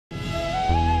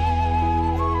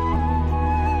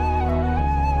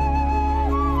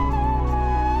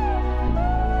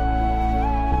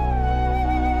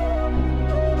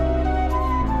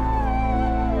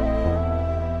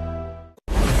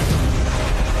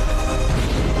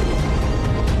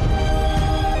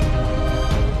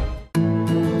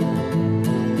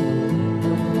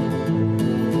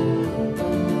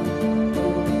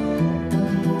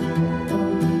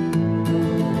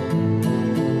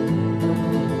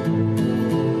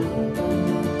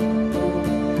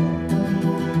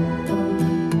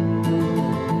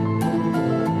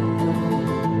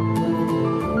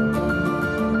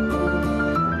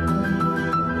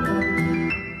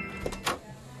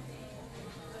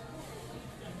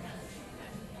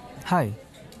Hi.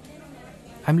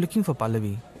 I'm looking for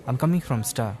Pallavi. I'm coming from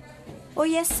Star. Oh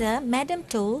yes, sir. Madam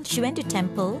told she went to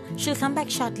temple. She'll come back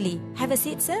shortly. Have a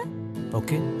seat, sir.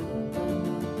 Okay.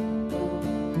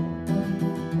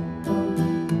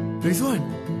 Rizwan.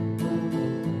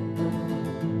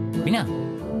 Bina.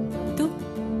 Tu.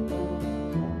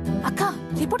 Akka,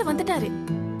 report வந்துட்டாரு.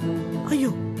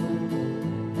 ஐயோ.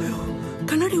 ஐயோ.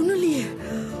 கண்ணாடி ஒண்ணும் இல்லையே.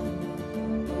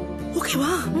 Okey,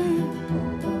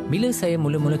 Bila saya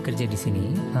mula-mula kerja di sini,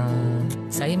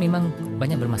 saya memang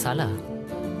banyak bermasalah.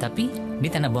 Tapi dia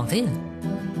tak nak buang saya.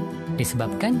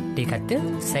 Disebabkan dia kata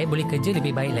saya boleh kerja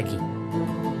lebih baik lagi.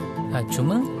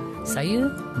 Cuma saya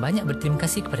banyak berterima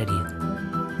kasih kepada dia.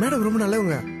 Madam ரொம்ப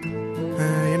நல்லவங்க.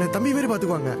 என்ன தம்பி மாதிரி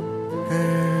பாத்துக்குவாங்க.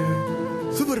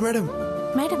 Super madam.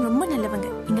 Madam ரொம்ப நல்லவங்க.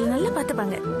 எங்களை நல்லா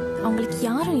பாத்துப்பாங்க. அவங்களுக்கு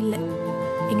யாரும் இல்ல.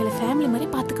 எங்களை ஃபேமிலி மாதிரி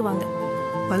பாத்துக்குவாங்க.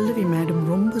 பல்லவி மேடம்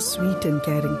ரொம்ப ஸ்வீட் அண்ட்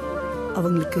கேரிங்.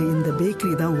 அவங்களுக்கு இந்த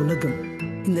பேக்கரி தான் உலகம்.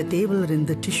 இந்த டேபிள்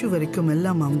இந்த டிஷ்யூ வரைக்கும்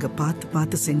எல்லாம் அவங்க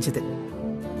பார்த்து செஞ்சது.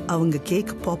 அவங்க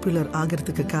கேக் பாப்புலர்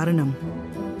ஆகிறதுக்கு காரணம்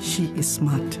she is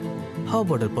smart. How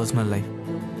about her personal life?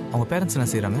 அவங்க பேரண்ட்ஸ் என்ன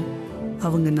செய்றாங்க?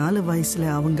 அவங்க 4 வயசுல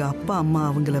அவங்க அப்பா அம்மா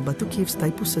அவங்கள பத்துகீவ்ஸ்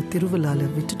தைப்பூச திருவிழால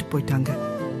விட்டுட்டு போயிட்டாங்க.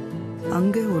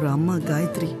 அங்க ஒரு அம்மா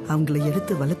காயத்ரி அவங்கள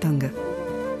எடுத்து வளர்த்தாங்க.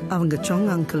 அவங்க சொங்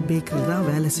அங்கிள் பேக்கரி தான்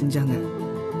வேலை செஞ்சாங்க.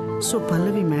 ஸோ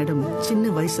பல்லவி மேடம் சின்ன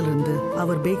வயசுல இருந்து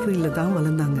அவர் பேக்கரியில தான்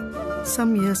வளர்ந்தாங்க.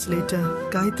 சம் இயர்ஸ் லேட்டர்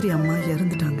காயத்ரி அம்மா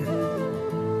இறந்துட்டாங்க.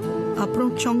 அப்புறம்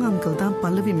சொங் அங்கிள் தான்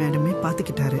பல்லவி மேடமே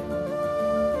பார்த்துக்கிட்டாரு.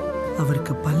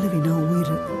 அவருக்கு பல்லவினா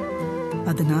உயிர்.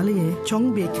 அதனாலேயே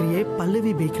சொங் பேக்கரியே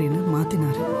பல்லவி பேக்கரின்னு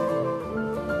மாத்தினாரு.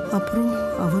 அப்புறம்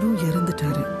அவரும்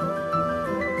இறந்துட்டாரு.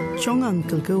 சொங்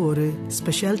அங்கிளுக்கு ஒரு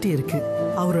ஸ்பெஷாலிட்டி இருக்கு.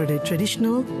 அவரோட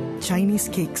ட்ரெடிஷ்னல்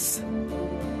சைனீஸ் கேக்ஸ்.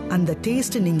 அந்த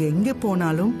டேஸ்ட் நீங்க எங்க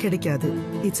போனாலும் கிடைக்காது.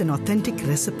 It's an authentic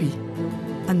recipe.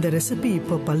 அந்த ரெசிபி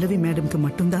இப்போ பல்லவி மேடம்க்கு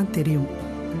மட்டும்தான் தெரியும்.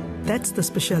 That's the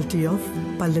specialty of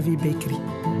Pallavi Bakery.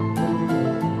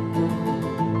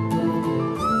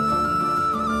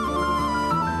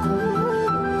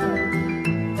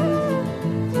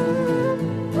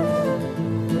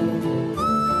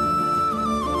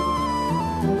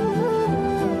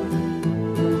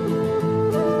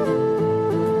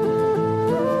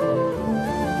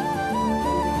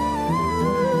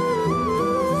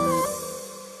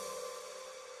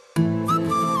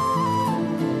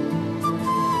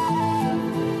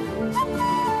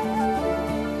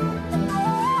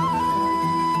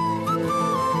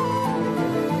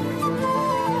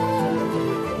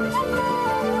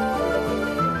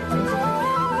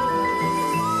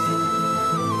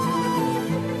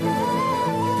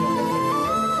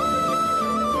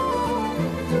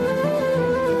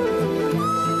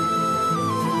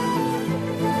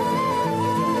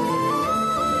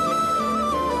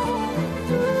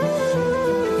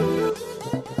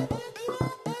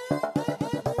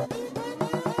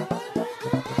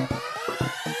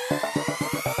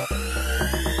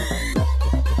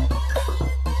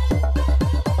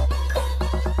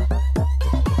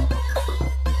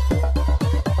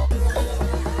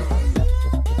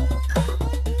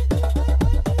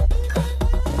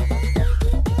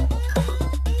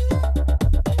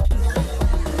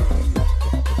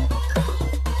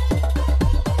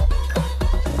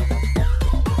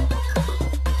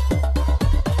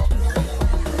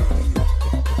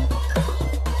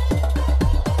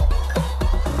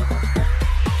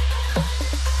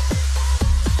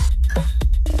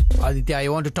 Aditya, I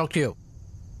want to talk to you.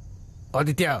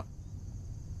 Aditya,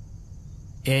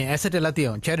 N asset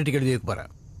எல்லாத்தையும் சேரிட்டிக்கு எழுதி வைக்க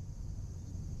போறேன்.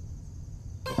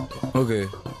 ஓகே.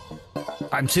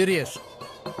 I'm serious.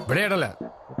 விளையாடல.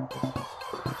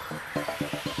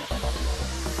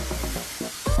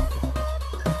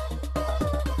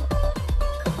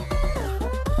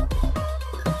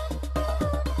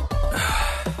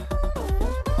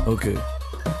 ஓகே.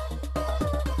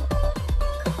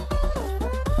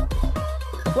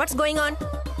 What's going on?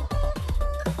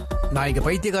 நான் இங்க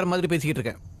பைத்தியக்கார மாதிரி பேசிக்கிட்டு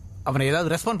இருக்கேன். அவனை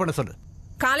ஏதாவது ரெஸ்பாண்ட் பண்ண சொல்லு.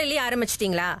 காலையிலேயே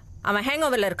ஆரம்பிச்சிட்டீங்களா? அவன் ஹேங்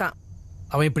ஓவர்ல இருக்கான்.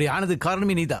 அவன் இப்படி ஆனதுக்கு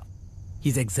காரணமே நீதான்.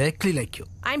 He's exactly like you.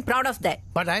 I'm proud of that.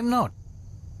 But I'm not.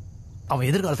 அவன்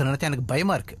எதிர்காலத்தை நினைச்சா எனக்கு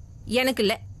பயமா இருக்கு. எனக்கு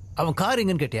இல்ல. அவன் கார்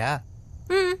எங்கன்னு கேட்டியா?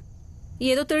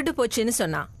 ஏதோ திருட்டு போச்சுன்னு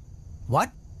சொன்னான்.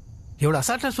 வாட்? எவ்வளவு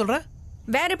அசால்ட்டா சொல்ற?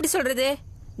 வேற எப்படி சொல்றது?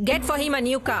 Get for him a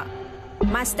new car.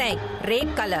 Mustang,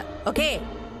 red color. Okay?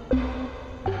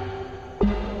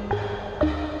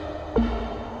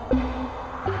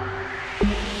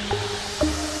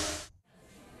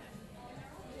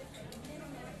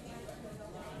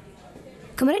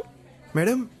 Kumaran.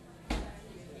 Madam.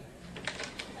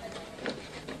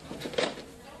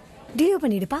 Deal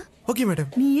பண்ணிடுப்பா. Okay madam.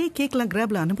 நீ ஏன் கேக்லாம்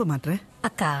கிராப்ல அனுப்ப மாட்டற?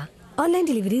 அக்கா, ஆன்லைன்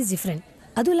டெலிவரி இஸ் டிஃப்ரெண்ட்.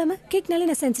 அதுவும் இல்லாமல் கேக்னாலே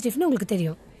நான் சென்சிட்டிவ்னு உங்களுக்கு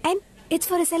தெரியும். And it's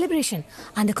for a celebration.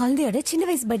 அந்த குழந்தையோட சின்ன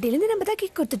வயசு பர்த்டேலேருந்து நம்ம தான்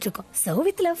கேக் கொடுத்துட்டு இருக்கோம். So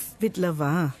with love. வித்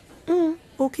லவ்வா?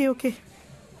 Okay okay.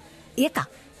 ஏக்கா,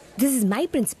 this is my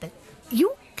principal. You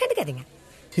கண்டுக்காதீங்க.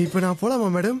 இப்போ நான் போலாமா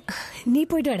மேடம்? நீ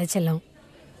போயிட்டு வர செல்லம்.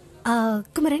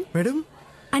 குமரன் மேடம்,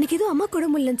 அன்னைக்கு எதுவும் அம்மா கூட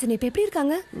முடியலன்னு சொன்ன, இப்போ எப்படி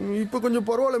இருக்காங்க? இப்போ கொஞ்சம்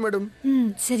பரவாயில்ல மேடம்.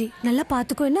 சரி, நல்லா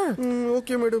பார்த்துக்கோ என்ன?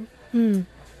 Okay madam.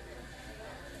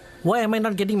 Why am I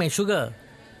not getting my sugar?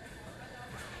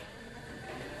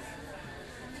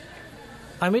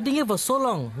 I'm waiting here for so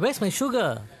long. Where's my sugar?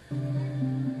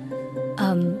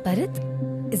 Bharat,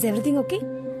 is everything okay?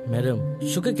 Madam,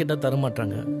 sugar கேட்டா தர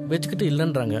மாட்டாங்க, வச்சுக்கிட்டு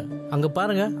இல்லைன்றாங்க. அங்க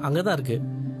பாருங்க, அங்கதான் இருக்கு.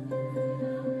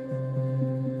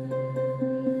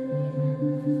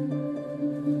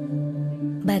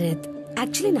 பரத்,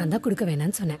 ஆக்சுவலி நான் தான் கொடுக்க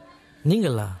வேணாம்னு சொன்னேன்.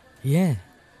 நீங்களா? ஏன்?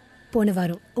 போன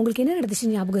வாரம் உங்களுக்கு என்ன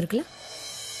நடந்துச்சு ஞாபகம் இருக்குல்ல?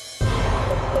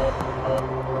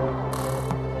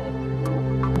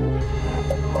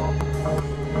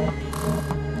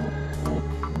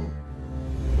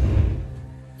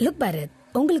 லுக் பரத்,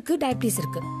 உங்களுக்கு டயபிட்டிஸ்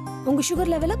இருக்கு. உங்க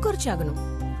சுகர் லெவலை குறைச்சாகணும்,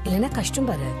 இல்லைன்னா கஷ்டம்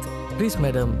பரத். ப்ளீஸ்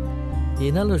மேடம்,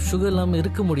 என்னால சுகர் இல்லாம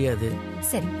இருக்க முடியாது.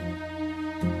 சரி,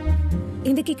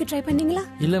 இந்த கேக்கு ட்ரை பண்ணீங்களா?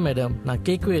 இல்ல மேடம், நான்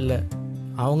கேட்கவே இல்லை,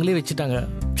 அவங்களே வச்சுட்டாங்க.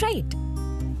 Try it.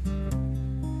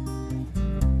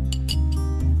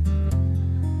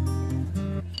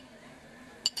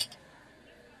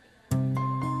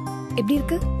 எப்படி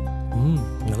இருக்கு?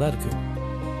 நல்லா இருக்கு.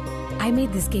 I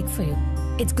made this cake for you.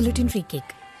 It's gluten-free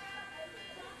cake.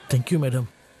 Thank you madam.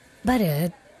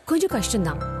 Bharat, கொஞ்சம்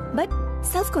கஷ்டம்தான், but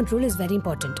self control is very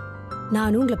important.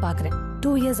 நானும் உங்களை பார்க்குறேன்.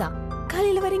 2 இயர்ஸா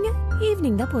காலையில் வரீங்க,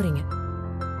 ஈவினிங் தான் போறீங்க.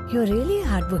 You really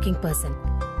hard working person,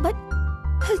 but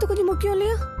health கொஞ்சம் முக்கியம்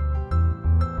இல்லையா?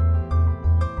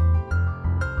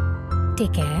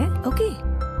 Take care. Okay,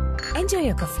 enjoy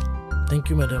your coffee. Thank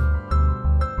you madam.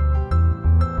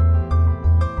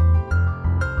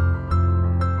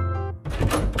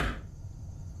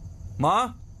 மா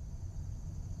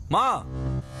மா,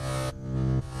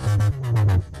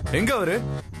 எங்க அவரு?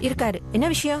 இருக்காரு. என்ன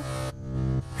விஷயம்?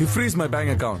 He freeze my bank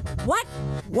account. What?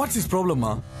 What's his problem,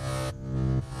 ma?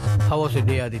 How was your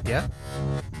day, Aditya?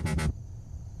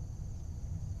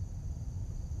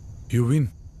 You win.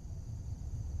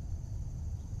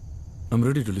 I'm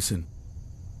ready to listen.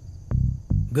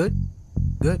 Good.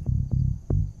 Good.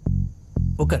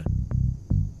 Okay.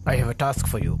 I have a task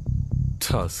for you.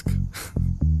 Task.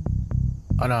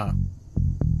 ஆனா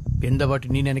எந்த வாட்டி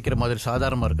நீ நினைக்கிற மாதிரி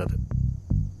சாதாரணமா இருக்காது.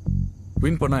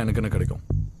 Win பண்ணா எனக்கு என்ன கிடைக்கும்?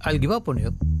 I'll give up on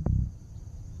you.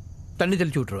 தண்ணி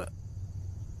தெளிச்சு விட்டுருவேன்.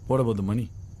 What about the money?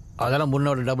 அதெல்லாம்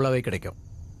முன்னோட டபுளாவே கிடைக்கும்.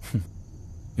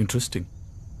 Interesting.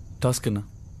 டாஸ்க் என்ன?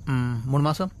 3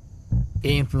 மாசம்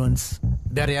இன்ஃப்ளூயன்ஸ்,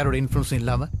 வேற யாரோட இன்ஃப்ளூயன்ஸும்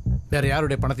இல்லாம, வேற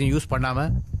யாரோட பணத்தையும் யூஸ் பண்ணாம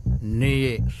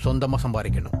நீயே சொந்தமா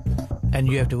சம்பாதிக்கணும். And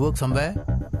you have to work somewhere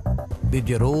with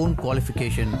your own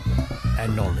qualification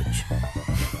and knowledge.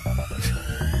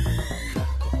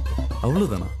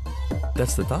 அவ்வளவுதானா?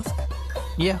 That's the task?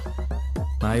 Yeah.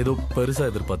 நான் ஏதோ பெருசா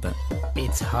எதிர்பார்த்தேன்.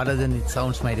 It's harder than it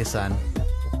sounds, my dear son.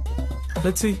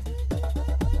 Let's see.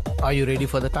 Are you ready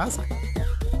for the task?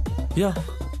 Yeah.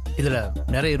 இதுல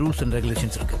நிறைய rules and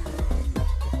regulations இருக்கு.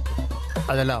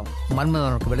 அதெல்லாம்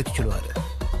மன்மதனுக்கு விளக்கி சொல்லுவாரு.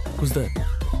 Who's that?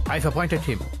 I've appointed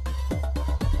him.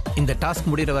 இந்த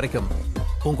டாஸ்க் முடிகிற வரைக்கும்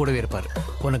உன் கூடவே இருப்பார்,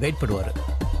 உன்னை கைட் பண்ணுவார்.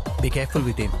 Be careful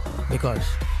with him because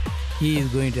he is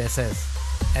going to assess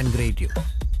and grade you.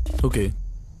 Okay.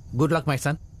 Good luck, my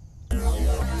son.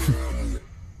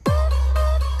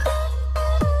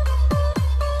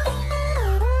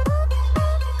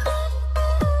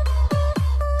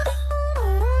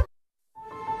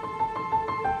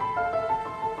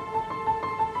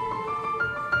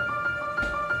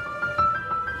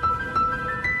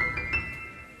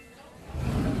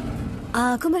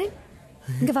 Kumaran,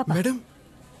 இங்க வாப்பா. மேடம்.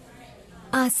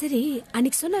 சரி,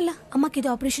 அன்னைக்கு சொன்னல அம்மாக்கு ஏதோ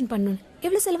ஆபரேஷன் பண்ணணும்,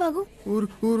 எவ்வளவு செலவாகும்?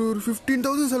 ஒரு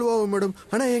 15,000 செலவாகும் மேடம்.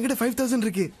 ஆனா என்கிட்ட 5,000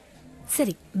 இருக்கு.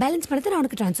 சரி, பேலன்ஸ் பணத்தை நான்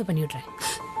உனக்கு ட்ரான்ஸ்ஃபர் பண்ணி விடுறேன்.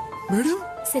 மேடம்.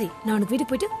 சரி, நான் உனக்கு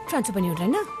வீட்டுக்கு போயிட்டு ட்ரான்ஸ்ஃபர் பண்ணி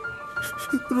விடுறேன்.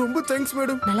 ரொம்ப தேங்க்ஸ்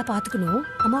மேடம். நல்லா பாத்துக்கணும்,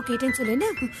 அம்மா கேட்டேன்னு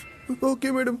சொல்லுங்க.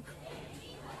 Okay madam.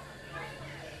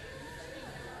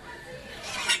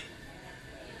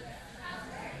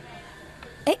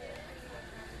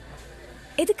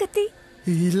 எது கத்தி?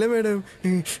 இல்ல மேடம்,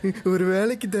 ஒரு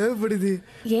வேலைக்கு தேவைப்படுது.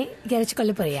 ஏன் யாராச்சும்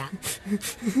கொல்ல போறியா?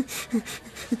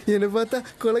 என்ன பார்த்தா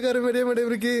கொலைகார மாதிரியே மேடம்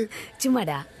இருக்கு.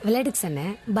 சும்மாடா, விளையாட்டுக்கு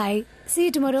சொன்னேன். By, see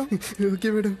you tomorrow.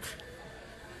 Okay madam.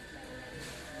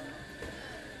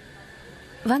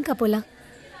 வாங்க போலாம்.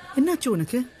 என்னாச்சு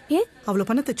உனக்கு? ஏன் அவ்வளவு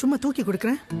பணத்தை சும்மா தூக்கி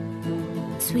கொடுக்குறேன்?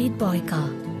 ஸ்வீட் பாய்க்கா,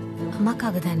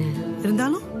 அம்மாக்காக தானே.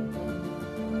 இருந்தாலும்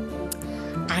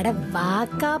அட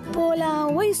வாக்கா போலாம்.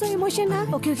 ஓய் சோ எமோஷனா.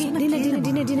 Okay okay.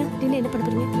 டின்னர் என்ன பண்ண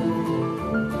போறீங்க?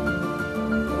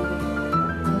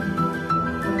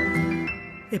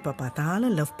 எப்ப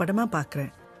பார்த்தாலும் லவ் படமா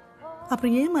பாக்குறேன்.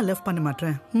 அப்புறம் ஏமா லவ் பண்ண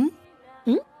மாட்டேன்?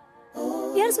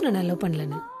 யார் சொன்னா நான் லவ்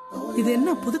பண்ணலன்னு? இது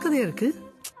என்ன புது கதையா இருக்கு?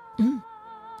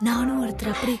 நானும்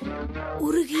ஒருத்தர் அப்படி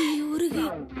உருகி உருகி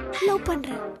லவ்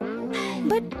பண்றேன்.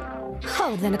 பட்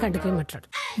அவர் தானே கண்டுக்கவே மாட்டாரு.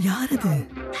 யார் அது?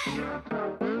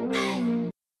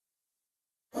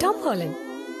 Tom Haaland.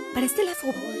 But I still have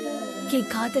hope. என்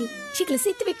காதல் சீக்கிரம்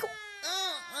சேர்த்து வைக்கும்.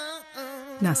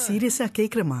 நான் சீரியஸா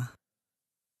கேக்குறேமா.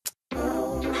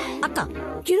 அக்கா,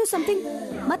 you know something?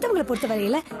 மத்தவங்களை பொறுத்த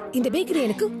வரையில இந்த பேக்கரி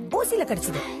எனக்கு ஓசில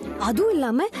கிடைச்சது. அதுவும்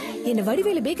இல்லாம என்ன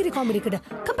வடிவேலு பேக்கரி காமெடி கிட்ட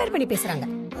கம்பேர் பண்ணி பேசுறாங்க.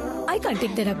 I can't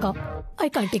take that அக்கா. I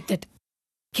can't take that.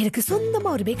 எனக்கு சொந்தமா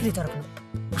ஒரு பேக்கரி திறக்கணும்.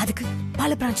 அதுக்கு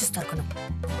பல பிரான்ச்சஸ் திறக்கணும்.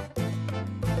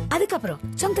 அதுக்கப்புறம்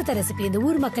சொந்த ரெசிபி இந்த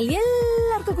ஊர் மக்கள்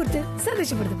எல்லாருக்கும் கொடுத்து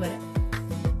சந்தோஷப்படுத்த போறேன்.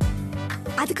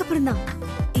 அதுக்கப்புறம் தான்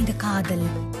இந்த காதல்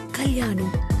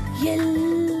கல்யாணம்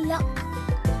எல்லாம்.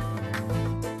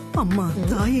 அம்மா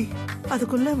தாயே,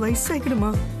 அதுக்குள்ள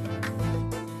வயசாயிடுமா?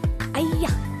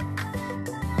 ஐயா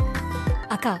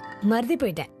அக்கா, மறந்து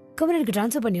போயிட்டேன். குமரனுக்கு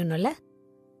டிரான்ஸ்ஃபர் பண்ணிடணும்ல.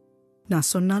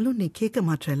 நான் சொன்னாலும் நீ கேட்க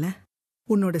மாட்டல.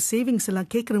 உன்னோட சேவிங்ஸ்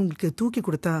எல்லாம் கேட்கறவங்களுக்கு தூக்கி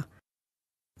கொடுத்தா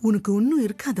உனக்கு ஒன்னும்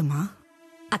இருக்காதம்மா.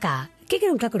 அக்கா,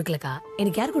 கேட்கறவங்களுக்கா கொடுக்கலக்கா.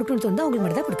 எனக்கு யார் கொடுக்கணும்னு தோணுதோ அவங்களுக்கு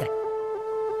மட்டும் தான் கொடுக்குறேன்.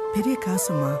 பெரிய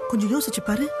காசுமா, கொஞ்சம் யோசிச்சு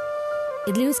பாரு.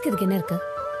 இதுல யோசிக்கிறதுக்கு என்ன இருக்கு?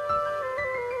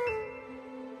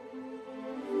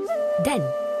 Done.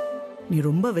 நீ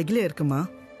ரொம்ப வெகில இருக்குமா.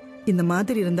 இந்த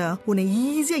மாதிரி இருந்தா உன்னை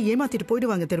ஈஸியா ஏமாத்திட்டு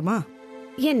போயிடுவாங்க தெரியுமா?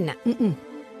 என்ன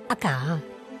அக்கா,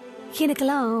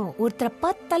 எனக்கெல்லாம் ஒருத்தரை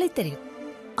பார்த்தாலே தெரியும்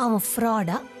அவன்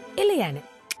ஃப்ராடா இல்லையான்னு.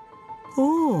 ஓ,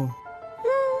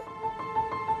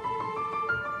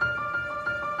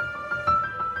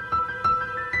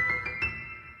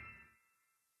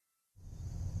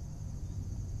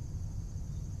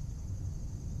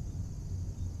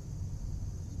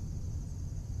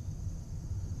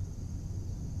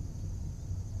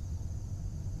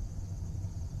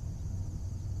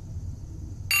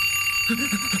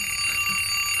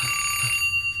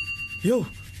 Yo,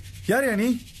 yaar yani?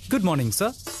 Good morning, sir.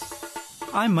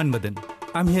 I'm Manmadan.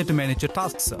 I'm here to manage your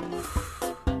tasks, sir.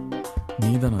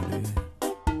 நீதான் அது.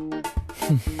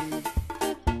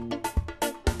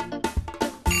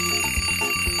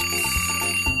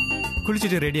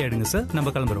 குளிச்சிட்டு ரெடி ஆயிடுங்க சார்,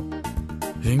 நம்ம கிளம்புறோம்.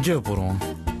 எங்கே போறோம்?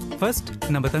 ஃபர்ஸ்ட்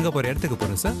நம்ம தங்க போற இடத்துக்கு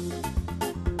போறோம் சார்.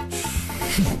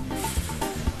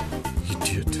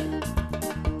 Idiot.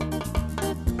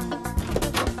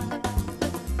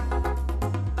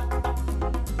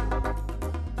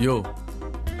 யோ,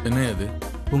 என்ன அது?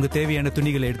 உங்க தேவையான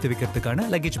துணிகளை எடுத்து வைக்கிறதுக்கான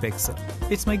luggage back sir.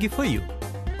 It's my gift for you.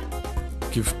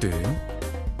 Gift?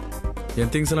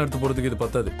 N things எல்லாம் எடுத்து போறதுக்கு இது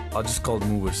பத்தாது. I just called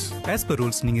movers. As per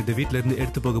rules, நீங்க இந்த வீட்ல இருந்து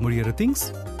எடுத்து போக முடியற things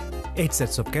 8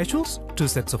 sets of casuals, 2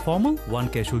 sets of formal, 1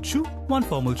 casual shoe, 1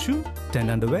 formal shoe,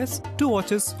 10 underwears, 2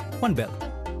 watches, 1 belt.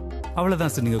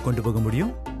 அவ்வளவுதான் சார் நீங்க கொண்டு போக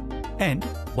முடியும். And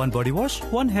 1 body wash,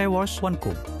 1 hair wash, 1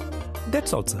 comb.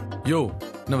 That's all, sir. யோ,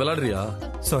 நான் விளையாடுறியா?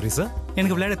 சாரி சார்,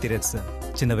 எனக்கு விளையாட தெரியாது சார்.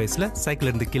 சின்ன வயசுல சைக்கிள்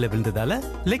இருந்து கீழே விழுந்ததால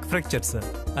லெக் ஃப்ராக்சர் சார்.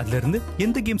 அதுல இருந்து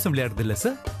எந்த கேம்ஸும் விளையாடுறது இல்ல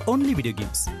சார். only video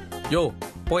games. யோ,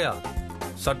 போயா.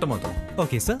 சட்ட மாட்டோம்.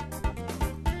 Okay sir.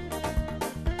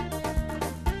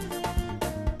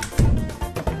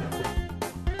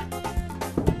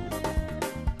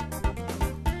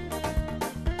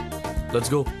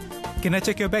 Let's go. Can I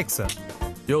check your bag, sir?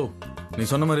 யோ, நீ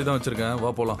சொன்ன மாதிரி தான் வச்சிருக்கேன்.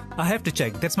 வா போலாம். I have to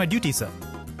check. That's my duty, sir.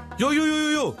 யோ யோ யோ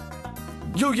யோ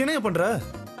யோ, என்னைய பண்ற?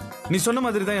 நீ சொன்ன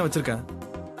மாதிரி தான் வச்சிருக்கேன்.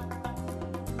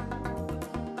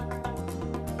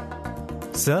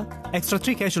 Sir, extra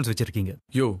 3 casuals வச்சிருக்கீங்க.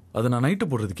 யோ, அது நான் night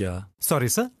போடுறதுக்கியா? Sorry,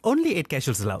 sir. Only 8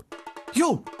 casuals allowed. யோ,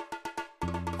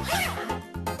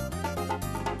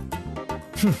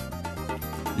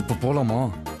 இப்போ போலாமா?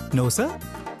 No, sir.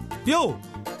 யோ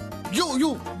யோ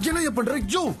யோ, என்னைய பண்ற?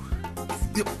 யோ,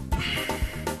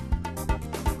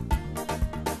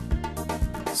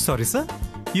 Sorry, sir.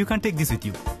 You can't take this with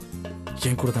you.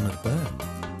 என் கூட தானே இருப்ப,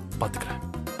 பாத்துக்கிறேன்.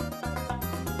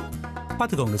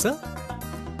 பாத்துக்கோங்க sir.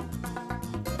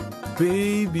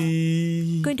 Baby.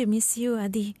 Going to miss you,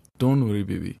 Adi. Don't worry,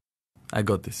 baby. I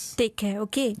got this. Take care,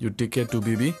 okay? You take care too,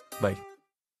 baby. Bye.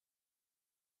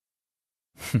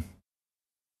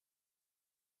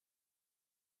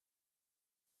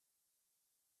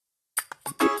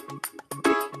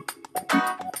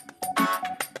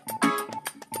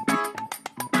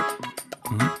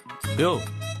 Yo,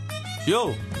 yo,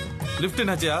 lift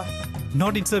என்னாச்சியா?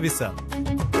 Not in service, sir.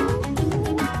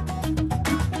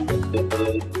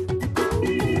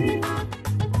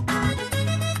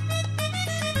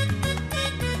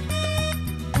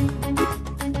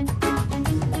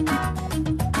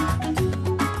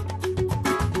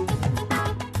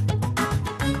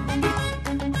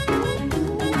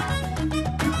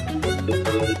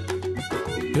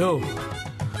 யோ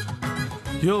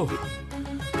யோ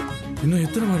இன்னும்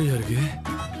எத்தனை மாடியா இருக்கு?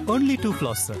 Only 2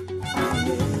 floors, sir.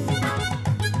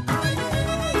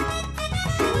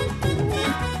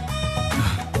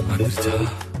 வந்துருச்சா?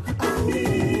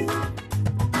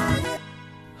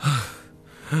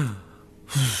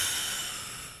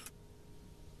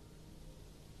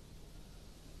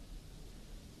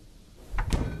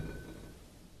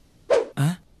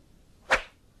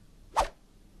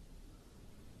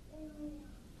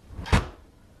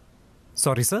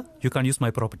 Sorry, sir. You can't use my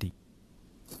property.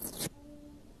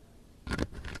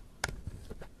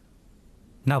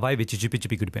 நான் வாய் வச்சு சிப்பி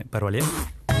சிப்பி குடிப்பேன். பரவாயில்லையா?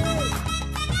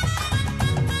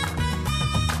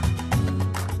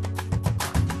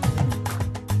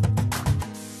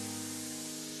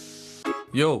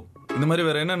 யோ இந்த மாதிரி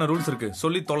வேற என்னென்ன ரூல்ஸ் இருக்கு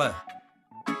சொல்லி தொலை.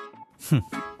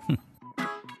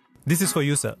 This is for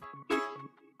you, sir.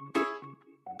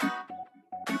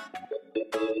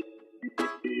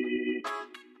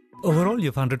 Overall, you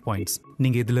have 100 points.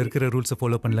 நீங்க இதுல இருக்கிற ரூல்ஸை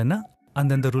ஃபாலோ பண்ணலன்னா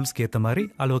அந்தந்த ரூல்ஸ்க்கு ஏற்ற மாதிரி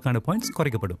அளவுக்கான பாயிண்ட்ஸ்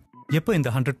குறைக்கப்படும். எப்போ இந்த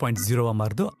 100 பாயிண்ட்ஸ் ஜீரோவா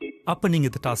மாறுதோ அப்போ நீங்க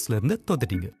இந்த டாஸ்க்ல இருந்து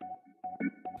தோத்துட்டீங்க.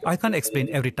 I can't explain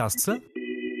every task, sir.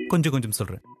 கொஞ்சம்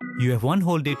சொல்றேன். You have 1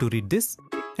 whole day to read this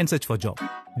and search for job.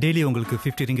 Daily உங்களுக்கு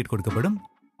 50 ringgit கொடுக்கப்படும்.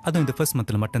 அதுவும் இந்த ஃபர்ஸ்ட்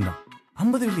மந்த்ல மட்டும்தான்.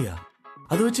 50 இல்லையா?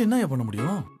 அதை வச்சு என்ன பண்ண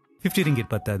முடியும்? 50 ringgit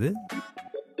பத்தாது.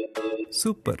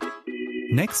 சூப்பர்.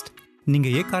 நெக்ஸ்ட், நீங்க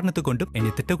காரணத்தை கொண்டு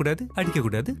என்னை திட்டக்கூடாது,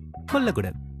 அடிக்கக்கூடாது,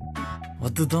 கொல்லக்கூடாது.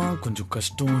 அதுதான் கொஞ்சம்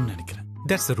கஷ்டம்னு நினைக்கிறேன்.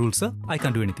 That's the rule, sir. I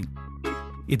can't do anything.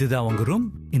 இதுதான் உங்க ரூம்.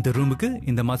 இந்த ரூமுக்கு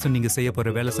இந்த மாசம் நீங்க செய்ய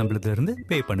போற வேலை சம்பளத்துல இருந்து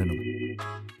பே பண்ணணும்.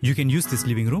 You can use this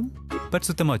living room, but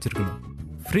சுத்தமா வச்சிருக்கணும்.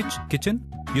 ஃப்ரிட்ஜ், கிச்சன்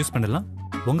யூஸ் பண்ணலாம்.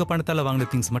 உங்க பணத்தால வாங்கின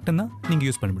திங்ஸ் மட்டும்தான் நீங்க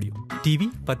யூஸ் பண்ண முடியும். டிவி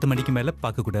 10 மணிக்கு மேல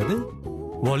பார்க்க கூடாது.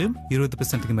 வால்யூம்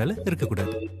 20% மேல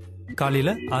இருக்கக்கூடாது.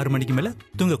 காலையில 6 மணிக்கு மேல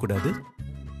தூங்கக்கூடாது.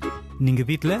 நீங்க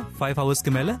வீட்டுல 5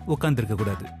 ஹவர்ஸ்க்கு மேல உட்கார்ந்து இருக்க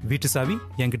கூடாது. வீட்டு சாவி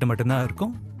என்கிட்ட மட்டும்தான்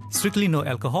இருக்கும். Strictly no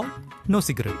alcohol, no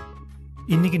cigarette.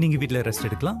 இன்னைக்கு நீங்க வீட்டுல ரெஸ்ட்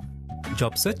எடுக்கலாம்.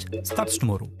 Job search starts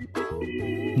tomorrow.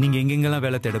 நீங்க எங்கெங்கெல்லாம்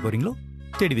வேலை தேட போறீங்களோ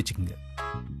தேடி வச்சுக்கோங்க.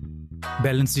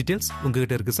 பேலன்ஸ் டீடைல்ஸ்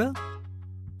உங்ககிட்ட இருக்கு சார்.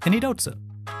 Any doubt sir?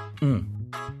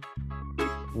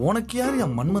 உனக்கு யார்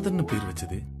என் மன்மதன் பேர்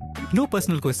வச்சது? No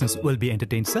personal questions will be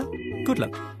entertained, sir. Good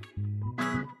luck.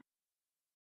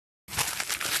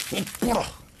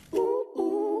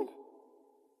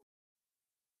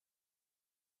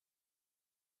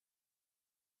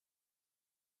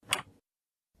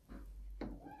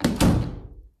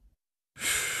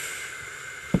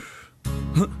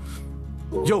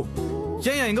 யோ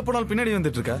ஏன் எங்க போனாலும் பின்னாடி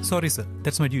வந்துட்டு இருக்க? Sorry, sir.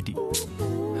 That's my duty.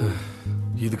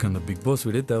 இதுக்கு அந்த பிக் பாஸ்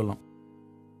வீடே தேவலாம்.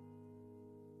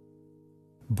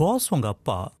 பாஸ் உங்க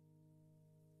அப்பா?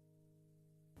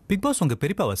 பிக் பாஸ் உங்க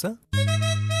பெரியப்பாவா சார்?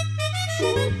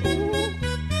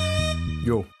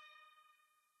 யோ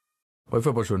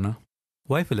வைஃபை பாஸ்வேர்ட் என்ன?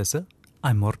 வைஃப் இல்ல sir.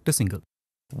 I'm mortally single.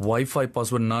 Wifi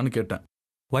password நான் கேட்டேன்.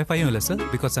 வைஃபையும் இல்ல sir,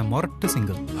 because I'm mortally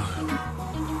single.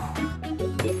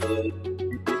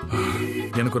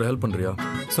 எனக்கு ஒரு ஹெல்ப் பண்றியா?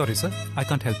 Sorry, sir. I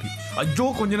can't help you. ஐயோ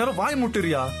கொஞ்ச நேரம் வாய்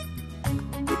முட்டுறியா?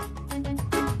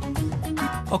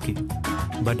 ஓகே,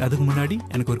 பட் அதுக்கு முன்னாடி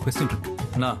எனக்கு ஒரு क्वेश्चन இருக்கு.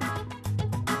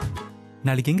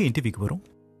 நாளைக்கு எங்க இன்டர்வியூக்கு வரோம்?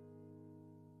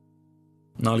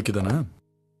 நாளைக்கு தானே?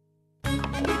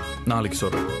 நாளைக்கு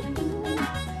சொல்றேன்.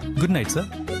 Good night sir.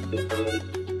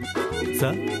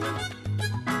 Sir,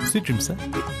 sweet dreams sir.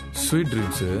 Sweet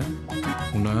dreams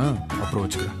உன்னை அப்புறம்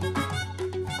வச்சுக்கிறேன்.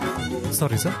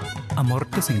 Sorry sir, I'm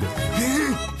mortally single.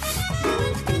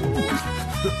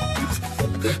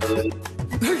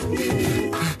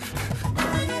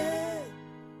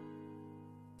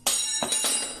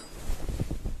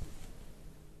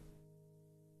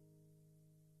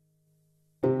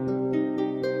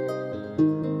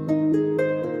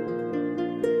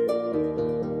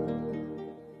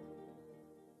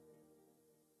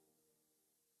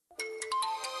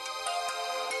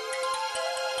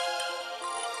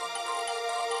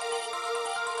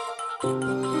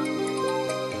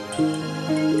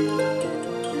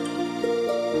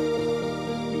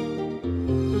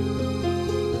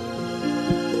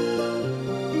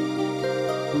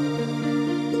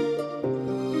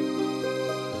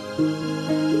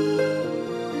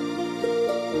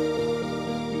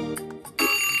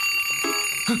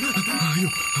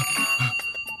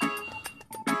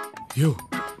 யோ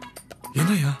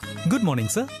என்னையா? Good morning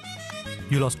sir.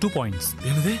 You last 2 points.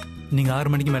 என்னது? நீங்க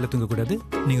 6 மணிக்கு மேல தூங்கக்கூடாது.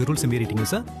 நீங்க rules மீறிட்டீங்க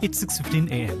sir. It's 6:15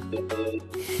 AM.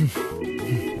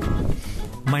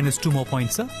 Minus 2 more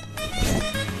points, sir.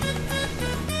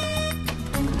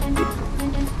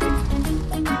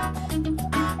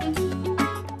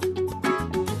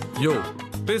 Yo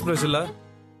base brush இல்ல?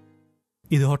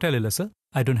 இது ஹோட்டல் இல்லை சார்.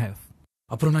 I don't have.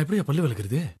 அப்புறம் நான் எப்படியா பல்லு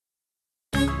விளக்குறது?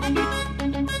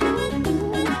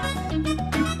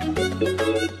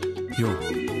 யோ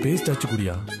பேஸ்ட் ஆச்சு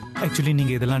குடியா? ஆக்சுவலி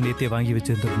நீங்க இதெல்லாம் நேத்தே வாங்கி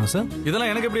வச்சிருந்துருக்கணும் சார்.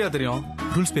 இதெல்லாம் எனக்கு எப்படியா தெரியும்?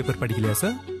 Rules paper படிக்கலையா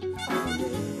sir?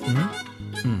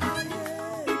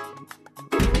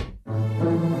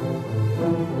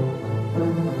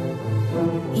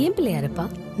 ஏன் பிள்ளையாரப்பா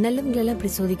நல்லவங்களெல்லாம்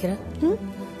இப்படி சோதிக்கிற?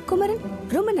 குமரன்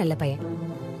ரொம்ப நல்ல பையன்.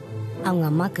 அவங்க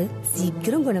அம்மாக்கு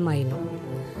சீக்கிரம் குணமாயிடணும்.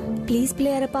 ப்ளீஸ்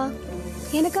பிள்ளையாரப்பா,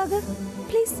 எனக்காக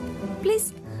ப்ளீஸ் ப்ளீஸ்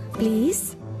ப்ளீஸ்.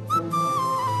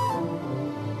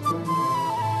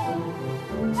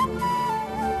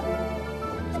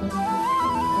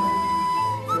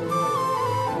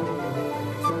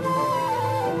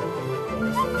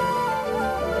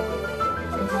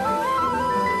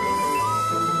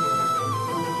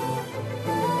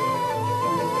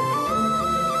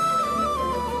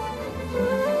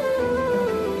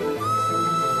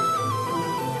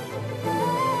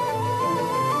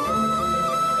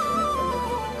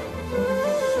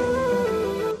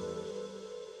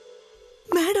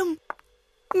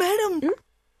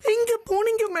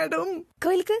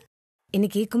 கோயிலுக்கு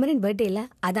இன்னைக்கு குமரன் பர்த்டே இல்ல,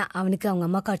 அதான் அவனுக்கு அவங்க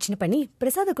அம்மா அர்ச்சனை பண்ணி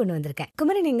பிரசாதம் கொண்டு வந்திருக்கேன்.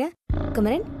 குமரன் எங்க?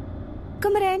 குமரன்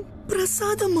குமரன்.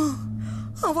 பிரசாதமா?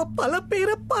 அவ பல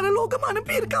பேரை பரலோகம்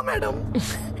அனுப்பி இருக்கா மேடம்.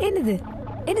 என்னது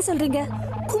என்ன சொல்றீங்க?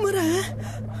 குமரன்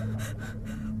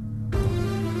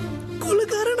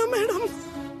கொலைகாரனா மேடம்?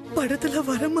 படத்துல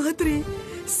வர மாதிரி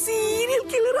சீரியல்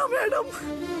கில்லரா மேடம்?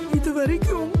 இது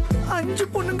வரைக்கும் 5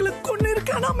 பொண்ணுங்களை கொண்டு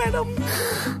இருக்கானா மேடம்?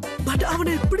 பட்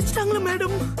அவனை பிடிச்சிட்டாங்களா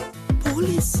மேடம்?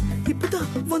 போலீஸ் இப்பதான்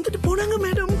வந்துட்டு போனாங்க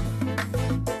மேடம்.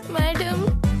 மேடம்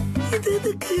இது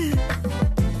எதுக்கு?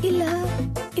 இல்ல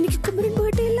இன்னைக்கு குமரன்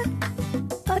பர்த்டே இல்ல,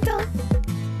 அதான்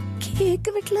கேக்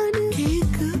வெட்டலான்னு.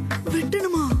 கேக்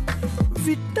வெட்டணுமா?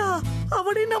 விட்டா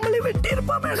அவனை நம்மளே வெட்டி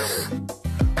இருப்பா மேடம்.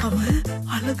 அவன்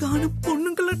அழகான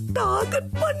பொண்ணுங்களை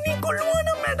டார்கெட் பண்ணி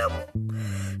கொள்வானா மேடம்?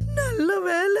 நல்ல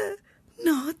வேலை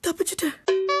நான் தப்பிச்சிட்டேன்.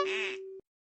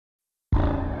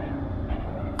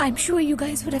 I'm sure you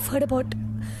guys would have heard about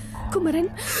Kumaran.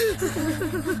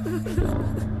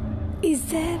 Is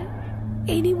there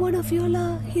any one of you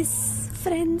his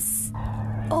friends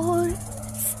or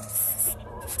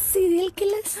serial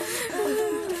killers?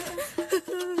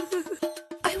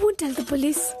 I won't tell the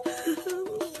police.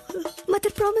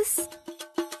 Mother promise.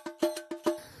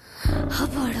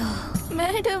 Abada.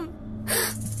 Madam,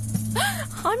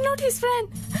 I'm not his friend,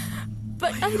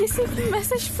 but I received a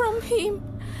message from him.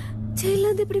 ஜெயில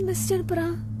இருந்து எப்படி message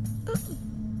அனுப்புறான்?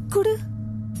 குடு.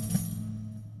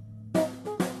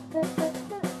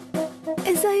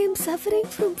 As I am suffering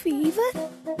from fever,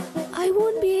 I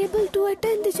won't be able to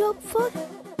attend the job for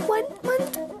 1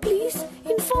 month. Please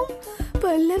inform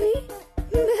Pallavi.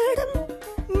 Madam.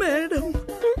 Madam,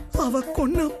 அவ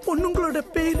கொன்ன பொண்ணுங்களோட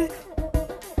பேரு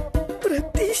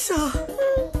பிரதீஷா,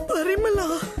 பரிமலா,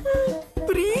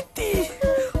 பிரீத்தி,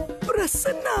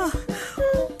 பிரசன்னா,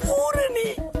 பூரணி.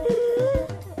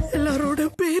 எல்லாரோட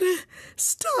பேரு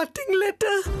starting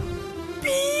letter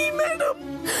B madam.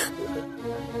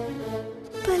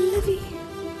 Pallavi.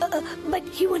 But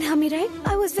he won't harm me, right?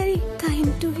 I was very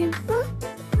kind to him.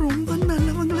 ரொம்ப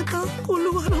நல்லவங்களை தான்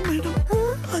கொல்லுவாரா madam?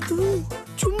 அதுவும்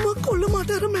சும்மா கொல்ல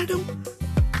மாட்டாரா மேடம்?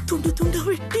 துண்டு துண்டா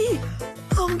வெட்டி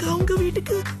அவங்க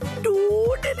வீட்டுக்கு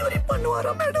டோர் டெலிவரி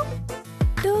பண்ணுவாரா madam?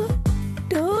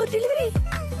 Door delivery?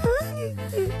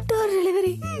 Door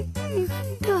delivery?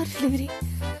 Door delivery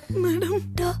madam.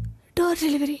 Door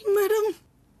delivery madam.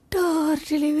 Door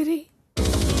delivery.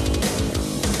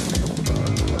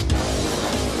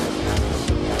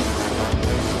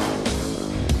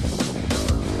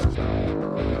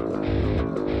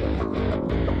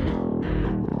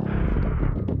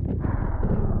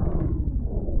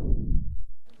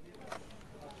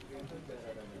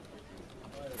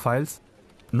 Files?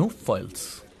 No files.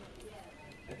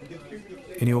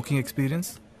 Any working experience?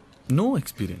 No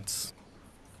experience.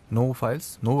 No files,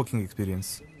 no working experience.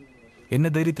 என்ன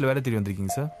தைரியத்தில் வேலை தேடி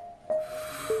வந்திருக்கீங்க sir?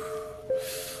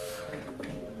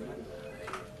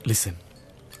 Listen,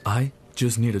 I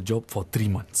just need a job for 3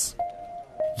 months.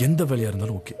 எந்த வேலையா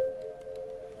இருந்தாலும் okay.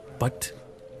 But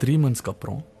 3 monthsக்கு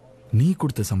அப்புறம் நீ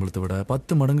கொடுத்த சம்பளத்தை விட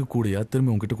 10 மடங்கு கூடயா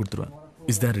திரும்பி உங்ககிட்ட கொடுத்துருவேன்.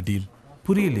 Is that a deal?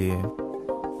 புரியலையே.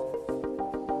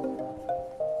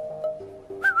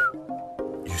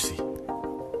 You see,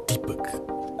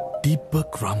 Deepak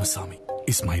Ramasamy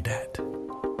is my dad.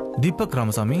 Deepak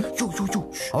Ramasamy?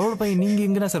 அவரோட பையன் நீங்க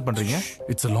எங்கனா சார் பண்றீங்க?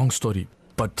 It's a long story,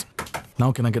 but now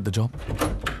can I get the job?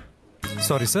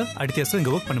 Sorry sir, அடுத்த சார்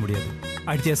இங்க ஒர்க் பண்ண முடியாது.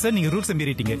 அடுத்த சார் நீங்க rules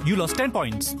மீறிட்டீங்க. You lost 10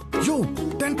 points. Yo,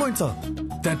 10 points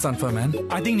That's unfair, man.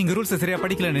 I think நீங்க ரூல்ஸ் சரியா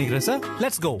படிக்கல நினைக்கிறேன் சார்.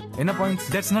 Let's go. என்ன points?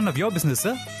 That's none of your business,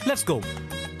 sir. Let's go.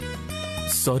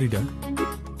 Sorry, Dad.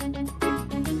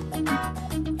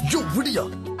 Yo, விடியா.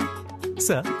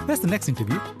 Sir, where's the next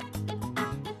interview?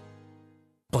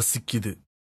 பசிக்குது.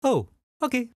 Oh,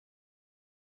 okay.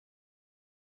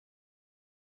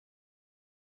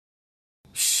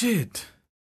 Shit.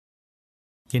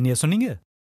 என்னையா சொன்னீங்க?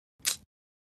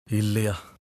 இல்லையா,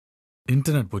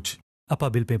 இன்டர்நெட் போச்சு. அப்பா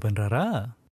பில் பே பண்றாரா?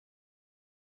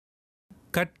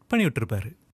 கட் பண்ணி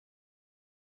விட்டுருப்பாரு.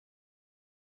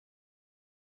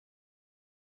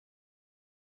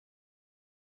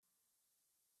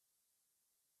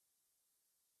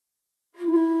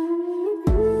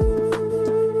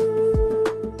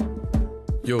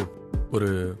 யோ, ஒரு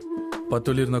 10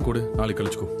 வெள்ளி இருந்தா கூட நாளைக்கு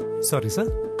கழிச்சுக்கோ. Sorry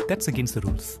sir, that's against the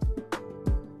rules.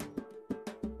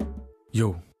 யோ,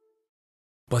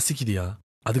 பசிக்குதியா?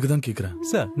 அதுக்கு தான் கேட்குறேன்.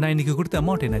 சார், நான் இன்னைக்கு கொடுத்த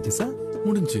அமௌண்ட் என்னாச்சு சார்?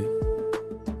 முடிஞ்சு.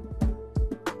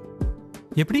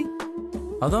 எப்படி?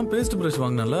 அதான் பேஸ்ட் பிரஷ்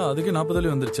வாங்கினால அதுக்கு 40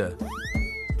 வெள்ளி வந்துருச்சே.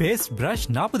 Paste brush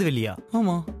 40 வெள்ளியா?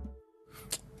 ஆமா.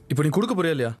 இப்போ நீ கொடுக்க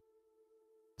போறியா இல்லையா?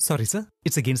 Sorry sir,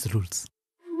 it's against the rules.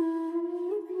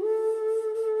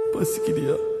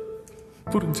 பசிக்குதியா?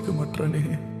 புரிஞ்சுக்க மாட்டானே.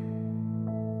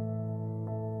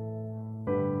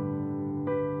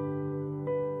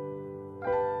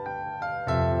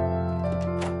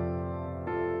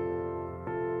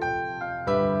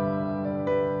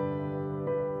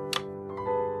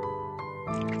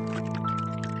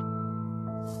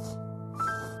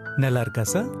 நல்லா இருக்கா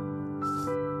சார்?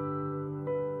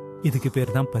 இதுக்கு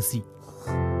பேர் தான் பசி.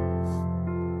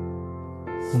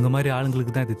 உங்க மாதிரி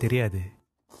ஆளுங்களுக்கு தான் இது தெரியாது.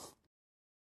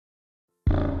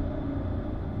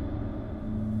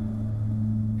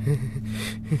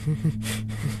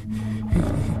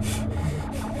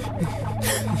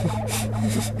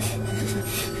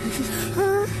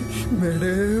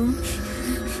 மேடம்,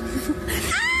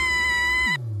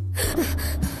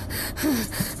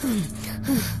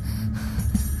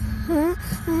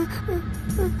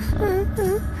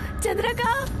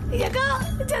 சந்திரகா, யகா,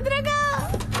 சந்திரகா.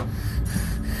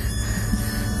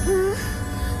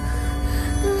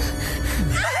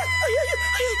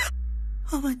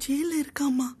 அவன் ஜெயில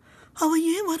இருக்காமா. அவன்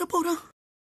ஏன் வர போறான்?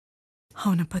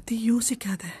 அவனை பத்தி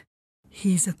யோசிக்காத. He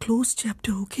is a closed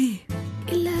chapter, okay?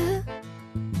 இல்ல,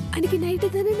 அன்னைக்கு நைட்டு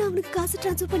தானே நான் அவனுக்கு காசு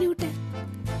ட்ரான்ஸ்ஃபர் பண்ணி விட்டேன்.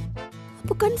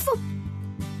 அப்போ கன்ஃபார்ம்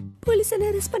போலீஸ் என்ன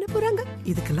அரெஸ்ட் பண்ண போறாங்க.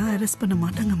 இதுக்கெல்லாம் அரெஸ்ட் பண்ண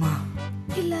மாட்டாங்கம்மா.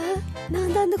 இல்ல,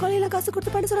 நான் தான் அந்த கொலையில காசு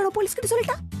கொடுத்து பண்ண சொல்ல போலீஸ் கிட்ட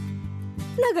சொல்லிட்டா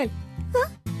நகல்.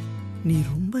 நீ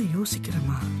ரொம்ப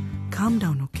யோசிக்கிறமா. Calm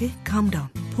down, okay? Calm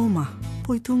down. போமா,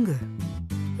 போய் தூங்கு.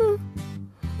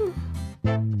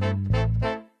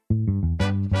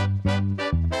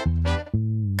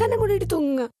 கண்ணை மூடிட்டு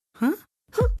தூங்குங்க.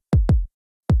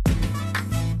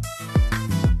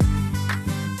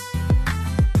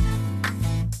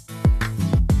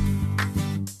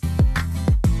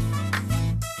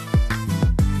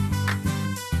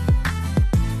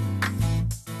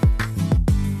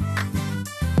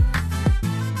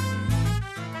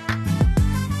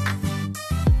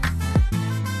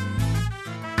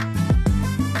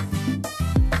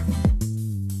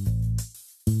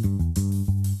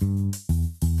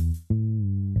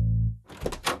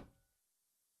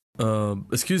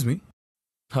 Excuse me.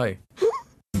 Hi.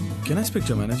 Can I speak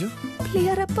to your manager?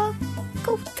 பிள்ளையாரப்பா,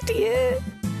 கவுத்திட்டியே.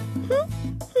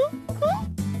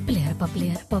 பிள்ளையாரப்பா,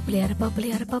 பிள்ளையாரப்பா, பிள்ளையாரப்பா,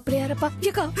 பிள்ளையாரப்பா, பிள்ளையாரப்பா.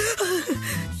 யகா,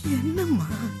 என்னம்மா,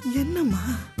 என்னம்மா?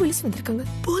 போலீஸ் வந்திருக்காங்க.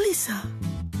 போலீஸா?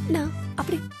 நான்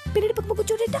அப்படி பின்னாடி பக்கம்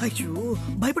குச்சிட்டேன். ஐயோ,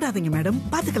 பயப்படாதீங்க மேடம்,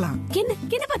 பாத்துக்கலாம்.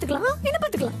 என்ன பாத்துக்கலாம்? என்ன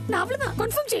பாத்துக்கலாம்? நான் அவ்வளவுதான்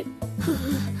கன்ஃபார்ம் செய்ய.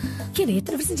 என்ன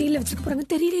எத்தனை வருஷம் ஜெயில வச்சிருக்க போறாங்க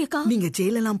தெரியலையேக்கா. நீங்க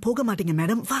ஜெயில எல்லாம் போக மாட்டீங்க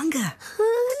மேடம். வாங்க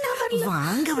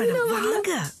வாங்க மேடம்,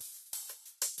 வாங்க.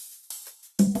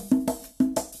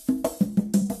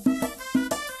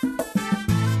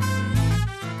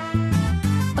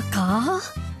 அக்கா,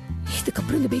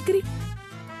 இதுக்கப்புறம் இந்த பேக்கரி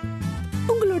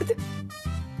உங்களோடது.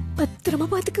 பத்திரமா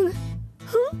பாத்துக்குங்க.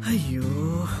 ஐயோ,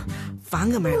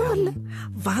 வாங்க மேடம்,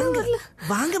 வாங்க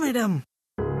வாங்க மேடம்.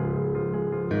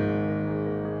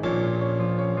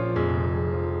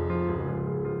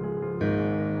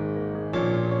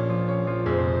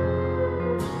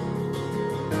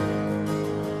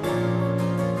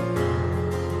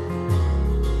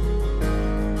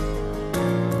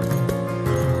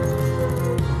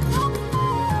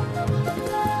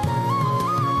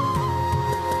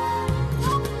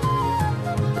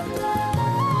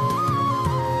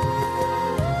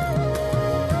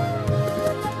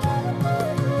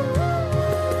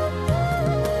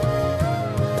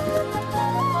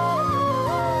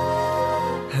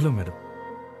 ஹலோ மேடம்,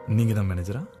 நீங்க தான்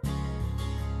மேனேஜரா?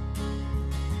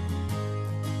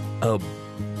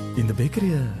 இந்த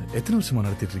பேக்கரியை எத்தனை வருஷமா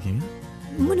நடத்திட்டு இருக்கீங்க?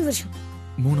 3 வருஷம்.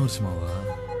 3 வருஷமாவா?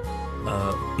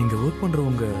 இங்க ஒர்க் பண்ற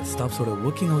உங்க ஸ்டாஃப்ஸோட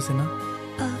ஒர்க்கிங் ஹவர்ஸ் என்ன?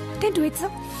 10 to 8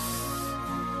 sir.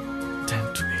 10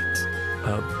 to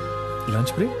 8.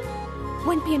 Lunch break?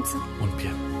 1 p.m. sir. 1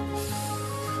 p.m.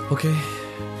 Okay.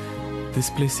 This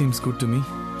place seems good to me.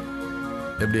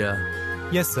 எப்படியா?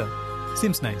 Yes, sir.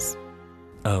 Seems nice.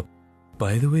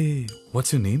 By the way,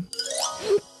 what's your name?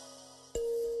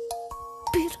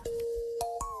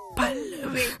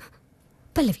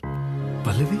 Pallavi.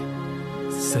 Pallavi?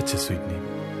 Such a sweet name.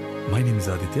 My name is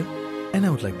Aditya and I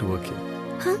would like to work here.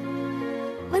 Huh?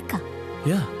 Work?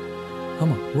 Yeah.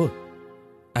 ஆமா, work.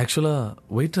 ஆக்சுவலா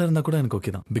வெயிட்டரா இருந்தா கூட எனக்கு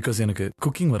okay தான். Because எனக்கு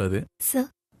cooking வராது. Sir,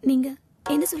 நீங்க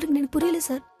என்ன சொல்றீங்கன்னு எனக்கு புரியல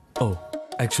சார். ஓ,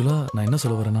 ஆக்சுவலா நான் என்ன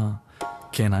சொல்ல வரேன்னா,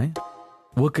 can I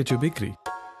work at your bakery?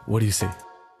 What do you say?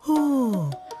 ஓ,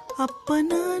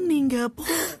 அப்பனா நீங்க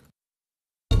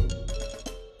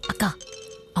அக்கா,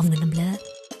 அவங்க நம்மள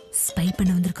ஸ்பை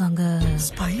பண்ண வந்திருக்காங்க.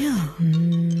 ஸ்பையா?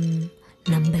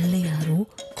 நம்மள யாரோ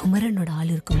குமரனோட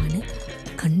ஆள் இருக்குமான்னு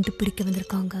கண்டுபிடிக்க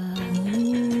வந்திருக்காங்க.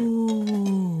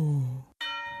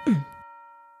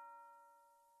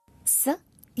 Sir,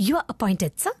 you are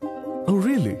appointed, sir. Oh,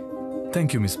 really? Thank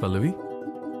you, Miss Pallavi.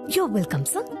 You're welcome,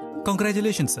 sir.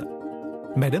 Congratulations, sir.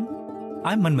 Madam,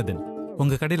 I'm Manmadan.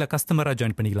 உங்க கடையில கஸ்டமரா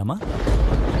ஜாயின் பண்ணிக்கலாமா?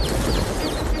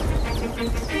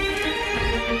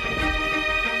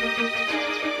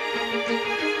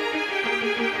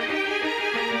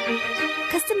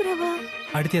 கஸ்டமராவா?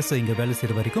 அடுத்த சார் இங்க வேலை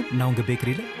செய்யற வரைக்கும் நான் உங்க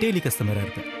பேக்கரியில டெய்லி கஸ்டமரா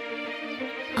இருப்பேன்.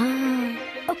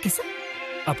 Okay sir.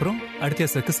 அப்புறம்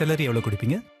அடுத்த சாருக்கு சேலரி எவ்வளவு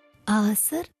கொடுப்பீங்க?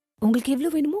 சார், உங்களுக்கு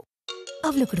எவ்வளவு வேணுமோ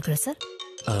அவ்வளவு கொடுக்குறேன் சார்.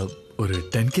 ஒரு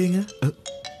 10Kங்க.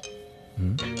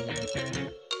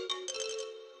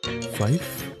 5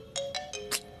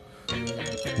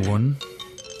 1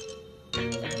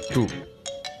 2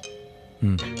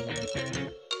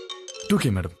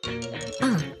 2K madam.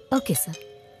 Okay sir.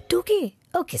 2K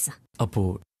okay sir. அப்போ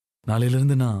நாளையில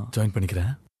இருந்து நான் ஜாயின்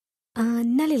பண்ணிக்கிறேன்.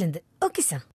 நாளையில இருந்து ஓகே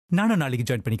சார். நானும் நாளைக்கு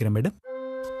ஜாயின் பண்ணிக்கிறேன் madam.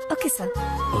 Okay sir.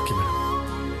 Okay madam.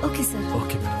 Okay sir.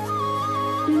 Okay madam.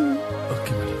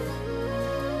 Okay madam.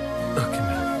 Okay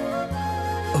madam.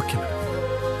 Okay madam.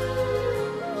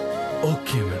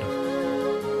 Okay madam.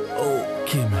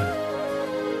 Okay madam.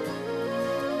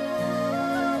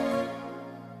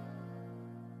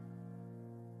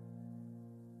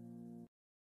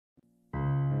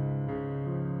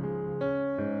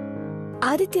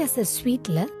 Aditya sir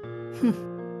ஸ்வீட்ல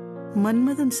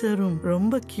Manmadhan சாரும்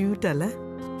ரொம்ப கியூட்டால.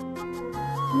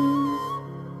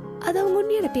 அது அவங்க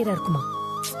உண்மையான பேரா இருக்குமா?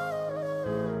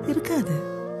 இருக்காது.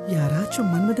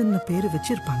 யாராச்சும் மன்மதன் பேரு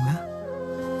வச்சிருப்பாங்களா?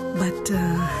 பட்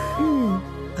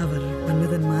அவர்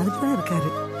மன்மதன் மாதிரி தான்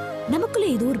இருக்காரு. நமக்குள்ள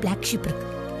ஏதோ ஒரு பிளாக் ஷீப் இருக்கு.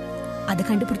 அதை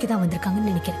கண்டுபிடிக்க தான்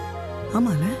வந்திருக்காங்கன்னு நினைக்கிறேன்.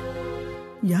 ஆமால,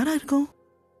 யாரா இருக்கும்?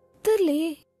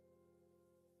 தெரியலையே.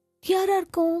 யாரா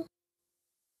இருக்கும்?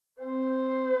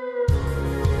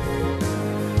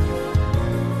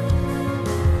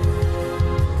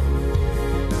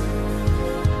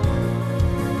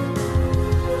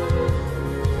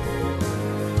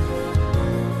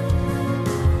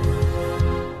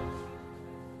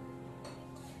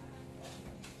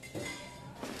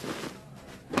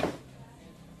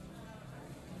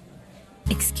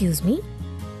 Excuse me.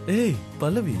 ஏய்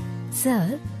பல்லவி.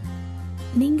 சார்,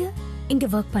 நீங்க இங்க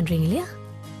வர்க் பண்றீங்க இல்லையா?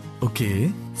 ஓகே.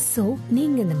 சோ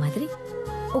நீங்க இந்த மாதிரி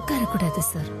உட்கார கூடாது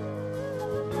சார்.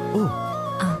 ஓ,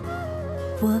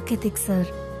 வர்க் எதிக்ஸ் சார்.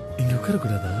 இங்க உட்கார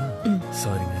கூடாதா?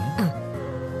 சாரிங்க.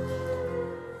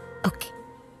 ஓகே.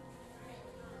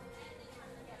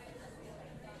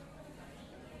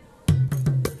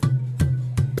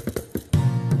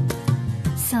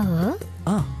 சார்,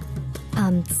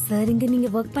 சார் இங்க நீங்க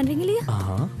வர்க் பண்றீங்க இல்லையா?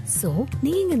 சோ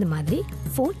நீங்க இந்த மாதிரி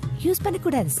போன் யூஸ் பண்ண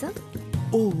கூடாது சார்.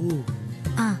 ஓ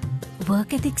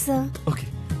வர்க் எதிக்ஸ் சார். ஓகே,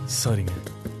 சாரிங்க.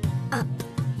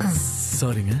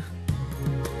 சாரிங்க.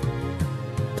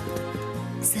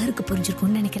 சாருக்கு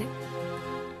புரிஞ்சிருக்கும்னு நினைக்கிறேன்.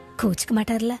 கோச்சுக்க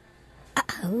மாட்டார்ல?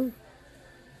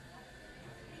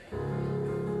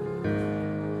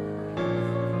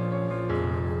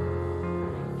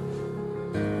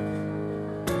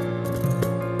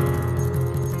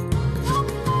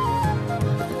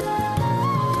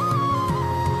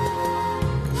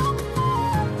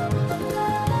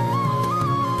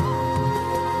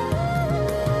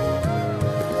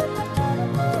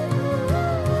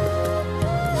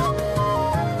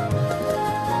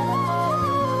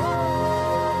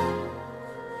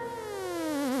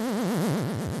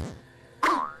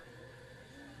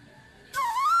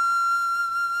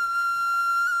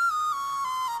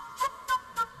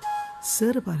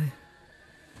 சார் பாரு.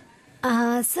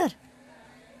 சார்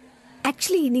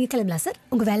ஆக்சுவலி நீங்க கிளம்பலாம் சார்,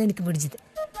 உங்க வேலை எனக்கு முடிஞ்சது.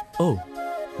 ஓ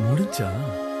முடிஞ்சா?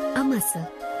 ஆமா சார்.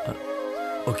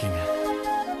 ஓகேங்க.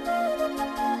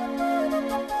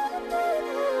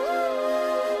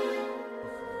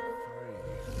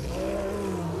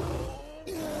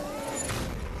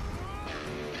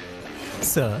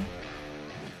 சார்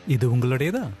இது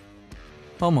உங்களுடையதா?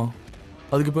 ஆமா.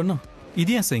 அதுக்கு இப்போ என்ன?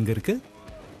 இது ஏன் சார் இங்க இருக்கு?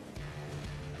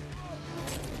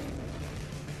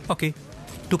 Okay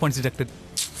 2 points deducted.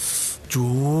 Joe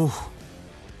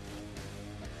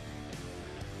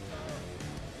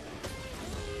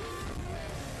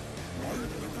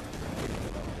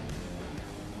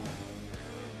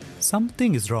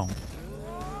Something is wrong.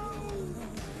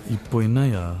 இப்போ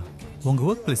என்னயா? உங்க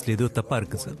ஒர்க் பிளேஸ்ல ஏதோ தப்பா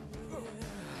இருக்கு சார்.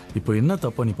 இப்போ என்ன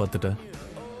தப்பா நீ பார்த்துட்ட?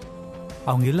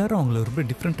 அவங்க எல்லாரும் அவங்கள ரொம்ப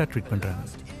டிஃப்ரெண்டா ட்ரீட் பண்றாங்க.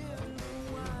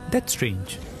 That's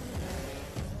strange.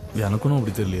 எனக்கும்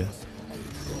அப்படி தெரியலையா?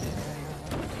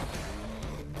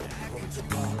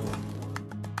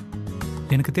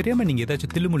 எனக்கு தெரியாம நீங்க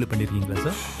ஏதாச்சும் தில்லுமுள்ளு பண்ணிருக்கீங்களா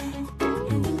சார்?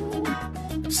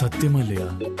 சத்தியமா இல்லையா?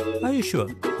 Are you sure?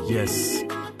 Yes.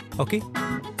 Okay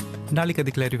நாளைக்கு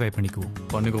அதை கிளாரிஃபை பண்ணிக்குவோம்.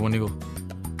 பண்ணிக்கோ.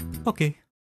 ஓகே.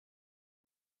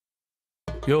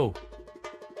 யோ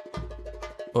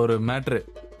ஒரு மேட்ரு.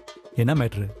 என்ன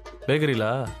மேட்ரு? பேக்கரியில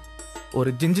ஒரு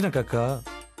ஜிஞ்சின காக்கா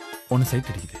ஒன்று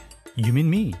சைட் அடிக்குது. You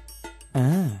mean me?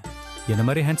 என்ன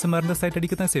மாதிரி ஹேண்ட்ஸமாக இருந்தால் சைட்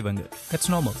அடிக்க தான் செய்வாங்க.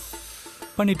 That's normal.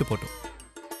 பண்ணிட்டு போட்டோம்.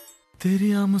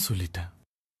 தெரியாம சொல்லிட்டேன்.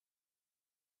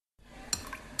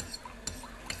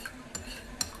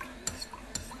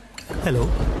 Hello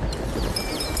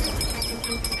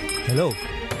hello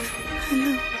hello.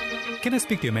 Can I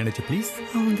speak to your manager please?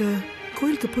 அவங்க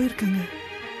கோயிலுக்கு போயிருக்காங்க,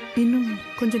 இன்னும்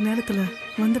கொஞ்ச நேரத்தில்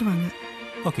வந்துடுவாங்க.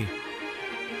 ஓகே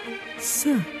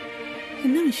சார்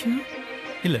என்ன விஷயம்?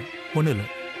 இல்லை ஒன்றும் இல்லை.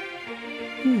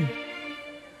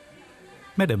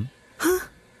 Madam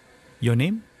your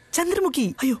name? சந்திரமுகி.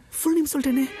 ஐயோ ஃபுல் நேம்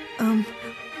சொல்லிட்டேனே.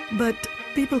 But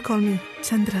people call me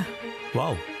Chandra.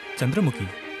 Wow Chandramukhi,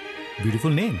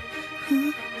 beautiful name.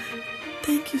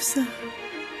 Thank you sir.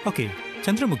 Okay,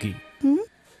 Chandramukhi.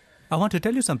 I want to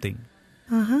tell you something.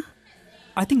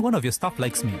 I think one of your staff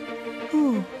likes me.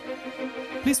 Oh.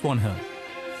 Please warn her.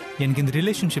 எனக்கு இந்த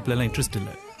ரிலேஷன்ஷிப்ல எல்லாம் interest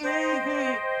இல்லை.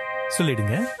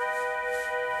 சொல்லிடுங்க.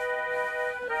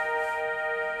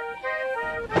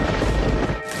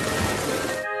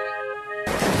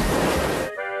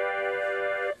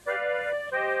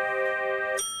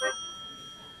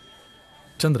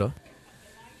 சந்திரா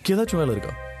ஏதாச்சும் வேலை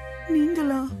இருக்கா?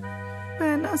 நீங்களா?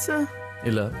 வேணா சார்.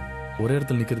 இல்ல ஒரே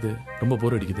இடத்துல நிக்கிறது ரொம்ப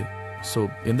போர் அடிக்குது. ஸோ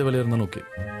எந்த வேலையா இருந்தாலும் ஓகே.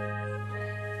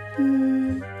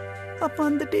 அப்ப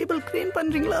அந்த டேபிள் க்ளீன்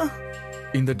பண்றீங்களா?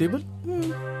 இந்த டேபிள்?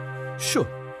 ஷோ.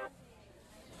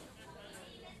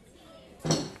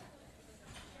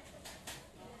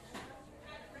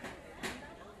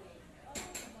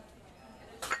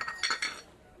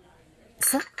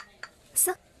 சார்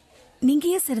சார் நீங்க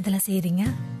ஏன் சார் இதெல்லாம் செய்யறீங்க?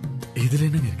 இதுல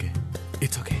என்ன இருக்கு?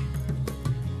 It's okay.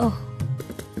 ஓ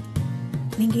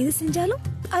நீங்க எது செஞ்சாலும்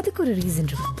அதுக்கு ஒரு ரீசன்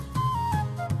இருக்கும்.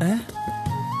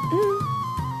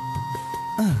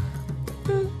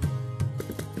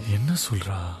 என்ன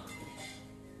சொல்றா?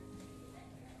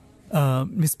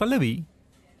 Miss Pallavi,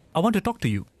 I want to talk to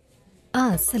you.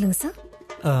 சொல்லுங்க சார்.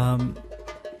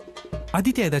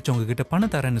 ஆதித்யா ஏதாச்சும் உங்ககிட்ட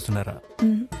பணம் தரேன்னு சொன்னாரா?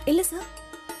 இல்ல சார்.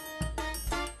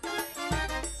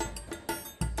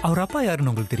 அவர் அப்பா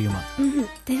யாருன்னு உங்களுக்கு தெரியுமா?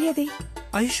 தெரியாதே.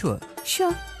 Are you sure?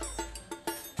 Sure.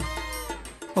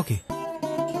 Okay.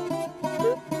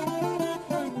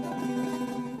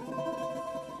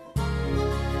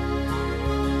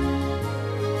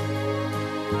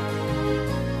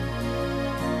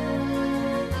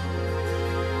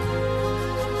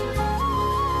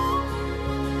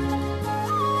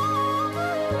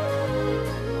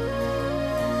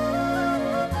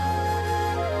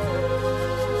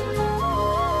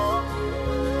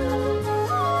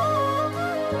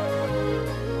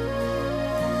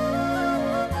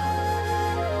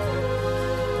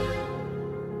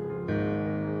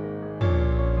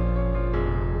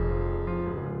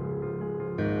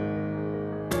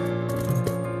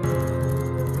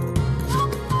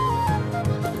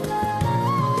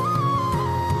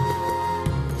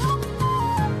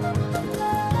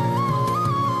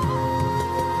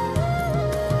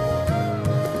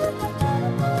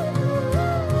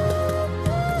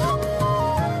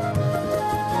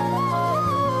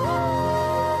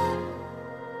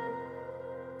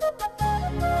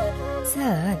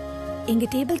 எங்க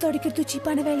டேபிள் துடைக்கிறது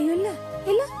சீப்பான வேலையும் இல்ல,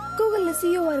 இல்ல கூகுள்ல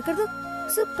சிஓவா இருக்கிறது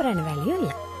சூப்பரான வேலையும்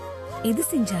இல்ல. எது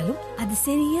செஞ்சாலும் அது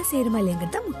சரியா சேருமா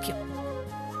இல்லைங்கிறது தான் முக்கியம்.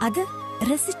 அத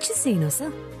ரசிச்சு செய்யணும்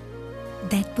sir.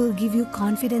 That will give you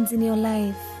confidence in your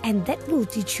life and that will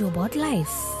teach you about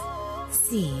life.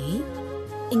 See,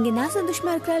 இங்க நான்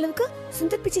சந்தோஷமா இருக்கிற அளவுக்கு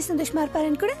சுந்தர் பிச்சை சந்தோஷமா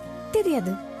இருப்பாருன்னு கூட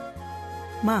தெரியாது.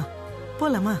 மா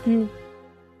போலாமா?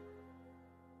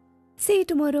 See you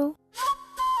tomorrow.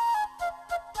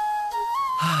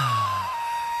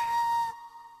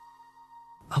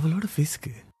 அவளோட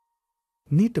ஃபேஸ்க்கு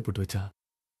நீட்டை போட்டு வச்சா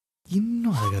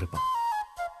இன்னும் அழகா இருப்பா.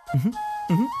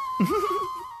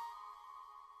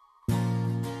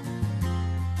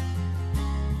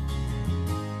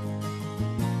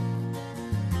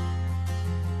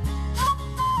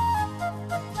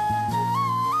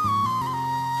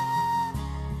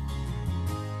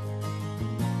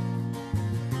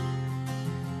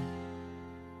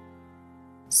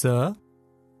 Sir?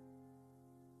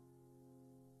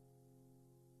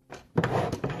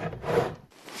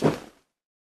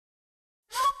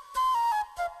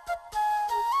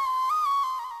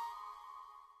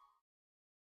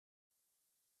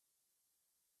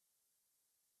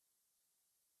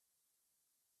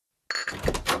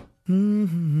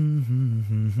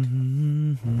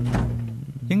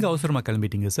 எங்க அவசரமா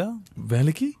கிளம்பிட்டீங்க சார்?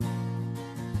 வேலைக்கு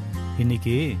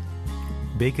இன்னைக்கு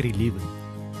பேக்கரி லீவு.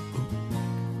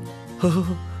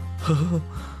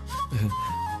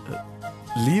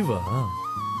 லீவா?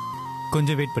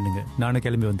 கொஞ்சம் வெயிட் பண்ணுங்க, நானும்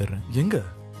கிளம்பி வந்துடுறேன். எங்க?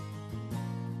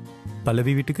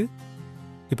 பல்லவி வீட்டுக்கு.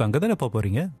 இப்ப அங்கதானே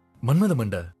போறீங்க? மன்மத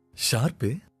மண்டா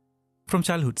ஷார்ப்பு ஃப்ரம்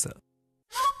சைல்ட்ஹுட் சார்.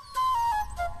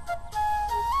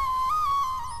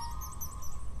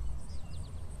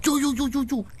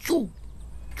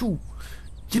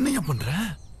 என்னையா பண்ற?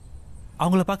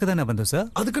 அவங்கள பார்க்க தானே வந்தோம் சார்.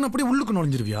 அதுக்குன்னு அப்படியே உள்ளுக்கு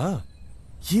நுழைஞ்சிருவியா?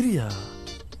 இரியா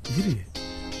இரு,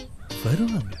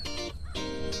 வருவாங்க.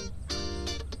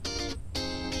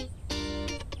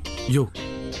 யோ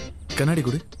கண்ணாடி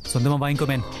கொடு. சொந்தமா வாங்கிக்கோ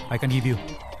man, I can give you.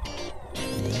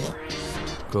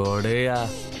 கொடையா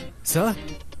sir?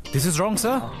 This is wrong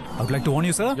sir. I would like to warn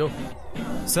you sir. Yo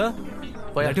sir,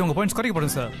 போயாட்டி உங்க பாயிண்ட்ஸ் குறைக்க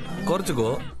போறேன் sir. குறைச்சுக்கோ.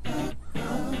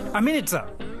 I mean it sir.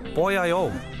 போயாயோ.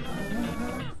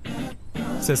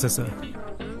 Sir sir sir,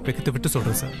 வெக்கத்தை விட்டு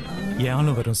சொல்றேன் சார்.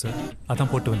 ஏனும் வரும் சார்,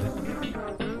 அதான் போட்டு வந்தேன்.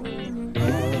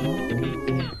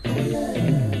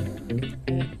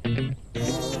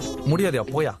 முடியாதியா,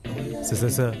 போயா. Sir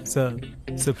sir sir sir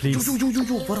sir please.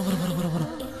 வர வர வர வர வர.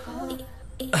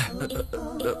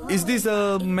 Is this a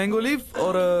mango leaf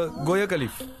or a goyaka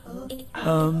leaf?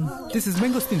 This is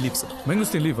mangosteen leaf, sir.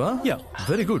 Mangosteen leaf, huh? Yeah.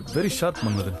 Very good, very sharp,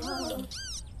 Manmadan.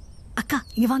 அக்கா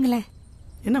இங்க வாங்கல.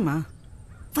 என்னம்மா?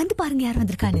 வந்து பாருங்க யார்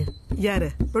வந்திருக்கான்னு. யாரு?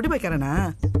 ரொட்டி பாய்க்காரனா?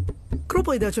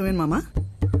 குரூப் ஏதாச்சும் வேணுமாமா?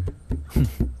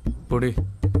 பொடி.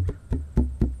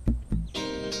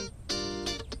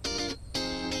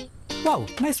 Wow,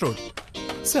 nice road.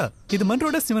 Sir, இது மண்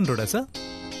ரோடா சிமெண்ட் ரோடா சார்?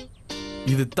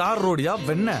 இது தார் ரோடியா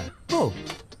வெண்ண? ஓ,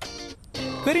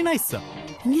 வெரி நைஸ் சார்.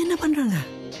 இங்க என்ன பண்றாங்க?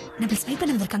 நம்ம ஸ்பை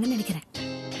பண்ண வந்திருக்காங்கன்னு நினைக்கிறேன்.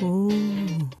 ஓ,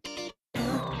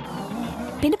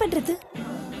 என்ன பண்றது?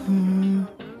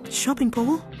 ஷாப்பிங்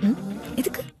போவோம்.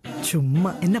 எதுக்கு?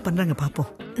 சும்மா என்ன பண்றாங்க பாப்போம்.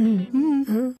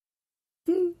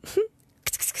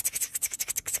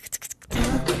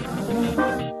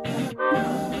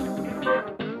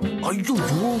 ஐயோ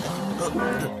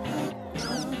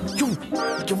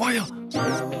வாயா.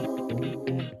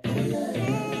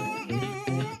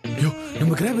 யோ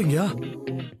நம்ம கிராபிங்கயா?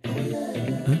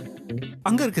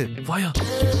 அங்க இருக்கு, வாயா.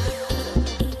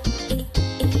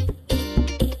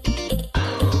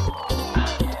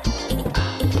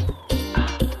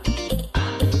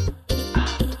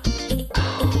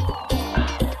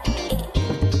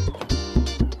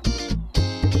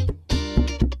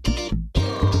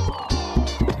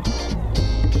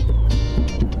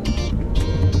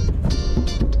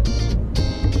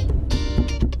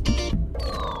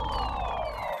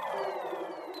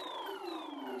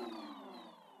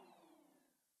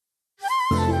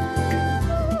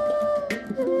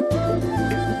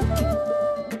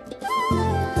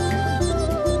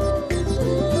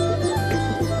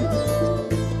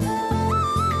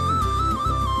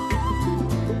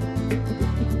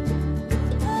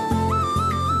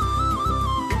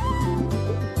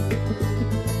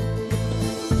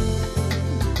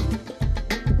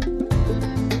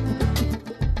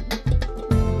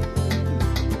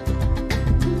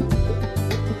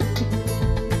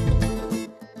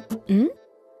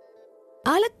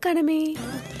 ஆளக்கடமே.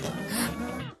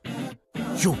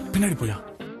 யோ பின்னாடி போயா.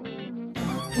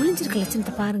 ஒளிஞ்சிருக்க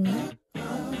லட்சணத்தை பாருங்க.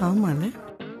 ஆமால.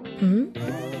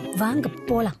 வாங்க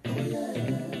போலாம்.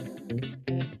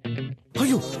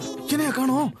 ஐயோ என்னையா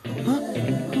காணோம்?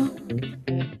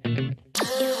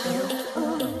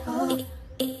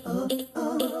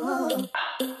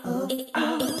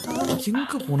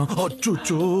 எங்க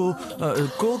அச்சோ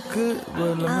கோக்கு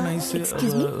லெமன் ஐஸ்.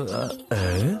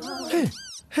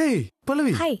 ஹே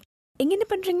பல்லவி. ஹாய், எங்க என்ன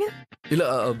பண்றீங்க? இல்ல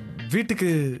வீட்டுக்கு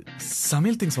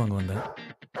சமையல் திங்ஸ் வாங்க வந்தேன்.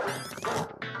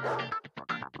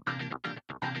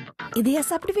 இதையா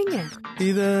சாப்பிடுவீங்க?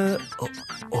 இத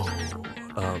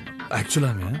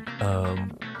ஆக்சுவலாங்க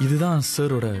இதுதான்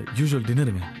சாரோட யூசுவல்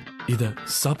டின்னருங்க. இத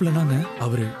சாப்பிடலனாங்க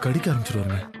அவரு கடிக்க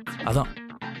ஆரம்பிச்சிருவாருங்க. அதான்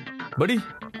படி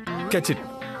கேட்ச் இட்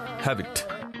ஹேபிட்.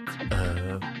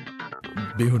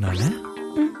 பியூனால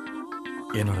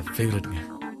என்னோட ஃபேவரட்ங்க.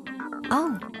 ஆ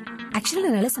ஆக்சுவலா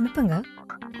நான் நல்லா சமைப்பேங்க.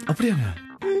 அப்படியாங்க?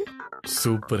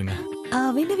 சூப்பருங்க.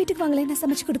 வேணா வீட்டுக்கு வாங்களேன், நான்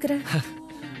சமைச்சு கொடுக்குறேன்.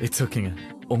 இட்ஸ் ஓகேங்க.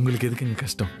 உங்களுக்கு எதுக்குங்க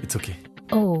கஷ்டம்? It's okay.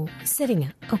 ஓ சரிங்க,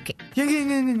 ஓகே. எங்க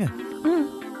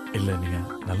இல்ல நீங்க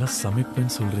நல்லா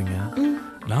சமைப்பேன்னு சொல்றீங்க,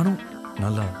 நானும்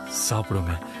நல்லா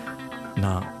சாப்பிடுங்க.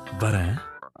 நான் வரேன்.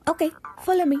 Okay,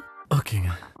 follow me.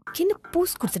 ஓகேங்க. என்ன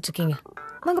பூஸ் கொடுத்துட்டு இருக்கீங்க?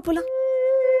 வாங்க போலாம்.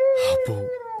 அப்போ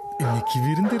இன்னைக்கு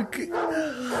விருந்து இருக்கு.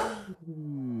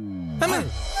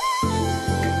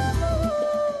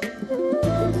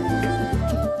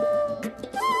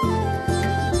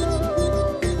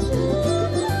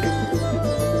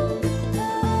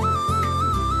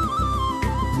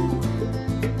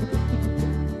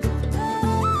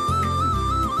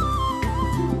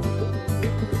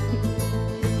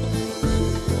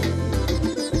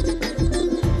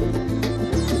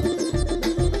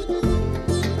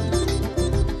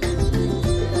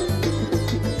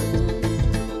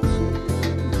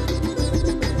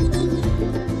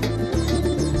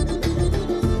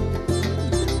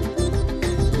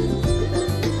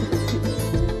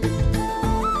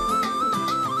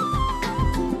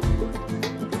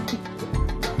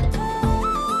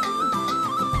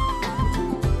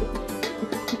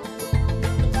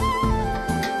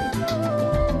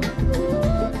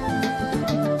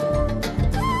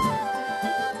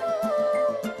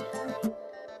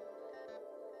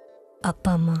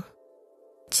 அப்பா அம்மா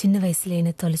சின்ன வயசுல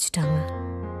என்ன தொலைச்சிட்டாங்க.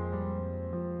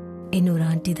 என்ன ஒரு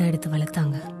ஆண்டி தான் எடுத்து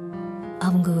வளர்த்தாங்க.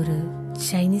 அவங்க ஒரு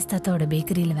சைனீஸ் தாத்தாவோட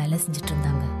பேக்கரியில வேலை செஞ்சுட்டு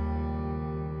இருந்தாங்க.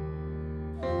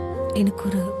 எனக்கு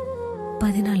ஒரு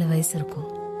 14 வயசு இருக்கும்.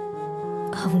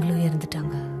 அவங்களும்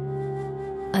இறந்துட்டாங்க.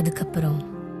 அதுக்கப்புறம்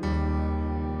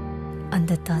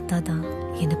அந்த தாத்தா தான்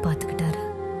என்ன பார்த்துக்கிட்டாரு.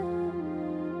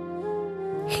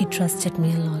 He trusted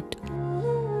me a lot.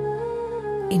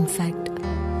 In fact,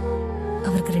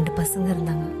 அவருக்கு 2 பசங்க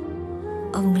இருந்தாங்க.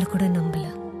 அவங்கள கூட நம்பல.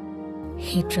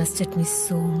 He trusted me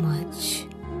so much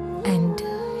and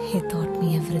he taught me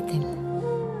everything.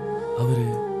 அவரு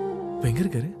எங்க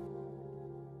இருக்காரு?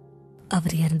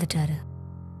 அவர் இறந்துட்டாரு.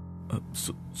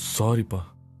 சாரிப்பா.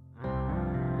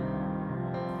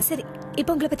 சரி,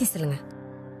 இப்போ உங்களை பத்தி சொல்லுங்க.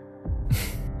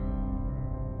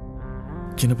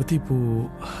 என்னை பத்தி இப்போ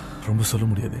ரொம்ப சொல்ல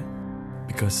முடியாது.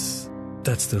 Because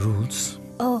that's the rules.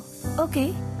 O okay.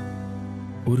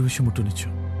 ஒரு விஷயம் மட்டும்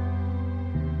நிச்சயம்,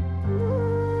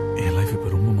 என் லைஃப் இப்ப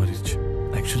ரொம்ப மாறிடுச்சு.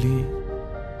 ஆக்சுவலி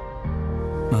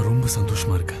நான் ரொம்ப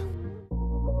சந்தோஷமா இருக்கேன்.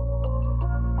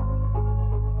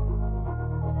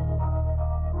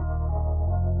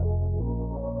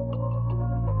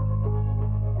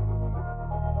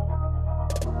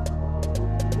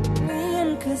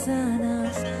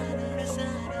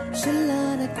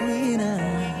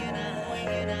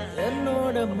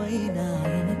 என்னோட மைனா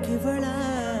எனக்கு இவளா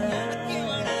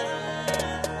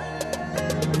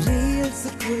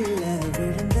ரீல்ஸுக்குள்ள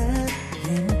விழுந்த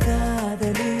என்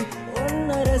காதலி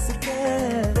ஒன்ன ரசிக்க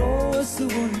ரோசு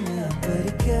ஒன்ன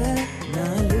பறிக்க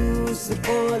நான் லூசு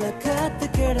போல காத்து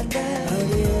கிடந்த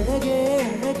அழகே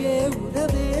அழகே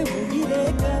உறவே உயிரே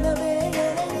கனவே என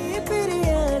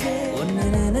பிரியாதே ஒன்ன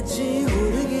நினைச்சு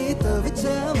உருகி தவிச்ச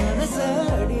மனச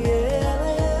அடியே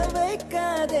அலைய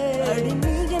வைக்காதே. அடி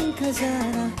நீ என்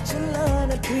கஜானா சொல்லான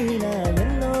பீனா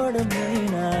என்னோட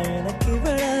மைனா எனக்கு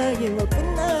இவளா இவ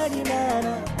பின்னாடி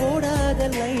நானா போடாத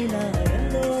லைனா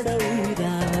என்னோட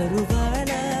உயிரா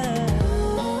வருவாளா.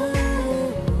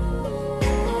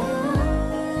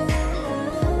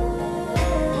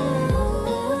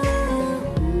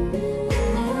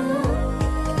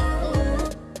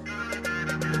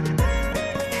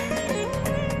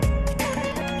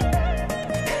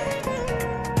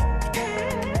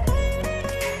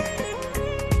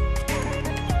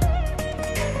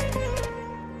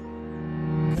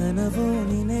 கனவோ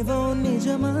நினைவோ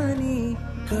நிஜமானி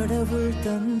கடவுள்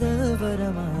தந்த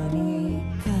வரமானி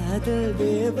காதல்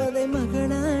தேவதை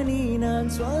மகனானி நான்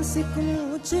சுவாசிக்கும்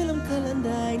மூச்சிலும்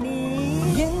கலந்தாய் நீ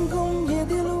எங்கும்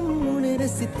எதிலும் உன்னை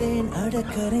ரசித்தேன்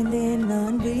அடக்கரைந்தேன்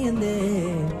நான்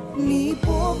வியந்தேன் நீ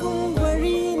போகும்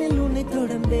வழியினில் உன்னை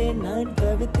தொடர்ந்தேன் நான்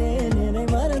தவித்தேன் என்னை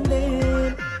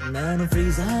மறந்தேன் நானும்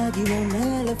ஃப்ரீஸ் ஆகி உன்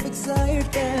மேல ஃபிக்ஸ்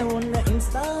ஆயிட்டேன். உன்னை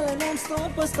இன்ஸ்டால நான்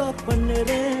ஸ்டாப்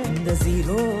பண்ணுறேன். இந்த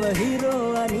ஜீரோவ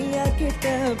ஹீரோவா நீ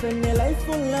ஆக்கிட்ட. பெண்ணு லைஃப்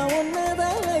ஃபுல்லா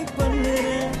ஒன்னதான் லைக்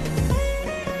பண்ணுறேன்.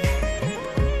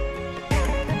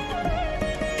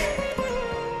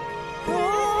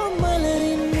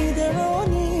 மலரின் இதழோ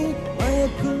நீ,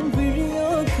 மயக்கும் விழியோ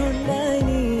கொண்டாய்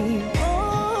நீ.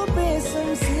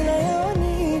 பேசும் சிலையோ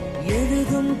நீ,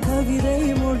 எழுதும் கவிதை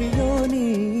மொழியோ நீ.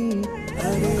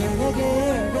 அழகே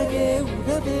அழகே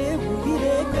உறவே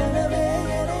உயிரே கனவே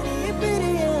என நீ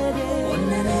பிரியாதே.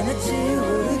 உன்னை நினைச்சு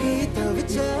உருகி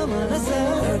தவிச்ச மனச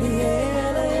அடியே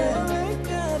அலைய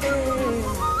வைக்காதே.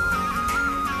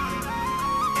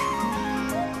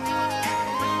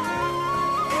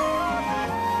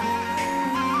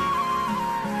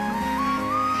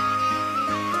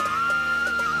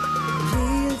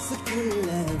 ரீல்ஸுக்குள்ள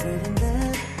விழுந்த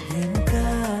என்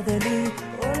காதலி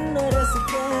ஒன்னு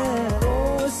ரசிக்க.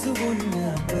 ஓசு ஒன்னு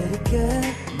பறிக்க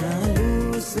நான்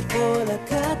லூசு போல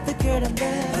காத்து கிடந்த.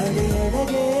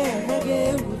 அழகே அழகே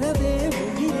உறவே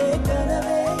உயிரே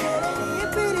கனவே என நீ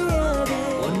பிரியாதே.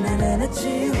 உன்னை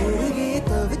நினைச்சு உருகி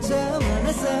தவிச்ச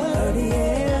மனச அடியே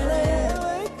அலைய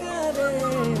வைக்காதே.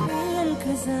 என்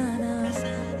கசானா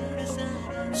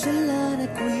சில்லான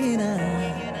குயினா,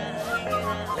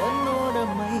 உன்னோட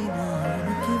மைனா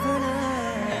எனக்கு இவளா.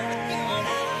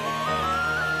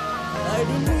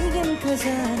 அடி நீகன்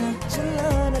கசானா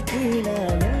சில்லான குயினா,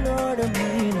 என்னோட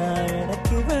மைனா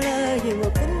எனக்கு இவளா. இவ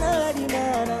பின்னாடி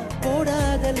நானா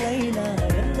போடாத லைனா,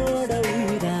 என்னோட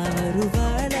உயிரா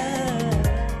வருவாளா.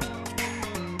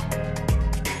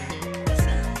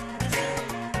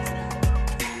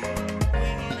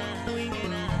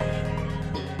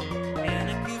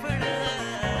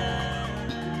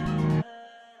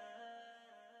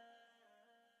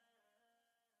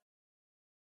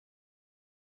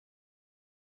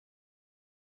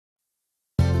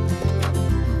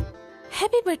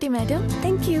 Happy birthday, madam.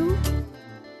 Thank you.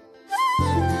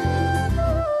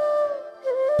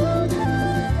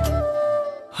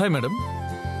 Hi madam.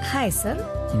 Hi sir.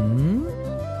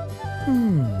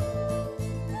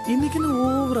 இன்னைக்கு என்ன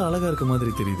ஓவர அழகா இருக்க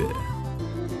மாதிரி தெரியுது.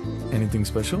 Anything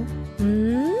special?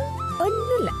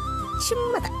 ஒன்றும் இல்லை,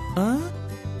 சும்மாதான்.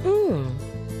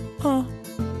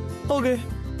 ஓகே.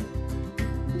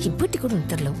 இப்படி கூட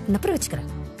ஒன்று தெரியல, நான் அப்புறம்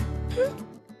வச்சுக்கிறேன்.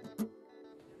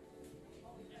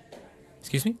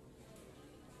 Excuse me?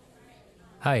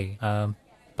 Hi,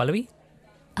 Pallavi?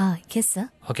 Yes, sir.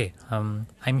 Okay,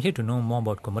 I'm here to know more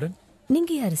about Kumaran.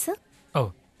 நீங்க யாரு sir? Oh,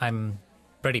 I'm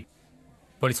Pradeep,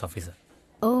 police officer.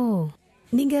 ஓ,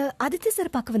 நீங்க ஆதித்யா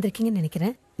சார் பார்க்க வந்திருக்கீங்கன்னு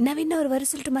நினைக்கிறேன். நான் இன்னும் ஒரு வர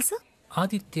சொல்லட்டுமா sir?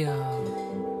 Aditya?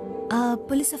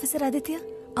 Police officer Aditya,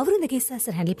 அவரும் இந்த கேஸ்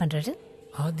சார் ஹேண்டில் பண்றாரு.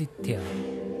 Aditya?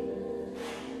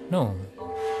 No,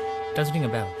 doesn't ring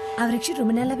a bell. Our actually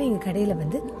ரொம்ப நாளாவே எங்க கடையில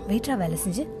வந்து வெயிட்டரா வேலை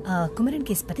செஞ்சு குமரன்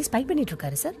கேஸ் பத்தி ஸ்பை பண்ணிட்டு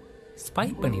இருக்காரு சார். ஸ்பை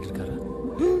பண்ணிட்டு இருக்காரா?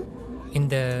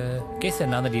 இந்த கேஸை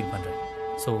நான் தான் டீல் பண்ணுறேன்.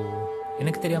 ஸோ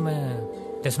எனக்கு தெரியாமல்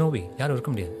there's no way யாரும்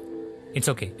இருக்க முடியாது.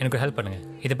 இட்ஸ் ஓகே, எனக்கு ஹெல்ப் பண்ணுங்கள்.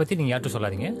 இதை பற்றி நீங்கள் யார்கிட்ட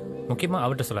சொல்லாதீங்க, முக்கியமாக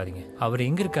அவர்கிட்ட சொல்லாதீங்க. அவர்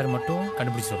எங்கே இருக்காரு மட்டும்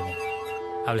கண்டுபிடிச்சி சொல்லுங்கள்.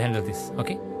 I will handle this,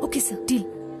 okay? Okay sir, deal.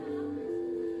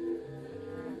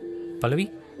 Pallavi,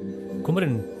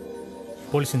 Kumaran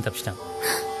police தப்பிச்சிட்டான்.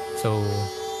 So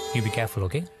you be careful,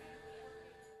 okay?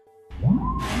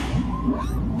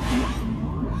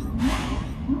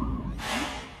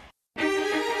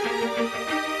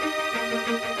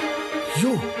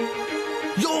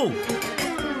 Yo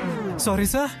sorry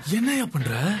sir. என்னையா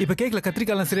பண்ற? இப்ப கேக்ல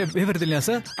கத்திரிக்காய்லாம் சரியா வேவறது இல்லையா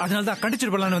சார்? அதனால தான்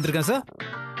கண்டிச்சிட்டு போலான்னு வந்திருக்கேன் சார்.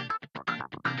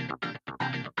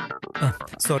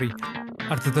 சாரி,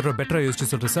 அடுத்த தடவை பெட்டரா யோசிச்சு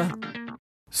சொல்றேன் சார்.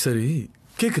 சரி,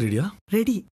 கேக் ரெடியா?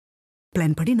 ரெடி.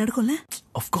 பிளான் படி நடக்கும்ல?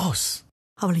 Of course.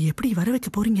 அவளை எப்படி வர வைக்க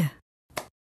போறீங்க?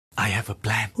 I have a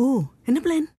plan. ஓ, என்ன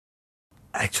பிளான்?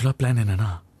 ஆக்சுவலா பிளான் என்னன்னா,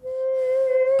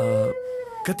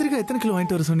 கத்திரிக்காய் எத்தனை கிலோ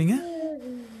வாங்கிட்டு வர சொன்னீங்க?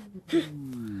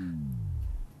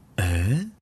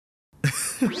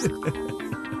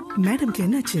 மேடம்க்கு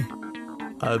என்னாச்சு?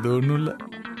 அது ஒண்ணும் இல்ல,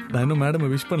 நான் இன்னும்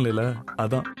மேடம் விஷ் பண்ணல,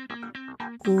 அதான்.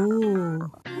 ஓ,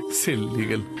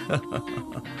 செல்லிகள்.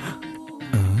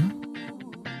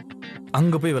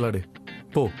 அங்க போய் விளையாடு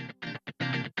போ.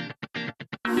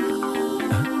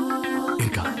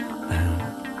 இருக்கா?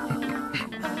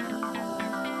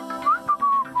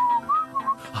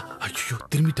 ஐயோ,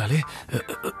 திரும்பிட்டாலே.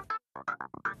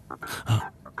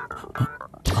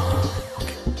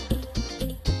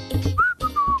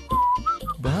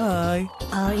 பாய்.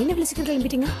 என்ன விளைச்சு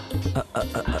கிளம்பிட்டீங்க?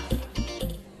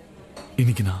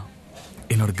 இன்னைக்கு நான்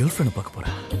என்னோட கேர்ள் ஃப்ரெண்ட் பார்க்க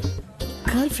போறேன்.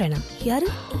 கேர்ள் ஃப்ரெண்டா? யாரு?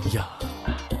 யா,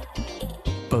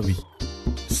 பவி.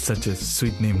 Such a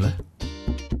sweet name, la.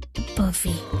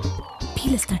 Pavi.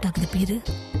 டீல ஸ்டார்ட் ஆகுது பேரு.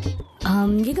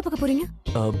 எங்க பார்க்க போறீங்க?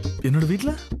 என்னோட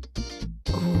வீட்ல.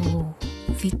 ஓ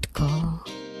வீட்கா.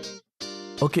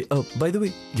 ஓகே, பை தி வே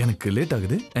எனக்கு லேட்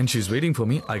ஆகுது and she is waiting for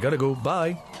me. I gotta go.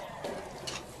 Bye.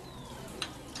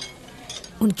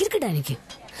 உனக்கு இருக்கடா எனக்கு.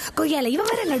 கொய்யால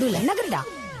இவன் வேற நடுவுல நகருடா.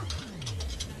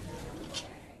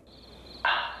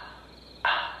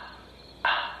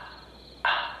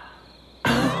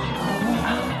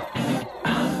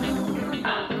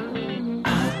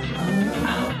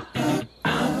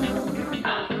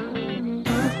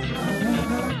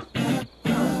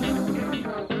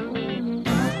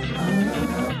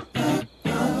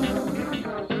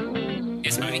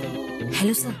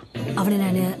 ஹலோ சார், அவனை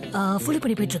நான் ஃபாலோ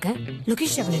பண்ணி போயிட்டு இருக்கேன்.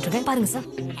 லொகேஷன் பண்ணிட்டு இருக்கேன், பாருங்க சார்.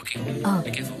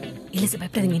 இல்ல சார்,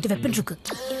 பயப்படாதீங்க, என்கிட்ட வெப்பன் இருக்கு.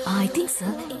 ஐ திங்க்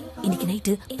சார் இன்னைக்கு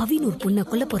நைட்டு பவின்னு ஒரு பொண்ணை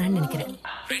கொல்ல போறான்னு நினைக்கிறேன்.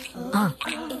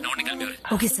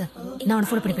 ஓகே சார், நான் அவனை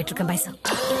ஃபாலோ பண்ணி போயிட்டு இருக்கேன். Bye sir.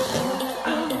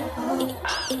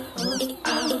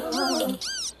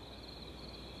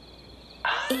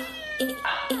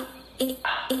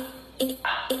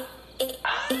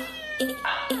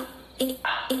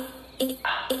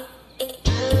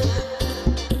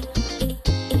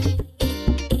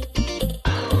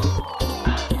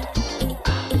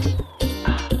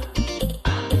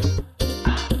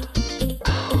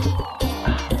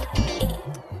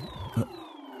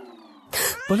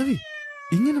 பல்லவி,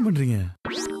 இங்க என்ன பண்றீங்க?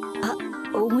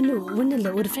 ஒண்ணு இல்ல,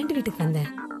 ஒரு ஃப்ரெண்ட் வீட்டுக்கு வந்தேன்.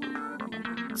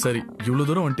 சரி, இவ்வளவு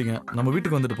தூரம் வந்துட்டீங்க, நம்ம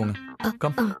வீட்டுக்கு வந்துட்டு போங்க.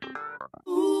 கம்.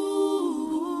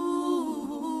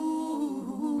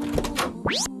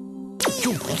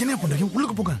 என்ன பண்றீங்க?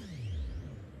 உள்ளுக்கு போங்க.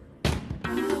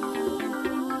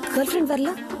 கேர்ள் ஃப்ரெண்ட்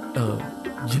வரல?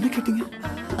 என்ன கேட்டீங்க?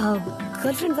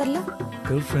 கேர்ள் ஃப்ரெண்ட் வரல?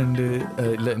 கேர்ள் ஃப்ரெண்டு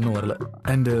இல்ல, இன்னும் வரல.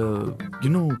 அண்ட்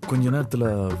இன்னும் கொஞ்ச நேரத்துல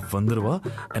வந்துருவா.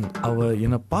 அண்ட் அவ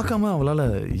என்ன பார்க்காம அவளால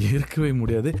இருக்கவே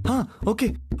முடியாது. ஓகே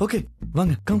ஓகே,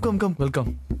 வாங்க. Come come come. Welcome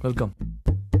welcome.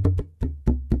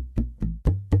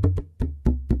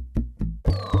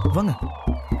 வாங்க.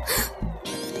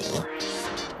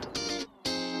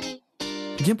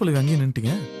 ஏன் பல்லவி அங்கேயே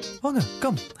நின்னுட்டீங்க? வாங்க,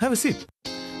 கம், ஹேவ் a seat.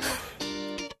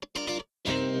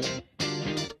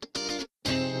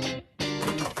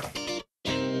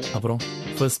 அப்புறம்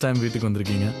ஃபர்ஸ்ட் டைம் வீட்டுக்கு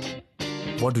வந்திருக்கீங்க.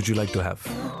 What would you like to have?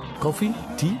 Coffee,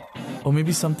 tea, or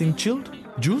maybe something chilled?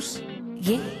 Juice?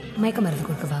 ஏன் மயக்க மருந்து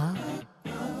கொடுக்கவா?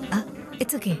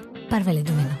 இட்ஸ் ஓகே, பரவாயில்ல,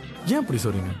 எதுவும் வேணாம். ஏன் அப்படி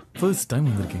சொல்றீங்க? ஃபர்ஸ்ட் டைம்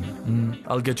வந்திருக்கீங்க.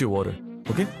 I'll get you water.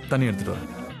 Okay, தண்ணி எடுத்துட்டு வரேன்.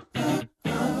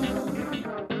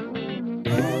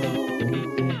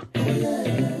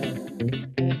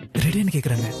 ரெடியான்னு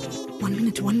கேக்குறாங்க.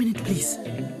 1 minute ப்ளீஸ்.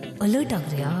 அலர்ட்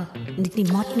ஆகுறியா? இன்னைக்கு நீ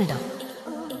மாட்டினடா.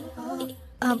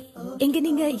 இங்க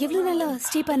நீங்க எவ்வளவு நாளா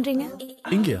ஸ்டே பண்றீங்க?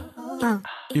 இங்கயா?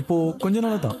 இப்போ கொஞ்ச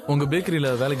நாளா தான். உங்க பேக்கரியில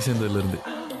வேலைக்கு சேர்ந்ததுல இருந்து.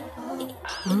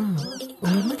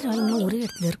 உங்க மாதிரி ஆளுங்க ஒரே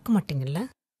இடத்துல இருக்க மாட்டீங்கல்ல?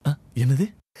 என்னது?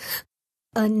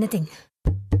 நதிங்.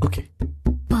 ஓகே.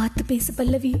 பார்த்து பேசு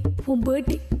பல்லவி, உன்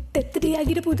பர்த்டே டெத்டே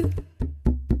ஆகிட போகுது.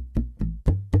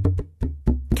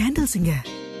 கேண்டல்ஸ் இங்க.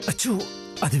 அச்சோ,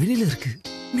 அது வெளியில இருக்கு.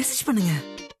 மெசேஜ் பண்ணுங்க.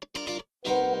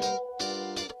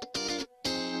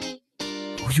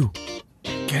 ஐயோ,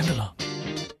 கேண்டலா?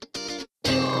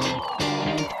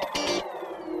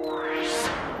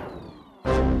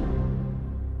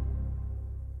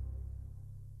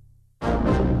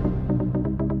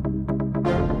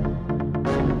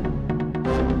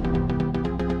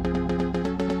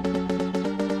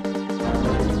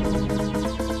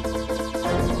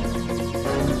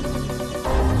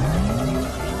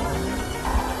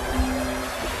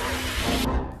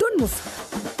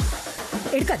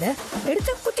 எடுக்காத,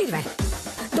 எடுத்து குத்திடுவேன்.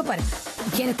 பாரு,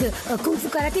 எனக்கு குங்ஃபு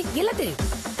கராத்தே எல்லாம் தெரியும்.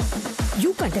 You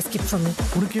can't escape from me.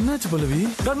 உனக்கு என்னாச்சு பல்லவி?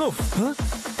 கன் ஆஃப்.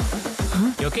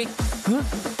 ஓகே.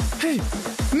 ஹே,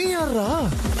 நீ யாரா?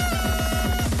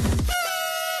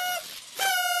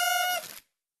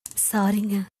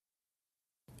 சாரிங்க.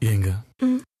 ஏங்க,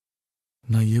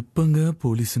 நான் எப்பங்க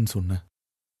போலீஸ்னு சொன்னேன்?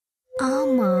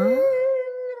 ஆமா.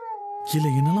 இல்ல,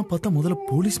 என்னெல்லாம் பார்த்தா முதல்ல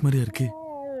போலீஸ் மாதிரியா இருக்கு.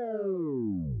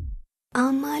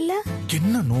 ஆமால.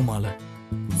 என்ன நோமால?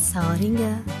 சாரிங்க.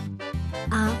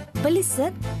 போலீஸ்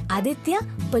சார், ஆதித்யா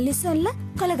போலீஸும் இல்ல,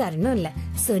 கொலைகாரனும் இல்ல.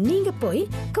 சோ நீங்க போய்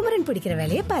குமரன் பிடிக்கிற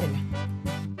வேலையை பாருங்க.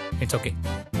 It's okay.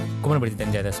 குமரன் பிடிச்சி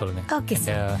தெரிஞ்சாத சொல்லுங்க. Okay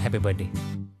sir. Happy birthday.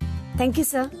 Thank you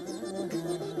sir.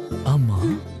 ஆமா,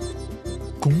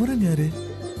 குமரன் யாரு?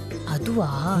 அதுவா,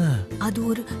 அது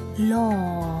ஒரு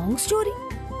லாங் ஸ்டோரி,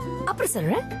 அப்புறம்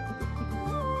சொல்றேன்.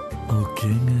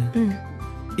 ஓகேங்க.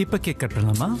 இப்ப கேக் கட்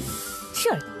பண்ணலாமா?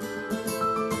 ஷூர்.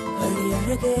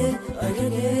 அழகே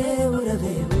அழகே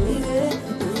உறவே உயிரே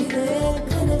உயிரே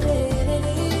கனவே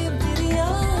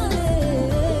பிரியாதே.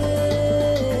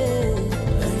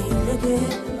 அழகே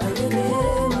அழகே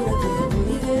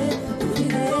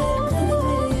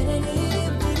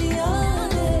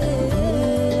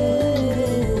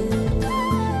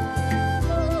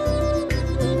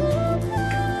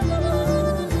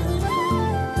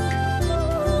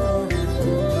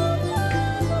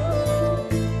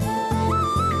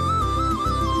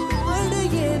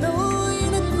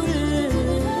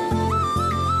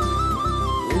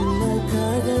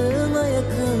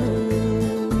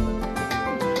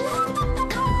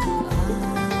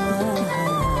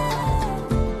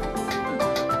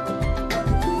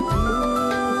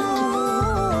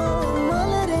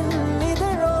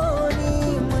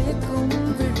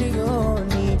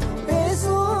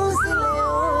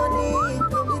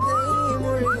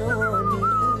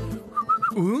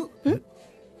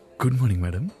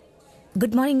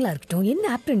குட் மார்னிங்லாம் இருக்கட்டும். என்ன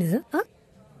ஆப்ரன் இது?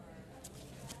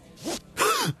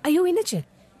 ஐயோ என்னாச்சு?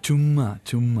 சும்மா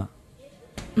சும்மா.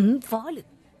 வாலு.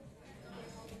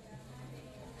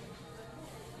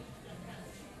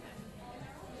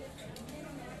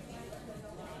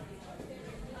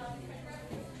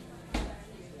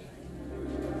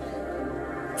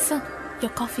 Sir,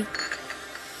 your coffee.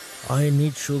 I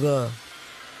need sugar.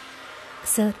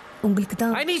 Sir உங்களுக்கு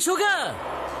தான். I need sugar.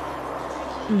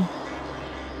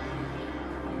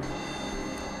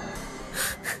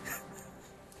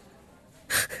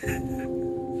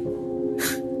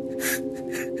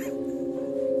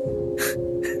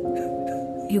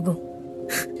 You go.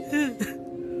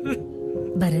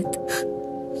 Bharat.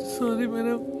 Sorry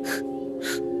madam.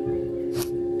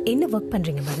 என்ன ஒர்க்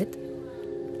பண்றீங்க பரத்?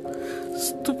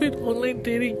 Stupid online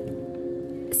trading.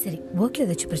 சரி, ஒர்க்ல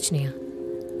ஏதாச்சும் பிரச்சனையா?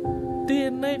 Day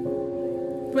and night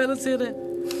வேலை செய்கிறேன்.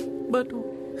 பட்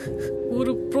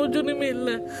ஒரு பிரோஜனமே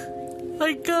இல்லை.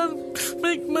 I can't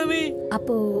make money.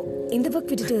 அப்போ இந்த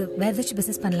ஒர்க் விட்டுட்டு வேற ஏதாச்சும்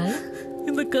பிசினஸ் பண்ணலாம்ல?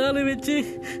 இந்த காலை வச்சு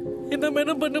என்ன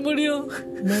மேடம் பண்ண முடியும்?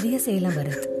 நிறைய செய்யலாம்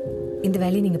பரத். இந்த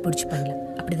வேலையை நீங்க பிடிச்சி பண்ணல,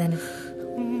 அப்படிதானே?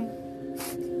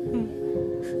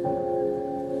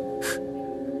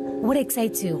 What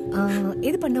excites you?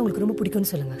 எது பண்ணா உங்களுக்கு ரொம்ப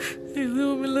பிடிக்கும்னு சொல்லுங்க.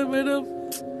 எதுவும் இல்லை மேடம்.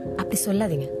 அப்படி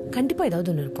சொல்லாதீங்க. கண்டிப்பா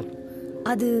ஏதாவது ஒன்று இருக்கும்.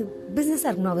 அது பிசினஸா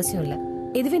இருக்கணும் அவசியம் இல்லை.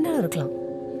 எது வேணாலும் இருக்கலாம்.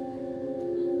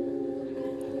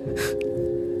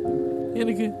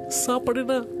 எனக்கு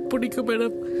சாப்பாடுனா பிடிக்கும்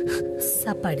மேடம்.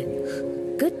 சாப்பாடு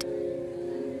குட்.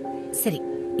 சரி,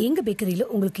 எங்க பேக்கரியில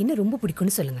உங்களுக்கு என்ன ரொம்ப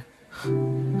பிடிக்கும்னு சொல்லுங்க.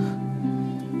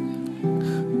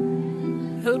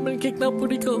 ஆல்மண்ட் கேக் தான்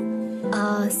பிடிக்கும்.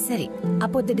 சரி,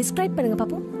 அப்போ இதை டிஸ்கிரைப் பண்ணுங்க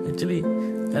பாப்போம். Actually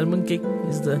almond cake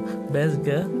is the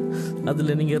பெஸ்ட்ங்க.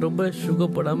 அதில் நீங்கள் ரொம்ப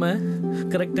சுகர் போடாமல்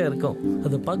கரெக்டாக இருக்கும்.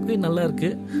 அது பார்க்கவே நல்லா இருக்கு.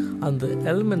 அந்த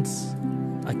elements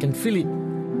I can feel it.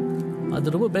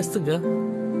 அது ரொம்ப பெஸ்ட்டுங்க.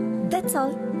 That's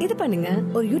all. இது பண்ணுங்க,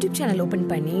 ஒரு யூடியூப் சேனல் ஓபன்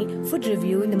பண்ணி ஃபுட்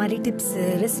ரிவ்யூ, இந்த மாதிரி டிப்ஸ்,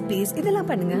 ரெசிபீஸ்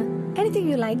இதெல்லாம் பண்ணுங்க. Anything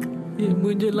you like.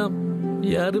 மூஞ்செல்லாம்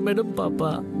யாரு மேடம்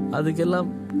பாப்பா? அதுக்கெல்லாம்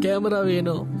கேமரா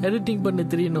வேணும், எடிட்டிங் பண்ண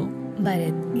தெரியணும்.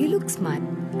 Bharat, you look smart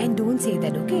and don't say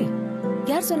that, okay?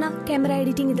 யார் சொன்னா கேமரா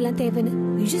எடிட்டிங் இதெல்லாம் தேவைன்னு?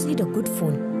 You just need a good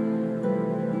phone.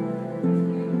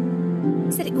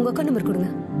 சரி, உங்க அக்கௌண்ட் நம்பர் கொடுங்க.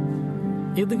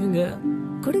 எதுக்குங்க?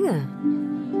 கொடுங்க.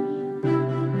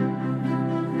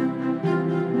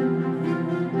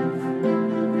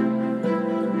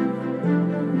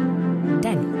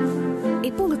 டன்.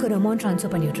 இப்போ உங்களுக்கு ஒரு அமௌண்ட்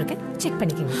ட்ரான்ஸ்ஃபர் பண்ணி விட்டுருக்கேன். செக்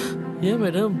பண்ணிக்கோங்க. ஏன்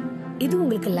மேடம்? இது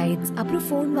உங்களுக்கு லைட்ஸ் அப்புறம்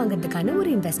ஃபோன் வாங்குறதுக்கான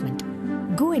ஒரு investment.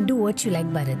 Go and do what you like,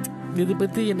 Bharat. இது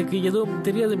பத்தி எனக்கு எதுவும்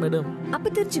தெரியாது மேடம். அப்ப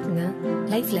தெரிஞ்சுக்குங்க.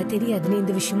 லைஃப்ல தெரியாதுன்னு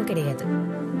இந்த விஷயமும் கிடையாது.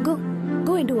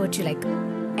 Go and do what you like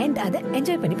and அதை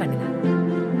என்ஜாய் பண்ணி பண்ணுங்க.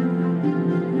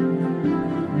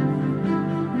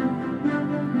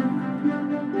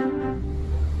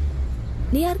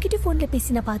 நீ யார்கிட்ட போன்ல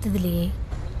பேசி நான் பார்த்தது இல்லையே.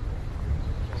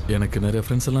 எனக்கு நிறைய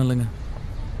ஃப்ரெண்ட்ஸ் எல்லாம் இல்லைங்க.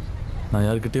 நான்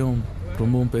யார்கிட்டயும்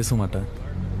ரொம்பவும் பேச மாட்டேன்.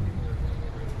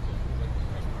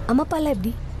 அம்மா அப்பா எல்லாம்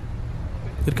எப்படி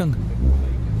இருக்காங்க?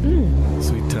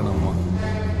 ஸ்வீட்டான அம்மா.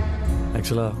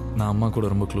 ஆக்சுவலாக நான் அம்மா கூட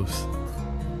ரொம்ப க்ளோஸ்.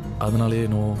 அதனாலேயே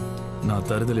நான்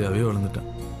தருதலையாகவே வளர்ந்துட்டேன்.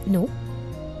 நோ,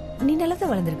 நீ நல்லா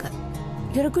தான் வளர்ந்துருக்க.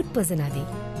 யூர் அ குட் பர்சன் ஆதி.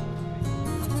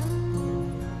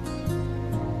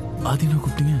 ஆதி நான்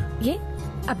கூப்பிட்டீங்க? ஏன்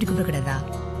அப்படி கூப்பிடக்கூடாதா?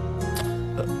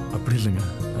 அப்படி இல்லைங்க.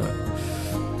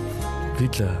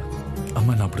 வீட்டில்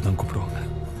அம்மா நான் அப்படி தான் கூப்பிடுவாங்க.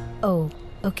 ஓ,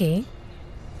 ஓகே.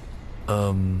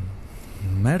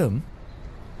 மேடம்,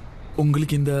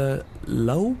 உங்களுக்கு இந்த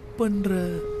லவ் பண்ற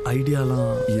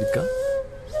ஐடியாலாம் இருக்கா?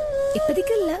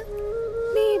 இப்போதைக்கு இல்ல,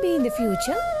 maybe in the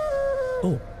future. O,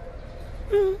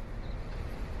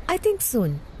 I think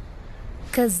soon.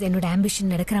 cuz என்னோட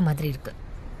ஆம்பிஷன் நடக்கிற மாதிரி இருக்கு.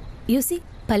 யூ see,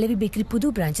 பல்லவி பேக்கரி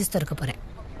புது பிரான்ச்சஸ் திறக்க போறேன்.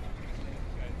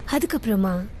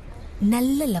 அதுக்கப்புறமா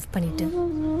நல்ல லவ் பண்ணிட்டு,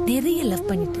 நிறைய லவ்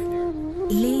பண்ணிட்டு,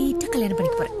 லேட்டா கல்யாணம்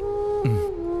பண்ணிக்க போறேன்.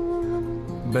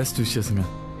 பெஸ்ட் விஷஸ்ங்க.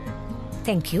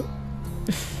 Thank you.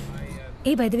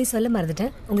 ஏய், பை தி வே சொல்ல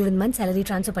மறந்துட்டேன். உங்களுக்கு மந்த் salary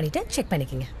ட்ரான்ஸ்ஃபர் பண்ணிட்டு செக்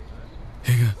பண்ணிக்கங்க.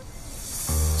 ஏங்க,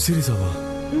 சீரியஸாவா?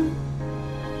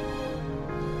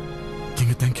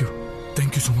 ஏங்க, thank you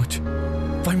so much.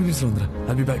 5 minutes வந்துறேன்.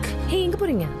 I'll be back. ஏய், எங்க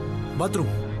போறீங்க?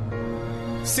 பாத்ரூம்.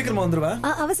 சீக்கிரமா வந்துருவா?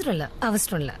 அவசரம்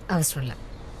இல்ல.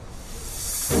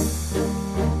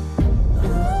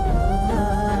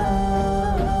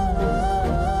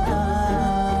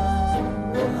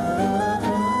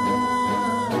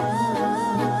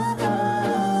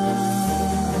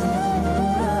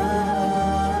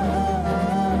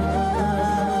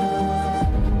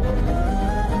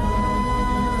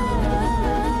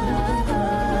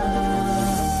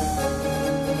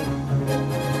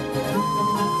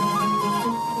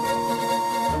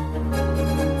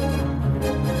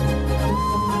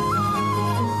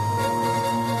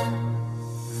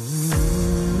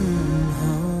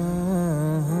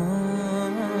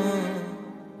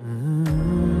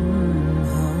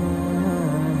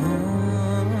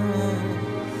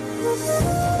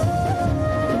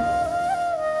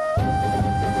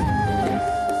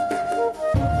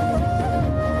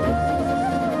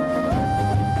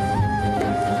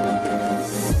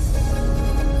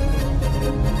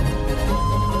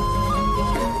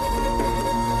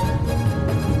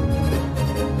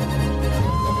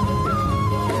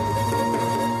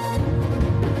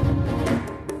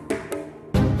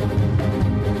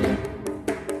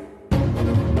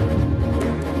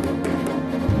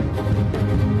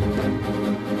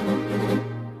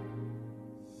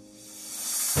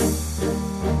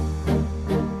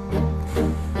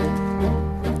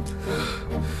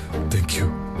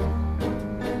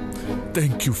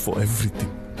 Thank you for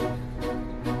everything.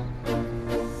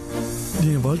 நீ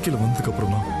என் வாழ்க்கையில் வந்ததுக்கு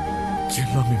அப்புறம் தான்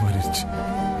எல்லாமே மாறிடுச்சு.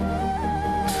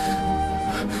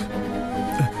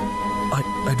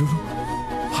 I don't know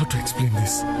how to explain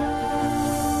this,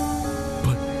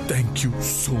 but thank you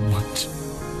so much.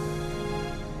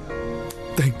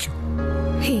 Thank you.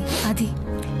 Hey, Adi,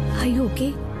 are you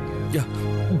okay? Yeah.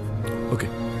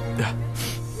 Okay. Yeah.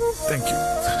 Thank you.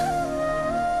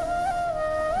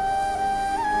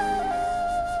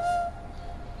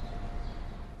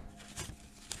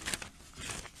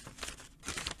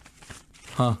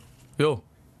 யோ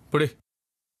புடி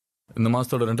இந்த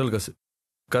மாசத்தோட ரெண்டல் காசு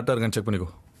கரெக்டாக இருக்கான்னு செக் பண்ணிக்கோ.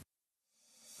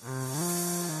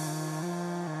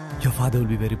 Your father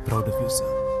will be very proud of you, sir.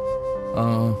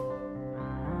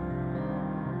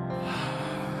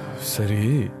 சரி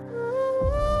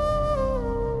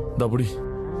தபுடி,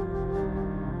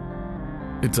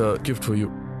 it's a gift for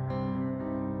you.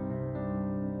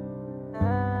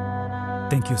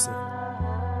 Thank you, sir.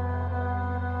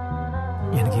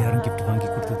 எனக்கு யாரும் gift வாங்கி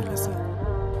கொடுத்ததில்லை சார்.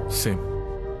 சேம்,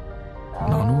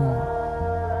 நானும்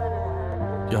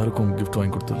யாருக்கும் gift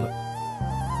வாங்கி கொடுத்ததில்ல.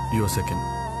 You are second.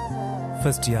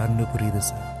 ஃபர்ஸ்ட் யாருன்னு புரியுது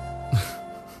சார்.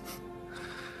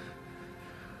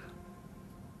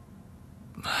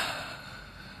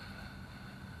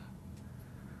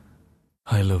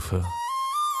 I love her.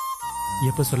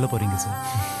 எப்போ சொல்ல போறீங்க சார்?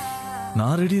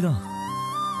 நான் ரெடி தான்.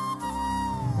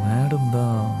 மேடம்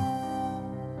தான்.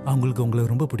 அவங்களுக்கு உங்களை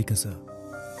ரொம்ப பிடிக்கும் சார்.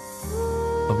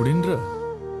 அப்படின்ற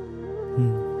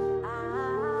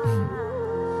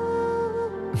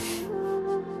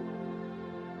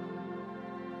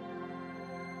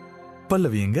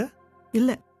பல்லவி எங்க? இல்ல,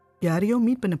 யாரையோ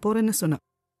மீட் பண்ண போறேன்னு சொன்னா.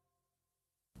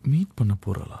 மீட் பண்ண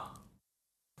போறலா?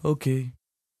 Okay.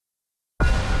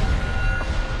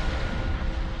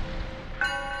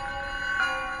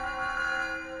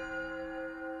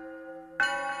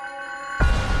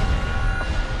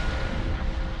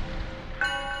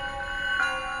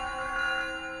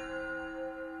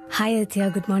 Hi Aditya,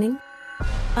 good morning.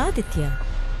 Aditya,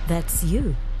 that's you.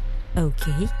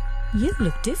 Okay, you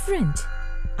look different.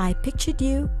 I pictured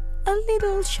you a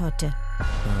little shorter.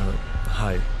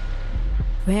 Hi.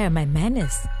 Where are my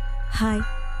manners? Hi,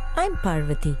 I'm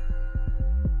Parvati.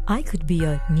 I could be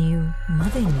your new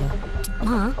mother-in-law.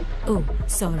 Ma? Oh,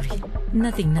 sorry.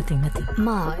 Nothing.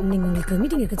 Ma, நீங்க உங்களுக்கு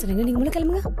meeting இருக்கு சொன்னீங்க, நீங்க முன்ன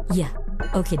கிளம்புங்க. Yeah.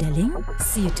 Okay, darling.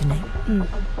 See you tonight.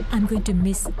 I'm going to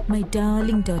miss my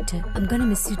darling daughter. I'm gonna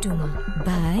miss you too, Ma.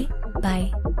 Bye. Bye.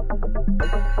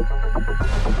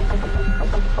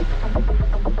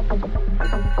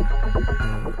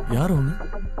 யார் அவங்க?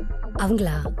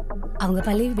 அவங்களா? அவங்க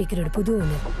பல்லவி பேக்கரியோட புது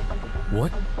owner.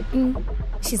 What?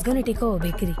 She's gonna take over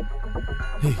bakery.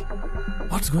 Hey,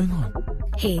 what's going on?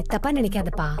 Hey, தப்பா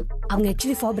நினைக்காதப்பா. அவங்க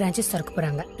actually 4 branches திறக்க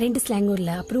போறாங்க. 2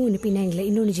 ஸ்லாங்கூர்ல, அப்புறம் ஒன்னு பின்னாங்கல,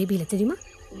 இன்னொன்னு ஜேபில, தெரியுமா?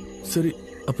 சரி,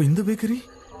 அப்ப இந்த பேக்கரி?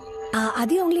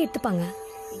 அதையும் அவங்களே எடுத்துப்பாங்க.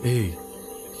 ஏய்,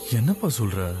 என்னப்பா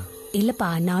சொல்ற? இல்லப்பா,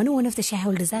 நானும் ஒன் ஆஃப் த ஷேர்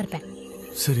ஹோல்டர்ஸா இருப்பேன்.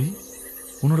 சரி,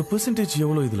 உன்னோட பெர்சன்டேஜ்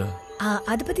எவ்வளவு இதுல?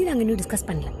 அதை பத்தி நாங்க இன்னும் டிஸ்கஸ்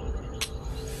பண்ணல.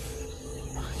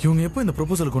 இவங்க எப்போ இந்த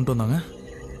ப்ரொபோசல் கொண்டு வந்தாங்க?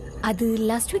 அது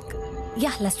லாஸ்ட் வீக்.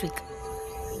 யா, லாஸ்ட் வீக்.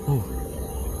 ஓ.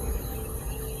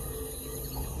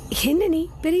 என்ன நீ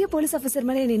பெரிய போலீஸ் ஆபீசர்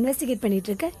மாதிரி என்ன இன்வெஸ்டிகேட் பண்ணிட்டு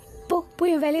இருக்க?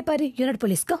 போய் வேலையை பாரு. You not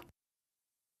police. கோ.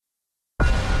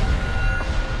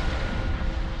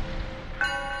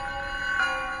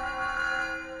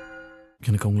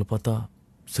 எனக்கு அவங்கள பார்த்தா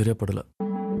சரியா படல.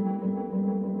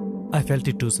 I felt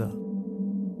it too, sir.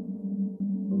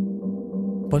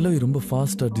 பல்லவி ரொம்ப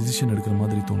ஃபாஸ்டா டிசிஷன் எடுக்கிற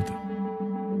மாதிரி தோணுது.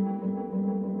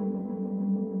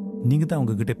 நீங்க தான்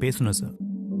உங்ககிட்ட பேசணும் சார்.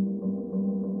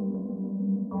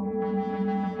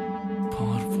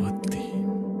 Parvati,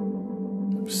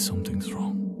 something's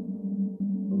wrong.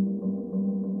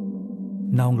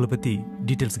 நான் உங்களை பத்தி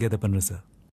டீடைல்ஸ் கேதர் பண்றேன் sir.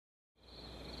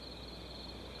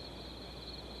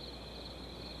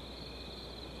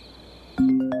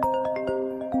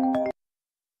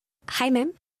 Hi, ma'am.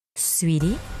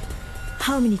 Sweetie,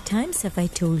 how many times have I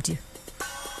told you?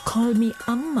 Call me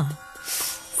Amma.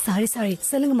 Sorry.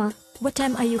 சொல்லுங்கம்மா. What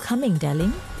time are you coming,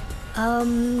 darling?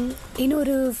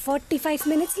 இன்னொரு 45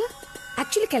 minutesல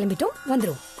ஆக்சுவலி கிளம்பிட்டோம்.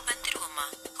 வந்துருவோம்.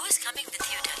 Who is coming with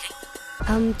you, darling?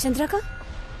 சந்திராக்கா.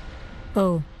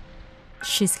 Oh,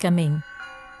 she's coming.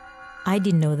 I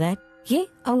didn't know that. ஏன்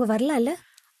அவங்க வரலாம்ல?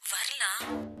 வரலாம்.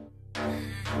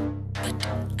 But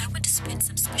I want to spend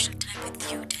some special time with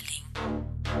you, darling.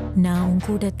 நான் உன்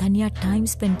கூட தனியா டைம்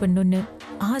ஸ்பெண்ட் பண்ணணும்னு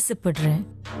ஆசைப்படுறேன்.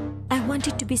 I want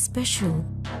it to be special.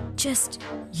 Just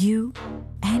you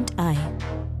and I.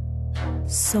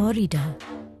 Sorry, da.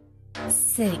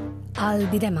 சரி, I'll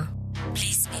be there, ma.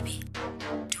 Please, baby.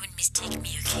 Don't mistake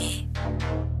me, okay?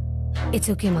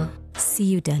 It's ஓகேமா. See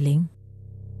you, darling.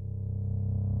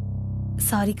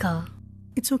 சாரிக்கா.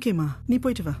 It's ஓகேமா, நீ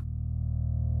போயிட்டு வா.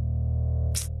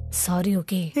 சாரி.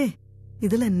 ஓகே. ஹே,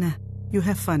 இதுல என்ன? You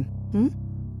have fun.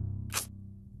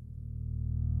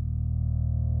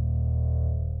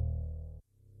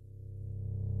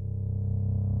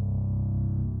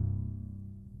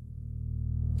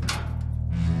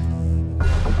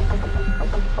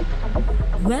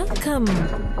 Welcome.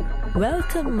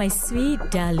 Welcome, my sweet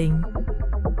darling.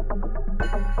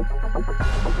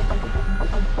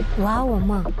 Wow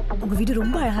அம்மா, உங்க வீடு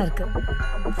ரொம்ப அழகா இருக்கு.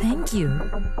 Thank you.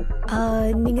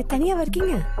 நீங்க தனியா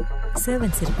இருக்கீங்க?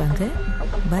 Servants இருப்பாங்க.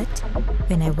 But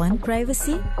when I want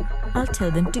privacy, I'll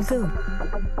tell them to go.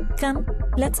 Come,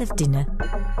 let's have dinner.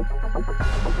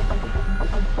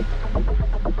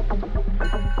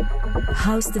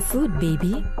 How's the food,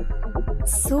 baby?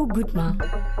 So good, ma.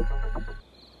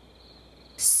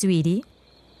 Sweetie,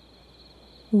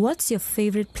 what's your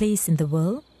favorite place in the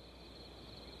world?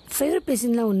 Favorite place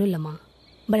in la onnu illama,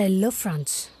 but I love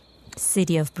France.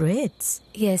 City of breads.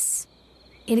 Yes.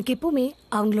 எனக்கு எப்பவுமே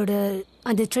அவங்களோட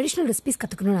அந்த traditional recipes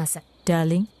கத்துக்கணும்னு ஆசை.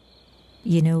 Darling,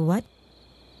 you know what?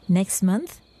 Next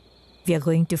month we are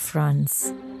going to France.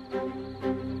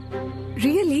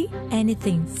 Really?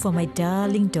 Anything for my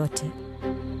darling daughter.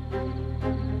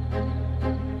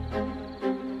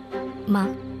 மா,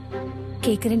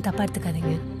 கேக்குறேன்னு தப்பா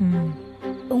எடுத்துக்காதீங்க.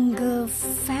 உங்க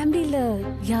ஃபேமிலியில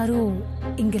யாரும்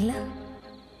இங்க இல்ல?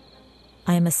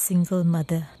 I am a single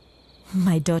mother.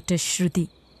 My daughter Shruti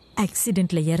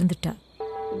accidentல இறந்துட்டா.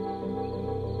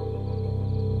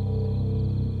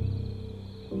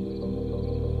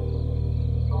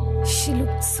 She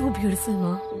looked so beautiful,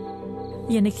 ma.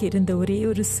 எனக்கு இருந்த ஒரே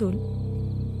ஒரு சோல்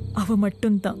அவ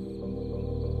மட்டும்தான்.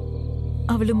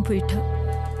 அவளும் போயிட்டா.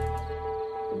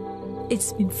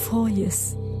 It's been 4 years.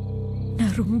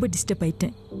 நான் ரொம்ப டிஸ்டர்ப்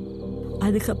ஆயிட்டேன்.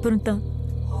 அதுக்கப்புறம் தான்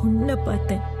உன்னை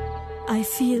பார்த்தேன். I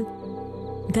feel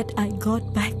that I got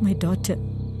back my daughter.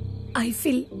 I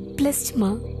feel blessed,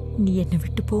 ma. நீ என்னை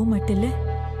விட்டு போக மாட்டேல்ல?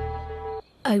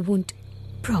 I won't.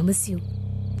 Promise you.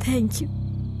 Thank you.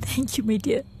 Thank you, my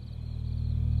dear.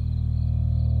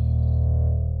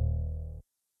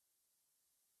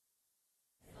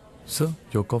 Sir,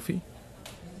 your coffee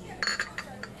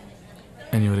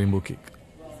and your rainbow cake.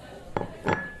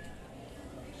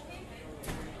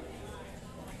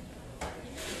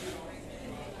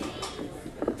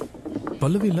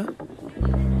 பல்லவி இல்ல?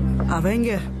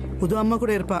 அவங்க புது அம்மா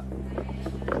கூட இருப்பா.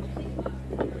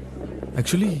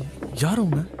 ஆக்சுவலி யார்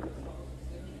அவங்க?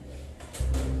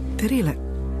 தெரியல.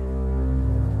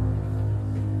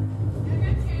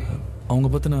 அவங்க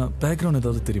பத்தின பேக்ரவுண்ட்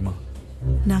ஏதாவது தெரியுமா?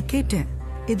 நான் கேட்டேன்,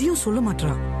 எதையும் சொல்ல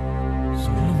மாட்டா.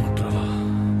 சொல்ல மாட்டாளா?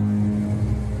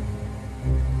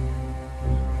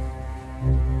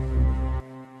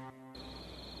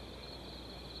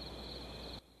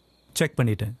 செக்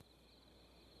பண்ணிட்டேன்.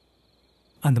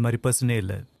 அந்த மாதிரி பர்சனே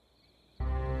இல்லை.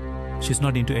 She's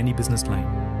not into any business line.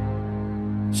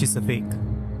 She's a fake.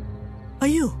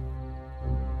 ஐயோ.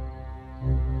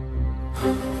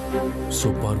 So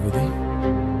Parvati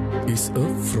is a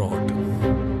fraud.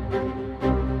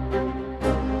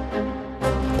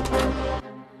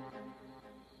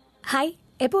 Hi,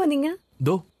 எப்போ வந்தீங்க?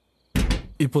 தோ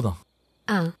இப்போதான்.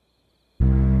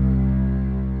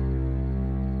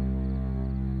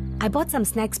 I bought some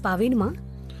snacks. பா, வேணுமா?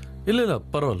 இல்ல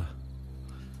பரவாயில்ல.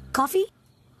 Coffee?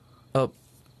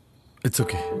 It's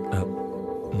okay.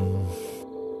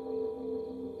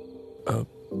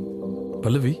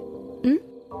 Pallavi?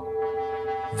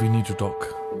 We need to talk.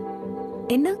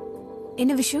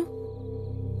 என்ன விஷயம்?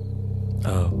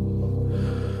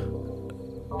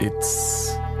 It's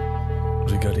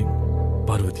regarding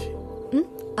Parvati.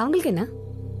 அவங்களுக்கு என்ன?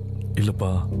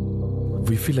 இல்லப்பா,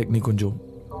 we feel like நீ கொஞ்சம்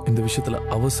இந்த விஷயத்துல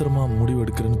அவசரமா முடிவு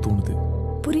எடுக்கிறேன்னு தோணுது.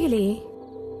 புரியலையே.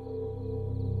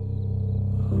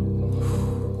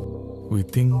 We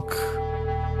think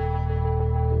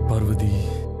Parvati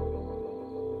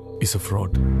is a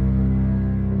fraud.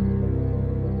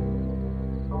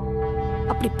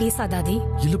 அப்படி பேசாதாதி.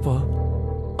 இல்லப்பா,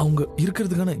 அவங்க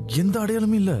இருக்கிறதுக்கான எந்த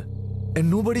அடையாளமும் இல்ல. And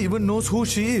nobody even knows who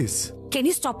she is. Can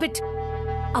you stop it?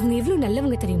 அவங்க எவ்வளவு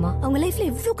நல்லவங்க தெரியுமா? அவங்க லைஃப்ல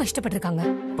எவ்வளவு கஷ்டப்பட்டிருக்காங்க.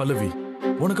 பல்லவி,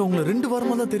 உனக்கு அவங்கள 2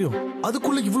 வாரமா தான் தெரியும்.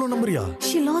 அதுக்குள்ள இவ்வளவு நம்பறியா?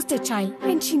 She lost a child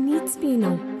and she needs me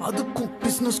now. அதுக்கும்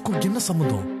பிசினஸ்க்கும் என்ன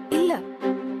சம்பந்தம்? இல்ல,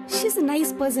 she's a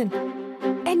nice person.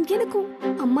 And எனக்கும்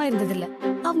அம்மா இருந்ததில்ல.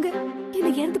 அவங்க என்ன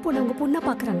இறந்து போனவங்க பொண்ணா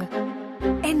பாக்குறாங்க.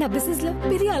 என்ன பிசினஸ்ல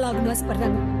பெரிய ஆளாகணும்னு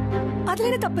ஆசைப்படுறாங்க. அதுல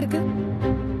என்ன தப்பு இருக்கு?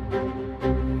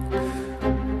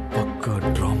 பக்கா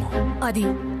டிராமா. ஆதி,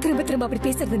 திரும்ப திரும்ப அப்படி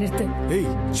பேசுறது நிறுத்து. Hey,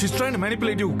 she's trying to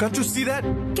manipulate you. Can't you see that?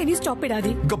 Can you stop it,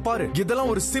 Adi? இங்க பாரு,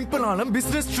 இதெல்லாம் ஒரு சிம்பிளான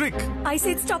business trick. I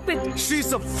said stop it.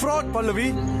 She's a fraud, Pallavi.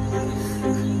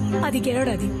 Adi, get out,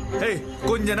 Adi. Hey,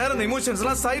 கொஞ்ச நேரம் இந்த emotions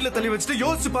எல்லாம் சைடுல தள்ளி வச்சிட்டு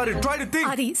யோசிச்சு பாரு. Try to think.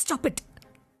 Adi, stop it.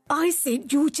 I said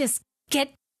you just get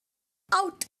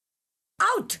out.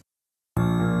 Out.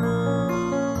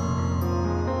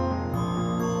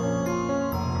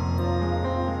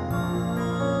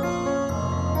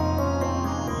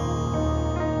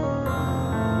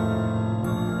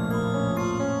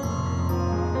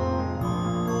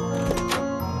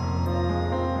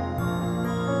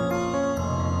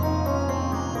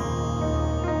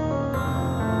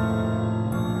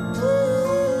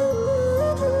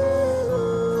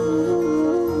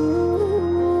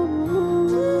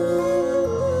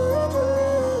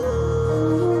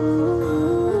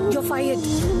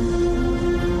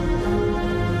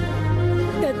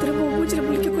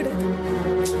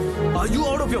 Are you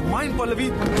out of your mind, Pallavi?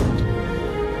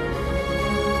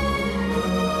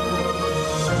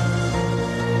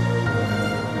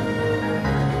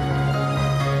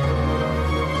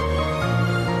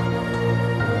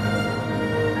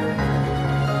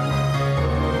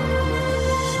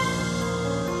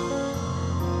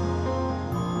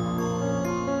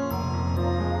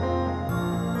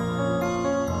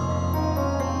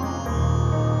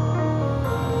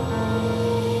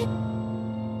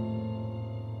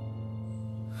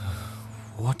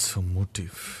 What's her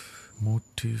motive?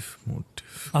 Motive.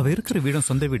 அவ இருக்கிற வீடும்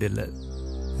சொந்த வீடு இல்ல,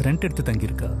 ரெண்ட் எடுத்து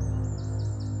தங்கியிருக்கா.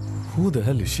 Who the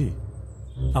hell is she?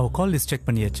 அவ கால் லிஸ்ட் செக்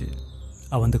பண்ணியாச்சு.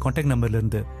 அவ அந்த கான்டாக்ட் நம்பர்ல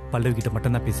இருந்து பல்லவி கிட்ட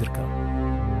மட்டும் தான் பேசியிருக்கா.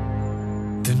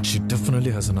 Then she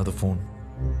definitely has another phone.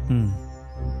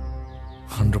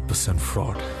 100%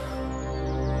 fraud.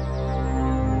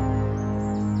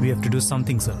 We have to do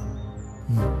something, sir.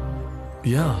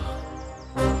 Yeah.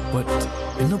 But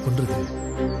என்ன பண்றது?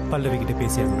 பல்லவி கிட்ட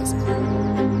பேசியாகணும் sir.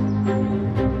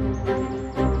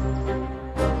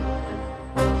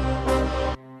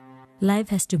 Life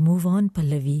has to move on,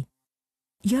 Pallavi.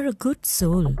 You're a good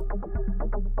soul.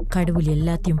 கடவுள்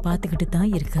எல்லாத்தையும் பார்த்துக்கிட்டு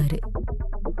தான் இருக்காரு.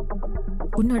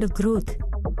 உன்னோட growth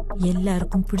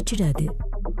எல்லாருக்கும் பிடிச்சிடாது.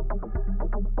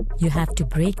 You have to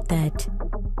break that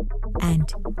and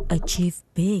achieve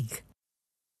big.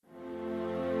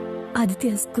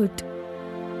 Aditya is good.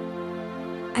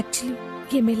 Actually,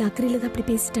 என் மேல அக்கறையில தான் அப்படி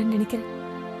பேசிட்டான்னு நினைக்கிறேன்.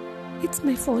 It's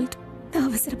my fault. நான்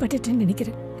அவசரப்பட்டுட்டேன்னு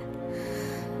நினைக்கிறேன்.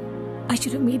 I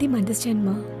should have made him understand,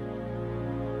 Ma.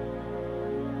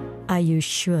 Are you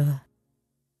sure?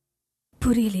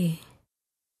 புரியலே.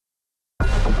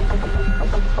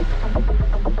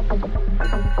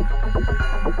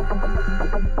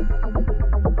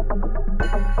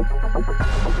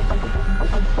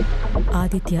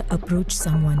 Aditya approached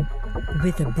someone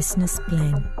with a business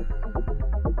plan.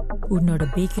 உன்னோட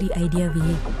bakery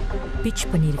ஐடியாவையே pitch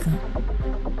பண்ணியிருக்கான்.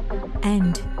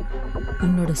 And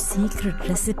உன்னோட secret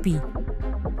recipe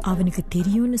அவனுக்கு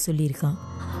தெரியும்னு சொல்லியிருக்கான்.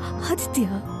 ஆதித்யா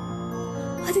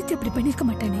அப்படி பண்ணிருக்க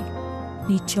மாட்டானே.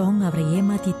 நீ சாங் அவரை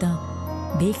ஏமாத்தி தான்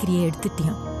பேக்கரியை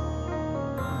எடுத்துட்டியான்.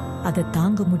 அதை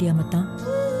தாங்க முடியாம தான்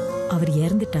அவர்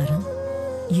இறந்துட்டாராம்.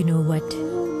 You know what?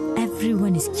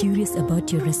 Everyone is curious about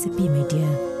your recipe, my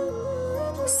dear.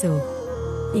 So,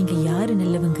 இங்க யாரு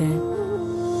நல்லவங்க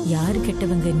யாரு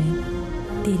கெட்டவங்கன்னு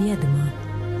தெரியாதுமா.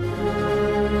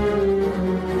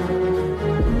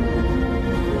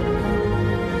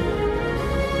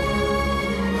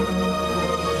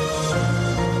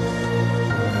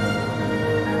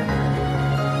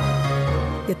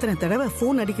 எத்தனை தடவை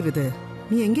போன் அடிக்கிறது?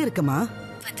 நீ எங்க இருக்கமா?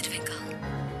 வந்துடுவேங்க.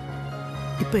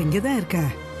 இப்ப எங்கதான் இருக்க?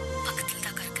 பக்கத்துல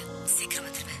தான் இருக்கு. சீக்கிரம்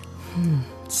வந்துடுவேன்.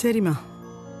 சரிம்மா.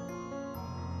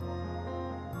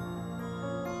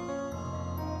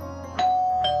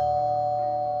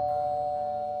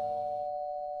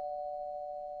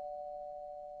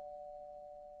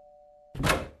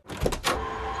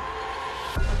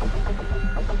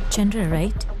 Chandra,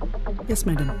 right? Yes,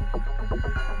 madam.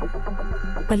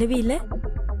 Pallavi இல்ல?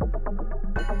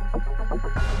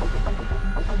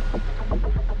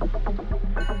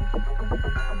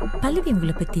 பல்லவி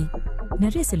உங்களை பத்தி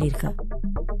நிறைய சொல்லியிருக்கா.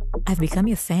 I've become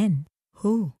your fan.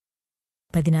 ஓ,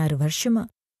 16 வருஷமா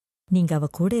நீங்க அவ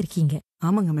கூட இருக்கீங்க.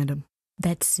 ஆமாங்க மேடம்.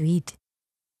 That's sweet.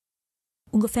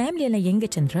 உங்க ஃபேமிலி எல்லாம் எங்க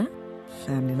சந்திரா?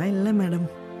 ஃபேமிலிலாம் இல்லை மேடம்,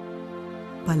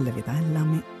 பல்லவி தான்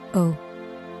எல்லாமே. ஓ,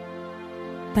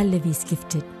 பல்லவி is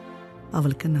gifted.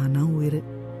 அவளுக்கு நானா உயிர்.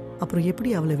 அப்புறம் எப்படி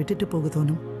அவளை விட்டுட்டு போக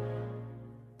தோணும்?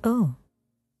 ஓ,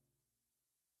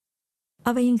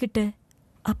 அவ என்கிட்ட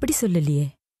அப்படி சொல்லலையே.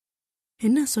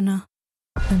 என்ன சொன்னா?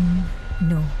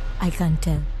 No, I can't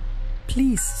tell.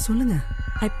 Please சொல்லுங்க.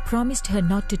 I promised her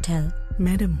not to tell.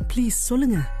 Madam please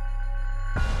சொல்லுங்க.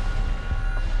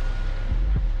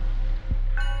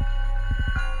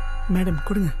 மேடம்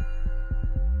கொடுங்க.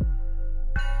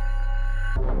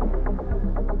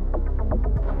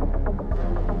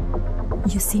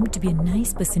 You seem to be a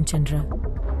nice person, Chandra.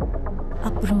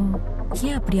 அப்புறம்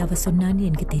ஏன் அப்படி அவ சொன்னான்னு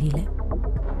எனக்கு தெரியல.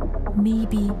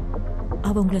 மேபி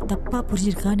அவ உங்களை தப்பா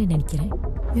புரிஞ்சிருக்கான்னு நினைக்கிறேன்.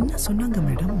 என்ன சொன்னாங்க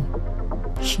மேடம்?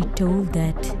 She told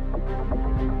that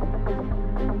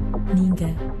நீங்க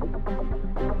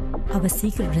அவ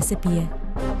சீக்கிரம் ரெசிபிய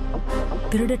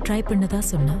திருட ட்ரை பண்ணதா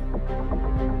சொன்னா.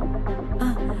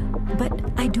 But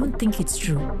I don't think it's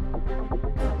true.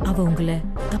 அவ உங்களை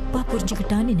தப்பா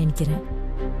புரிஞ்சுக்கிட்டான்னு நினைக்கிறேன்.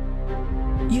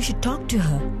 You should talk to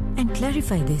her and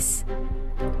clarify this.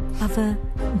 அவ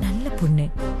நல்ல பொண்ணு.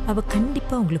 அவ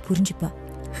கண்டிப்பா உங்களை புரிஞ்சுப்பா.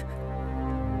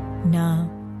 நான்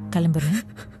கிளம்புறேன்.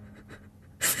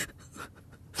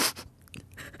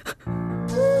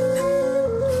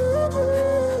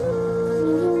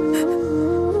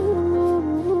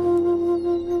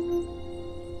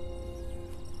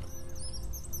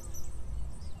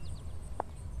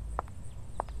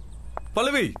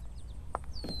 பல்லவி,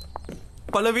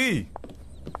 பல்லவி,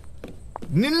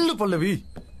 நில்லு பல்லவி.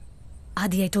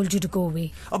 ஆதி, I told you to go away.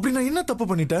 அப்படி நான் என்ன தப்பு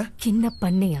பண்ணிட்டேன்? என்ன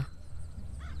பண்ணியா?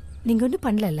 நீங்க ஒன்னும்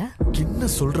பண்ணல. என்ன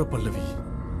சொல்ற பல்லவி?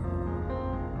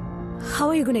 How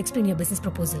are you going to explain your business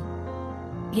proposal?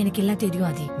 எனக்கு எல்லாம் தெரியும்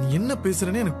ஆதி. நீ என்ன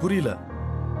பேசுறேன்னு எனக்கு புரியல.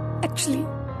 Actually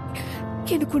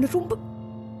எனக்கு ஒன்னு ரொம்ப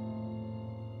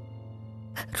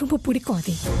ரொம்ப பிடிக்கும்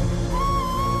ஆதி.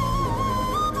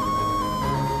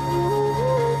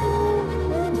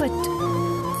 பட்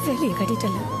வேலையை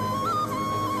கட்டிட்டல.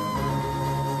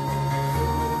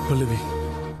 பல்லவி,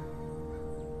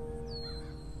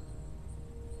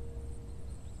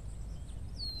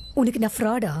 உனக்கு நான்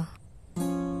ஃப்ராடா?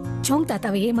 சோங்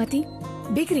தாத்தாவை ஏமாத்தி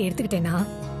பேக்கரி எடுத்துக்கிட்டேனா?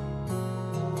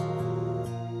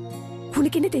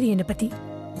 உனக்கு என்ன தெரியும் என்ன பத்தி?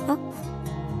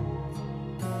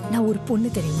 நான் ஒரு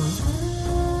பொண்ணு தெரியுமா?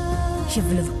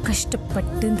 எவ்வளவு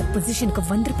கஷ்டப்பட்டு இந்த பொசிஷனுக்கு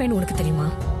வந்திருப்பேன்னு உனக்கு தெரியுமா?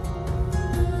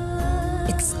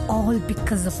 It's all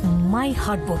because of my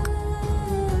hard work.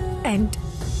 And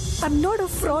I'm not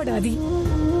a fraud, Adi.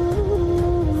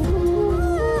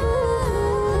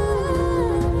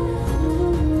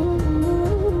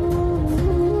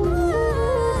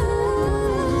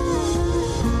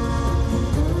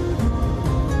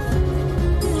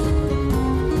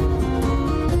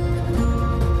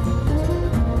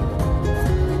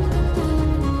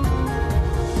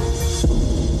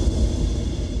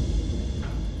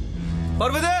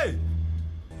 Parvati!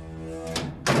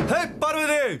 Hey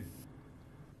Parvati!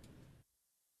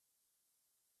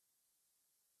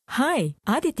 Hi,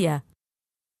 Aditya.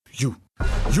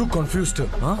 You confused her,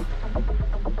 huh?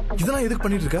 இதெல்லாம் எதுக்கு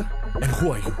பண்ணிட்டு இருக்க? And who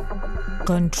are you?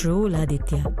 Control,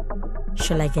 Aditya.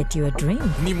 Shall I get you a drink?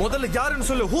 நீ முதல்ல யாருன்னு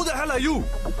சொல்லு. Who the hell are you?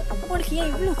 உனக்கு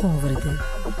ஏன் இவ்வளவு கோவம் வருது?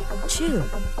 Chill.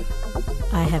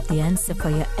 I have the answer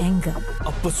for your anger.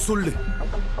 அப்ப சொல்லு.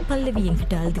 பல்லவி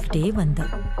என்கிட்ட அழுதுகிட்டே வந்தா.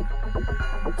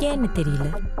 ஏன்னு தெரியல.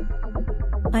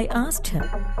 I asked her.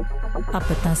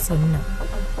 அப்பதான் சொன்னா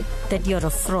that you're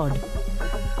a fraud.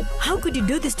 How could you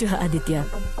do this to her, Aditya?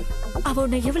 அவ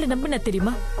உன்னை எவ்வளவு நம்பினா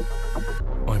தெரியுமா?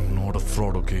 I'm not a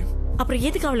fraud, okay? அப்புறம்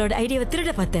எதுக்கு அவளோட ஐடியாவை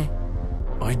திருட பார்த்த?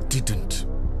 I didn't.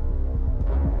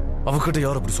 அவகிட்ட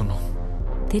யார் அப்படி சொன்னா?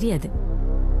 தெரியாது.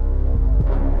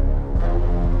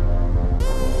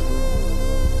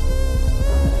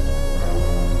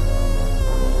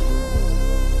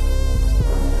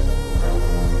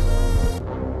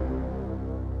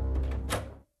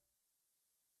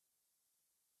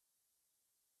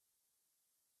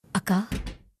 அக்கா,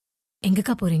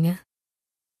 எங்கக்கா போறீங்க?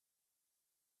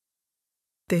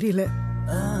 தெரியல,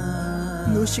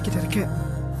 யோசிச்சுக்கிட்டு இருக்கேன்.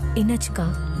 என்னாச்சுக்கா?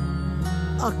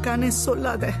 அக்கானே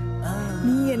சொல்லாத.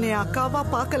 நீ என்னை அக்காவா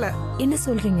பார்க்கல. என்ன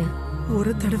சொல்றீங்க?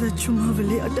 ஒரு தடவை சும்மா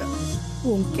விளையாட்ட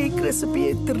உன் கேக்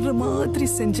ரெசிபியை திருற மாதிரி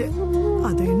செஞ்ச.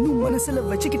 அதை இன்னும் மனசுல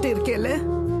வச்சுக்கிட்டே இருக்கேல.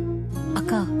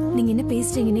 அக்கா, நீங்க என்ன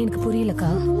பேசுறீங்கன்னு எனக்கு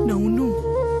புரியலக்கா. நான் ஒன்னும்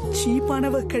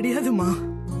சீப்பானவ கிடையாதுமா.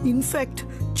 இன்ஃபேக்ட்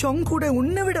சோங் கூட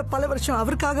உன்னை விட பல வருஷம்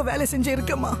அவருக்காக வேலை செஞ்சு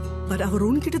இருக்கமா. பட் அவர்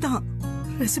உன்கிட்ட தான்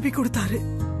ரெசிபி கொடுத்தாரு.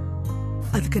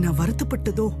 அதுக்கு நான்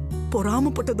வருத்தப்பட்டதோ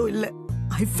பொறாமப்பட்டதோ இல்ல.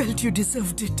 I felt you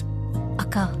deserved it.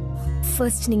 அக்கா,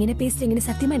 ஃபர்ஸ்ட் நீங்க என்ன பேசுறீங்கன்னு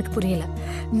சத்தியமா எனக்கு புரியல.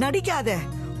 நடிக்காத.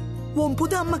 உன்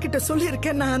புது அம்மா கிட்ட சொல்லி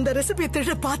இருக்கேன் நான் அந்த ரெசிபியை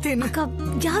திருட பார்த்தேன்னு. அக்கா,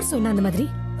 யார் சொன்னா அந்த மாதிரி?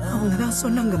 அவங்க தான்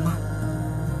சொன்னாங்கம்மா.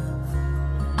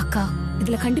 அக்கா,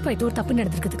 இதுல கண்டிப்பா ஏதோ ஒரு தப்பு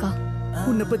நடந்திருக்குதுக்கா.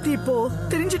 உன்னை பத்தி இப்போ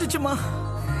தெரிஞ்சிடுச்சுமா.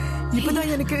 இப்பதான்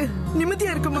எனக்கு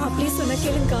நிம்மதியா இருக்குமா. ப்ளீஸ் சொன்னா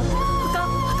கேளுங்கக்கா. அக்கா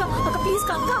அக்கா அக்கா ப்ளீஸ்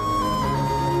அக்கா.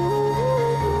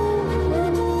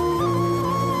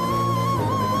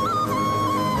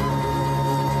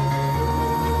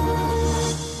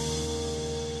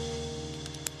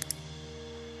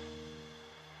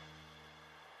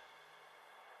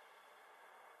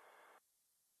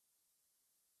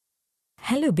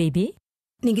 Hello baby.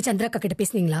 நீங்க சந்திரா அக்கா கிட்ட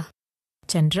பேசுனீங்களா?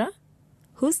 சந்திரா?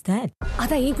 Whose that?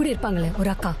 அதான் ஏன் கூட இருப்பாங்களே ஒரு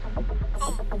அக்கா.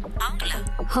 ஓ, அவங்களா?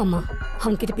 ஆமா,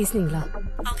 அவங்க கிட்ட பேசுனீங்களா?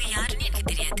 அவங்க யாருன்னு எனக்கு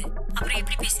தெரியாது. அப்புறம்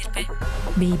எப்படி பேசியிருப்பேன்?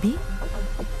 Baby,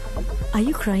 are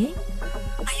you crying?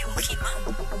 Are you okay, ma?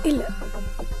 இல்ல,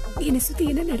 என்னை சுத்தி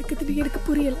என்ன நடக்குதுன்னு எனக்கு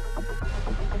புரியல.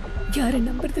 யாரை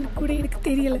நம்புறதுன்னு கூட எனக்கு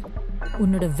தெரியல.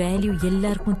 உன்னோட வேல்யூ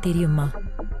எல்லாருக்கும் தெரியுமா?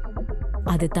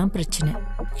 அதுதான் பிரச்சனை.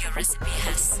 Your recipe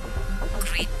has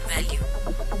great value.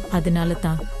 அதனால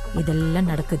தான் இதெல்லாம்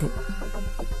நடக்குது.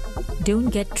 Don't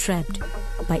get trapped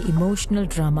by emotional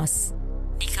dramas.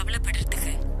 நீ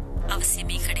கவலைப்படுறதுக்கு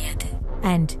அவசியமே கிடையாது.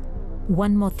 And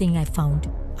one more thing I found.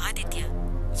 Aditya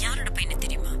யாரோட பையன்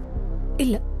தெரியுமா?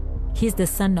 இல்ல. He is the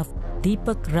son of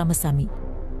Deepak Ramasamy,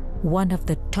 one of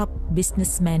the top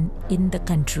businessmen in the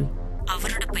country.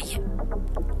 அவரோட பையன்.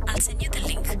 I'll send you the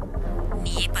link.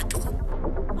 நீயே பார்த்துக்கோ.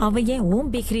 அவன் ஏன் ஓம்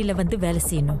பேக்கரியில வந்து வேலை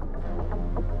செய்யணும்?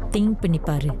 திங்க் பண்ணி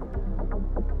பாரு.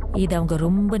 இது அவங்க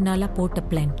ரொம்ப நாளா போட்ட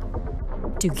plan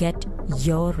to get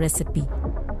your recipe.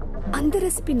 அந்த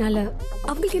ரெசிபினால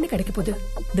அவங்களுக்கு என்ன கிடைக்க போகுது?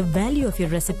 The value of your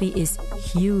recipe is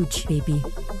huge, baby.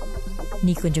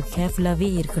 நீ கொஞ்சம் கேர்ஃபுல்லாவே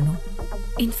இருக்கணும்.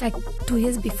 இன்ஃபேக்ட் 2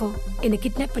 years before என்னை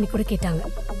கிட்னாப் பண்ணி கூட கேட்டாங்க.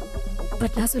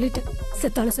 பட் நான் சொல்லிட்டேன்,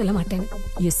 செத்தாலும் சொல்ல மாட்டேன்னு.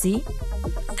 You see,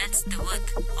 that's the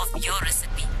worth of your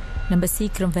recipe. நம்ம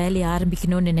சீக்கிரம் வேலையை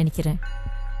ஆரம்பிக்கணும்னு நினைக்கிறேன்.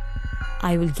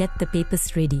 I will get the papers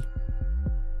ready.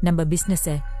 நம்ம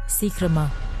பிஸ்னஸை சீக்கிரமா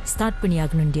ஸ்டார்ட் பண்ணி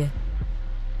ஆகணும். Dear,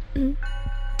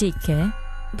 take care.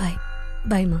 பை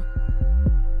பைமா.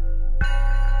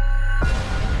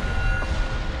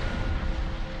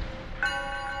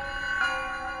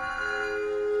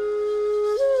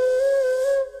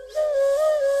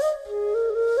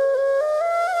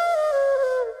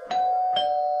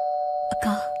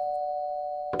 அக்கா,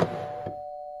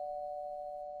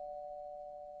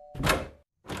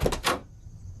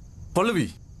 பல்லவி,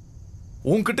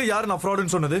 உன்கிட்ட யாரு நான்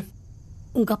ஃப்ராடுன்னு சொன்னது?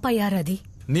 உங்க அப்பா யாரு? அதி,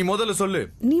 நீ முதல்ல சொல்லு.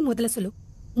 நீ முதல்ல சொல்லு.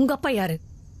 உங்க அப்பா யாரு?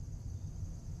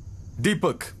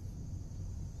 Deepak.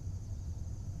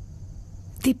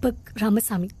 Deepak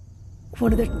Ramasamy,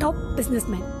 one of the top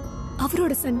businessman.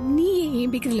 அவரோட சன். நீ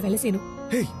ஏன் பேக்கரியில் வேலை செய்யணும்?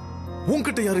 ஹே,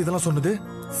 உன்கிட்ட யாரு இதெல்லாம் சொன்னது?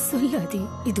 சொல்லு அதி,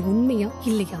 இது உண்மையா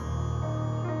இல்லையா?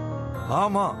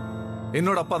 ஆமா,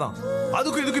 என்னோட அப்பா தான்.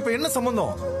 அதுக்கு இதுக்கு இப்ப என்ன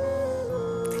சம்பந்தம்?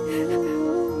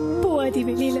 போவாதி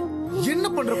வெளியில. என்ன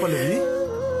பண்ற பல்லவி?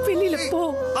 வெளியில போ.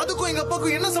 அதுக்கும் எங்க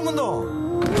அப்பாவுக்கும் என்ன சம்பந்தம்?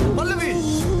 பல்லவி,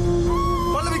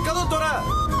 பல்லவி கதவு தோற.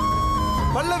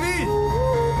 பல்லவி,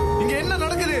 இங்க என்ன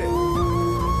நடக்குது?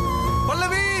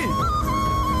 பல்லவி.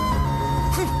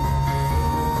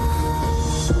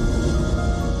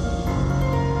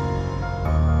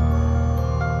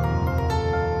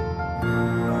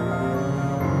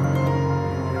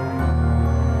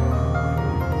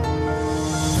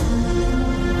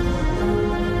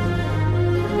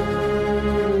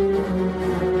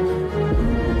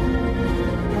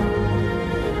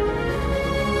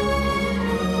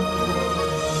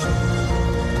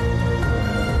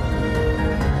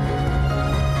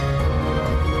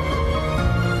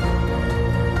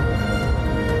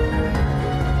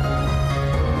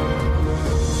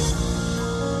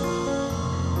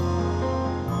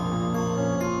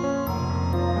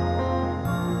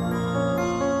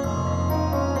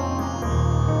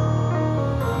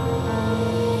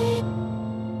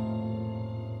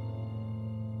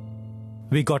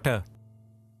 We got her.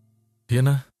 என்ன?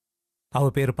 அவ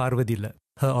பேர் பார்வதி இல்ல.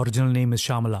 Her original name is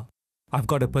Shamala. I've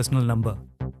got a personal number.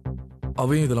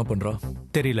 அவன் இதெல்லாம் பண்றா?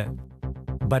 தெரியல.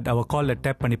 பட் அவ கால்ல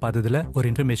டேப் பண்ணி பார்த்ததுல ஒரு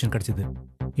இன்ஃபர்மேஷன் கிடைச்சது.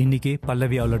 இன்னைக்கு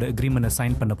பல்லவி அவளோட அக்ரிமெண்ட்டை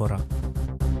சைன் பண்ண போறான்.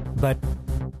 பட்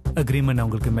அக்ரிமெண்ட்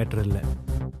அவங்களுக்கு மேட்டர் இல்லை.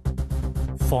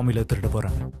 ஃபார்முலா திருட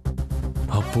போறாங்க.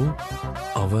 அப்போ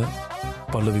அவ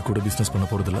பல்லவி கூட பிசினஸ் பண்ண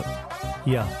போறதில்ல.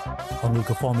 யா,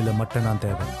 அவங்களுக்கு ஃபார்முலா மட்டும் தான்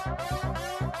தேவை.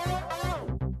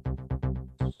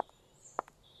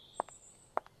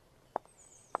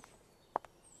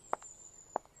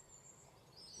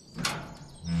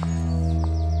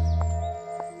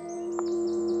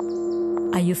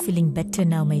 Are you feeling better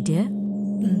now, my dear?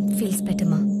 Feels better,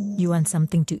 ma. You want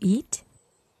something to eat?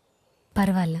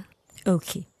 பரவாயில்ல.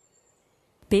 Okay.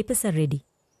 Papers are ready.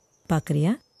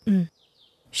 பார்க்கறியா?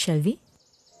 Shall we?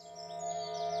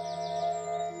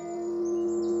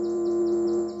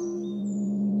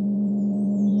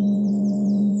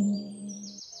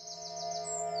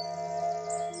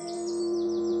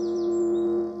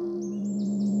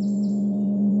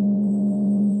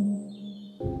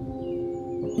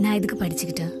 நான் எதுக்கு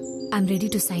படிச்சுக்கிட்டேன்? I'm ready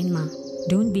to sign, ma.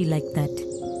 Don't be like that.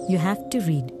 You have to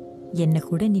read. என்ன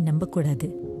கூட நீ நம்பக்கூடாது.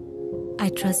 I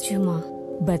trust you, ma.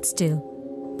 But still,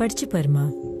 படிச்சு பாருமா.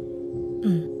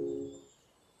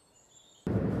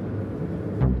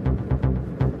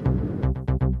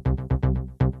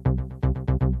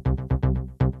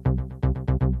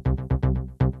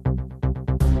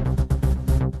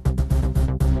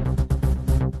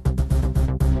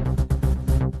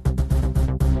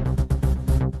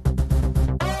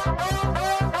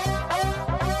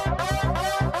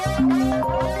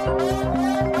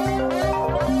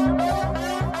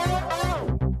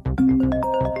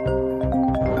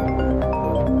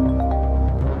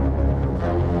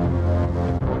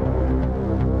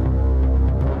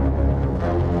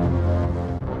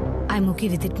 I'm okay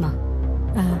with it, ma.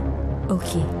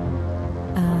 Okay.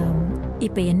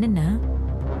 இப்போ என்னன்னா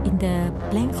இந்த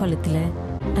பிளாங்க் காலத்தில்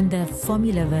அந்த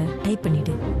ஃபார்முலாவை டைப்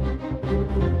பண்ணிடு.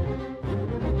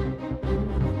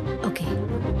 ஓகே.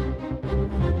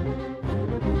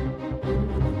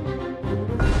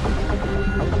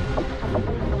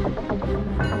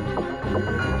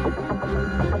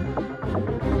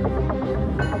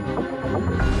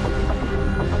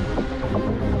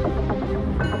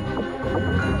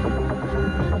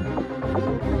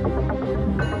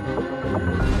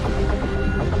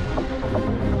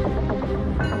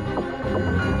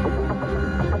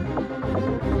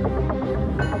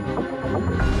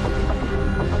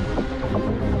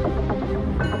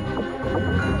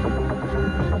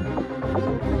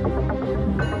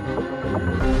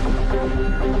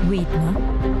 வெயிட்மா,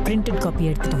 பிரிண்டட் காப்பி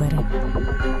எடுத்துட்டு வரேன்.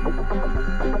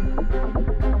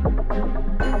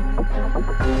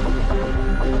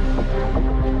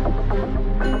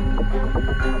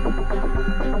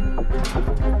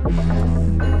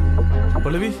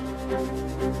 பல்லவி,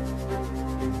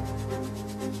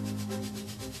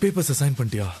 பேப்பர்ஸ் சைன்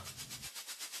பண்ணிட்டியா?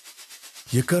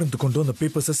 எக்காரணத்து கொண்டு அந்த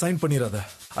papers sign பண்ணிராத.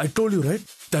 I told you, right,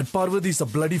 that Parvati is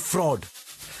a bloody fraud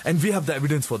and we have the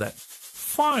evidence for that.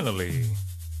 Finally.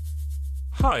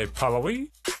 Hi, Pallavi.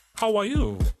 How are you?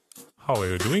 How are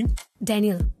you doing?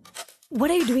 Daniel, what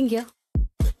are you doing here?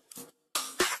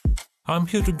 I'm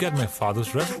here to get my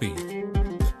father's recipe.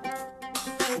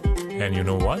 And you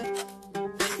know what?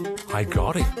 I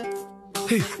got it.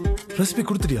 Hey, recipe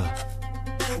kuduthiya?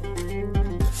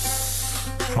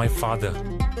 My father,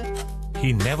 he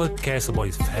never cares about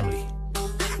his family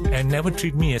and never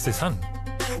treat me as a son.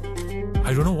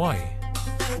 I don't know why.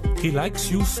 He likes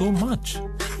you so much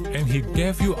and he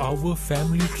gave you our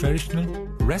family traditional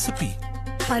recipe.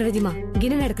 Parvati ma,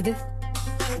 என்ன நடக்குது?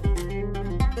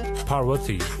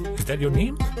 Parvati, is that your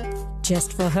name? Just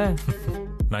for her.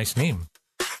 Nice name.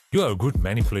 You are a good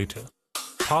manipulator.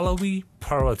 Pallavi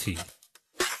Parvati.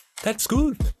 That's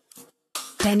good.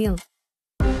 Daniel,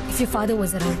 if your father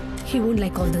was around, he wouldn't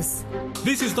like all this.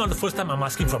 This is not the first time I'm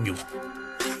asking from you.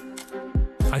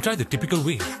 I tried the typical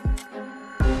way.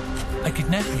 I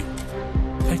kidnapped you.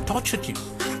 I tortured you.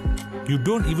 You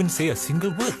don't even say a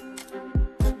single word.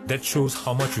 That shows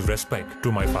how much you respect to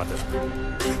my father.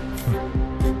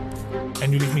 And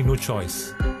you leave me no choice.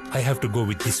 I have to go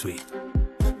with this way.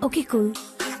 Okay, cool.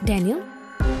 Daniel,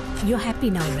 you're happy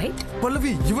now, right?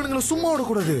 Pallavi, இவனுங்களை சும்மா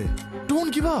விடக்கூடாது.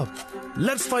 Don't give up.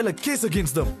 Let's file a case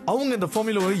against them. அவங்க இந்த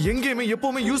ஃபார்முலாவை எங்கேயுமே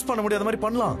எப்பவுமே use பண்ண முடியாத மாதிரி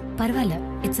பண்ணலாம். பரவாயில்ல,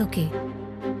 இட்ஸ் ஓகே.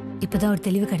 இப்பதான் ஒரு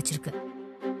தெளிவு கிடைச்சிருக்கு.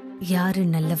 யாரு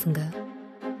நல்லவங்க,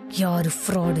 யாரு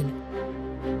ஃப்ராடுன்னு,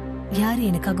 யாரு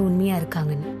எனக்காக உண்மையா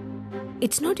இருக்காங்கன்னு.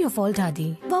 இட்ஸ் நாட் யுவர் ஃபால்ட் ஆதி.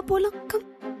 வா போலாம். Come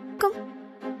come.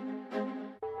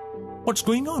 What's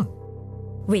going on?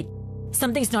 Wait,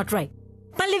 something's not right.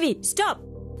 Pallavi, stop.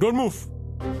 Don't move.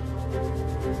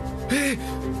 Hey,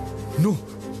 no,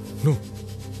 no.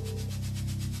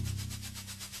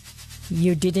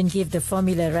 You didn't give the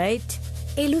formula, right?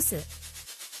 ஏ லூசு,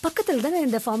 பக்கத்துல தானே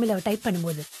இந்த ஃபார்முலாவை டைப்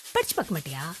பண்ணும்போது படிச்சு பார்க்க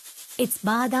மாட்டியா? இட்ஸ்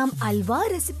பாதாம் halwa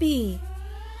recipe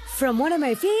from one of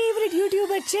my favorite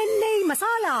YouTuber, Chennai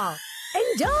Masala.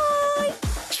 Enjoy!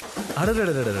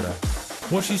 அடடடடடடா.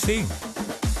 What's she saying?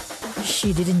 She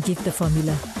didn't give the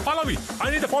formula. Pallavi,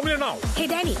 I need the formula now. Hey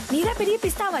Danny, நீரா பெரிய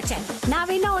பிஸ்தா வச்ச. நான்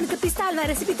வேணா உனக்கு பிஸ்தா அல்வா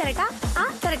ரெசிபி தரட்டா?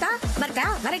 தரட்டா?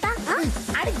 வரட்டா?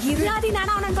 அட இருடாதி,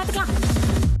 நானா உனக்கு பாத்துக்கலாம்.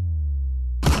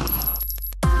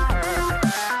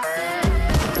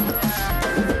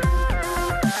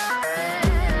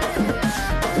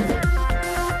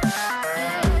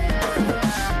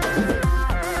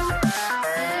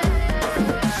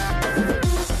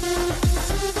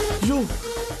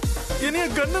 என்னைய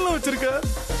கண்ணெல்லாம் வச்சிருக்க?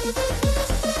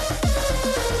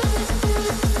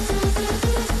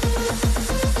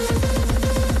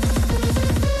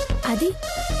 Adi,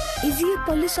 is he a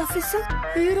police officer?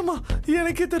 ஏறமா,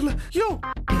 எனக்கே தெரியல.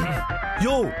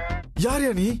 யோ,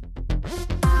 யாரையா நீ?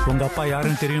 உங்க அப்பா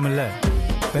யாருன்னு தெரியுமில்ல?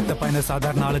 பெத்த பையனை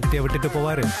சாதாரண ஆளுக்கிட்டே விட்டுட்டு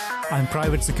போவாரு. I'm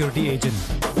private security agent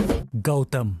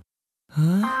Gautham.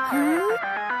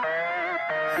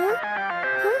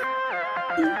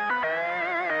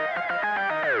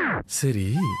 சரி,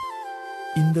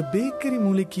 இந்த பேக்கரி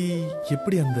மூளைக்கு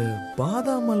எப்படி அந்த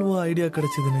பாதாம் அல்வா ஐடியா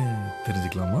கிடைச்சதுன்னு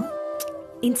தெரிஞ்சுக்கலாமா?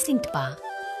 இன்ஸ்டிங்க்ட் பா.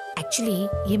 ஆக்சுவலி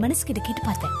என் மனசு கிட்ட கேட்டு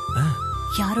பார்த்தேன்,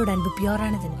 யாரோட அன்பு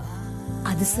பியூரானதுன்னு.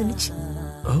 அது சொல்லிச்சு.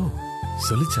 ஓ,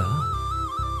 சொல்லிச்சா?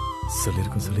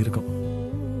 சொல்லிருக்கும்.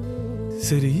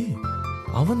 சரி,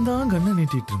 அவன் தான் கண்ணை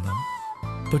நீட்டிட்டு இருந்தான்.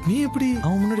 பட் நீ எப்படி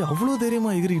அவன் முன்னாடி அவ்வளவு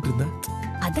தைரியமா எகிரிட்டு இருந்த?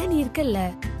 அதான் நீ இருக்கல்ல,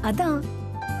 அதான்.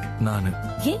 நானு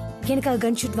ஏன் எனக்காக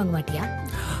கன் ஷூட் வாங்க மாட்டியா?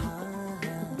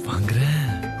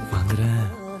 வாங்குறேன்.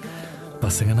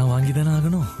 பசங்கன்னா வாங்கி தானே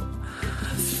ஆகணும்.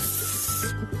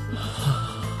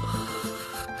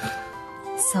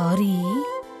 சாரி.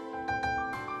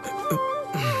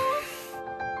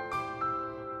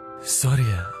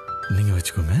 சாரியா, நீங்க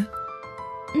வச்சுக்கோங்க.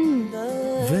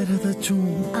 வேற ஏதாச்சும்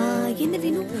என்ன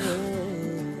வேணும்?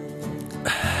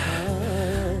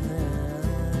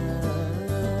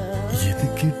 எது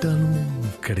கேட்டாலும்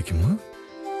கிடைக்குமா?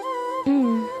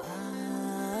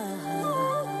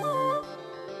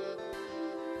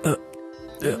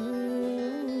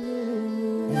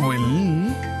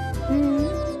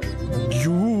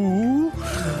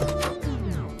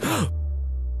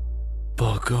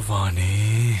 பகவானே,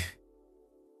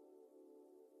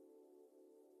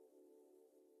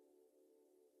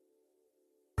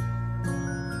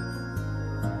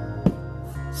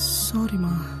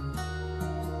 சாரிம்மா,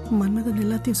 மன்மதன்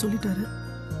எல்லாத்தையும் சொல்லிட்டாரு.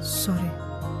 சாரி.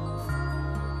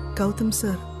 கௌதம்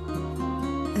சார்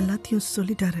எல்லாத்தையும்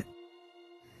சொல்லிட்டாரு.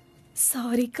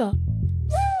 சாரிக்கா.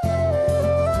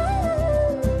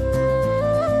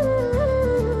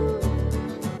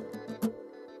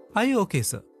 Are you okay,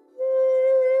 sir?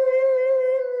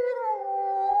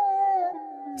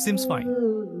 Seems fine.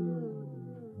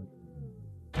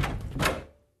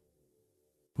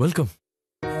 Welcome.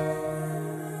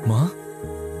 Ma?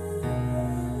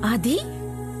 Adi?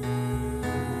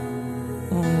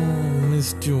 Oh,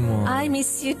 missed you, Ma. I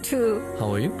miss you too. How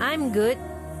are you? I'm good.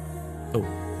 Oh,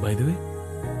 by the way,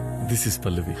 this is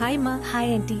Pallavi. Hi, Ma. Hi,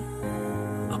 aunty.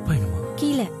 அப்பா எங்கம்மா?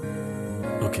 கீழே.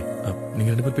 Okay, நீங்க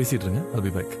ரெண்டு பேர் பேசிட்டு இருங்க. I'll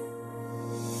be back.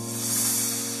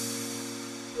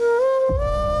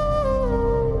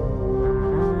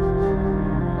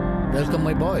 Welcome,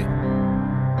 my boy.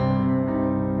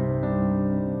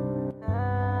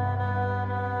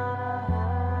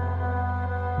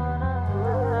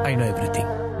 I know everything.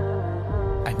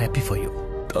 I'm happy for you.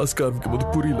 Task ஆரம்பிக்கும் போது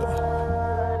புரியல,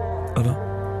 ஆனா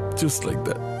just like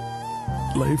that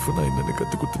லைஃப் நான் என்னன்னு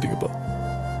கத்து கொடுத்துட்டீங்கப்பா.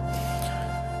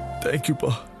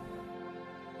 தேங்க்யூப்பா.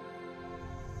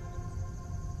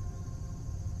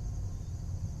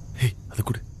 ஹே, அது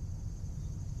கொடு.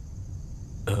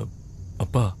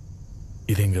 அப்பா,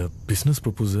 இது எங்க பிசினஸ்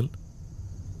ப்ரொபோசல்.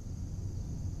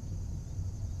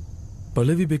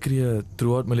 பல்லவி பேக்கரிய த்ரூ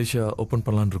அவுட் மலேசியா ஓபன்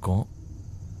பண்ணலான்னு இருக்கோம்.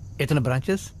 எத்தனை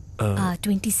பிரான்ச்சஸ்?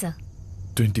 20 சார்.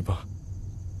 20 பா.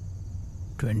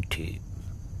 20.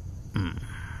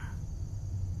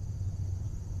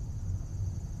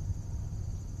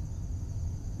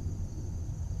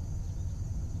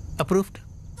 Approved?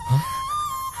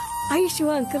 Are you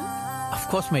sure, uncle? Of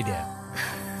course, my dear.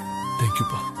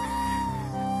 தேங்க்யூப்பா.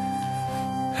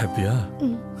 ஹாப்பியா?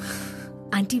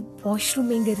 ஆண்டி,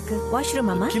 வாஷ்ரூம் எங்க இருக்கு?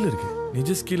 வாஷ்ரூம் அம்மா கீழ இருக்கு. நீ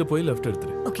ஜஸ்ட் கீழ போய் லெஃப்ட்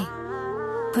எடுத்துரு. ஓகே,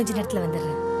 கொஞ்ச நேரத்துல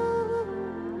வந்துடுறேன்.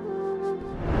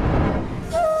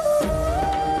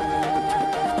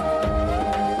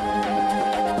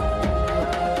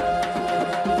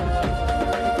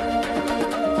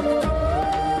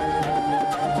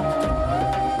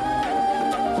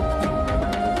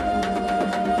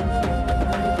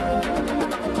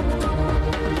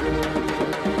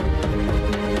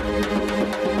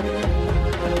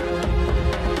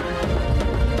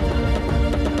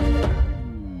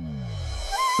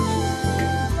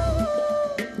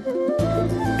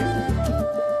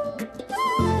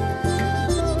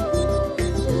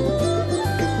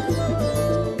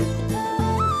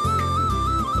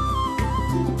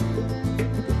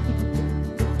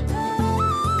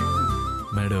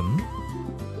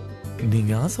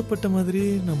 நீங்க ஆசைப்பட்ட மாதிரி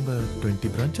நம்ம 20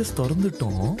 பிரான்ச்சஸ்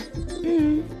திறந்துட்டோம்.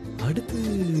 அடுத்து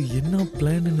என்ன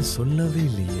பிளான்னு சொல்லவே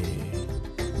இல்லையே.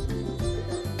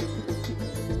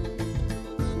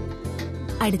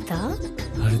 அடுத்த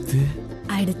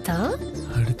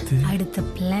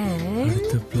plan.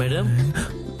 Madam.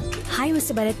 Hi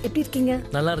mister Bharat, எப்படி இருக்கீங்க?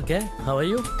 நல்லா இருக்கேன். How are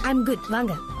you? I'm good.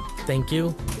 வாங்க. Thank you.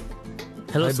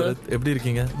 Hello sir. எப்படி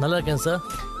இருக்கீங்க? நல்லா இருக்கேன் சார்.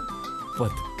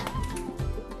 பாத்து.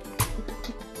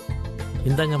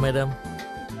 இந்தாங்க மேடம்.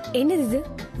 என்னது இது?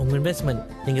 உங்க இன்வெஸ்ட்மெண்ட்.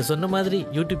 நீங்க சொன்ன மாதிரி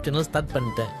யூடியூப் சேனல் ஸ்டார்ட்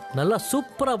பண்ணிட்டேன். நல்லா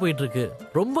சூப்பரா போயிட்டு இருக்கு.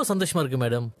 ரொம்ப சந்தோஷமா இருக்கு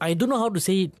madam. I don't know how to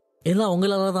say it. எல்லாம்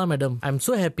உங்களால தான் madam. I'm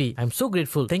so happy. I'm so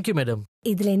grateful. Thank you madam.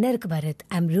 இதுல என்ன இருக்கு Bharat?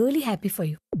 I'm really happy for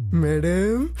you.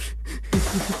 Madam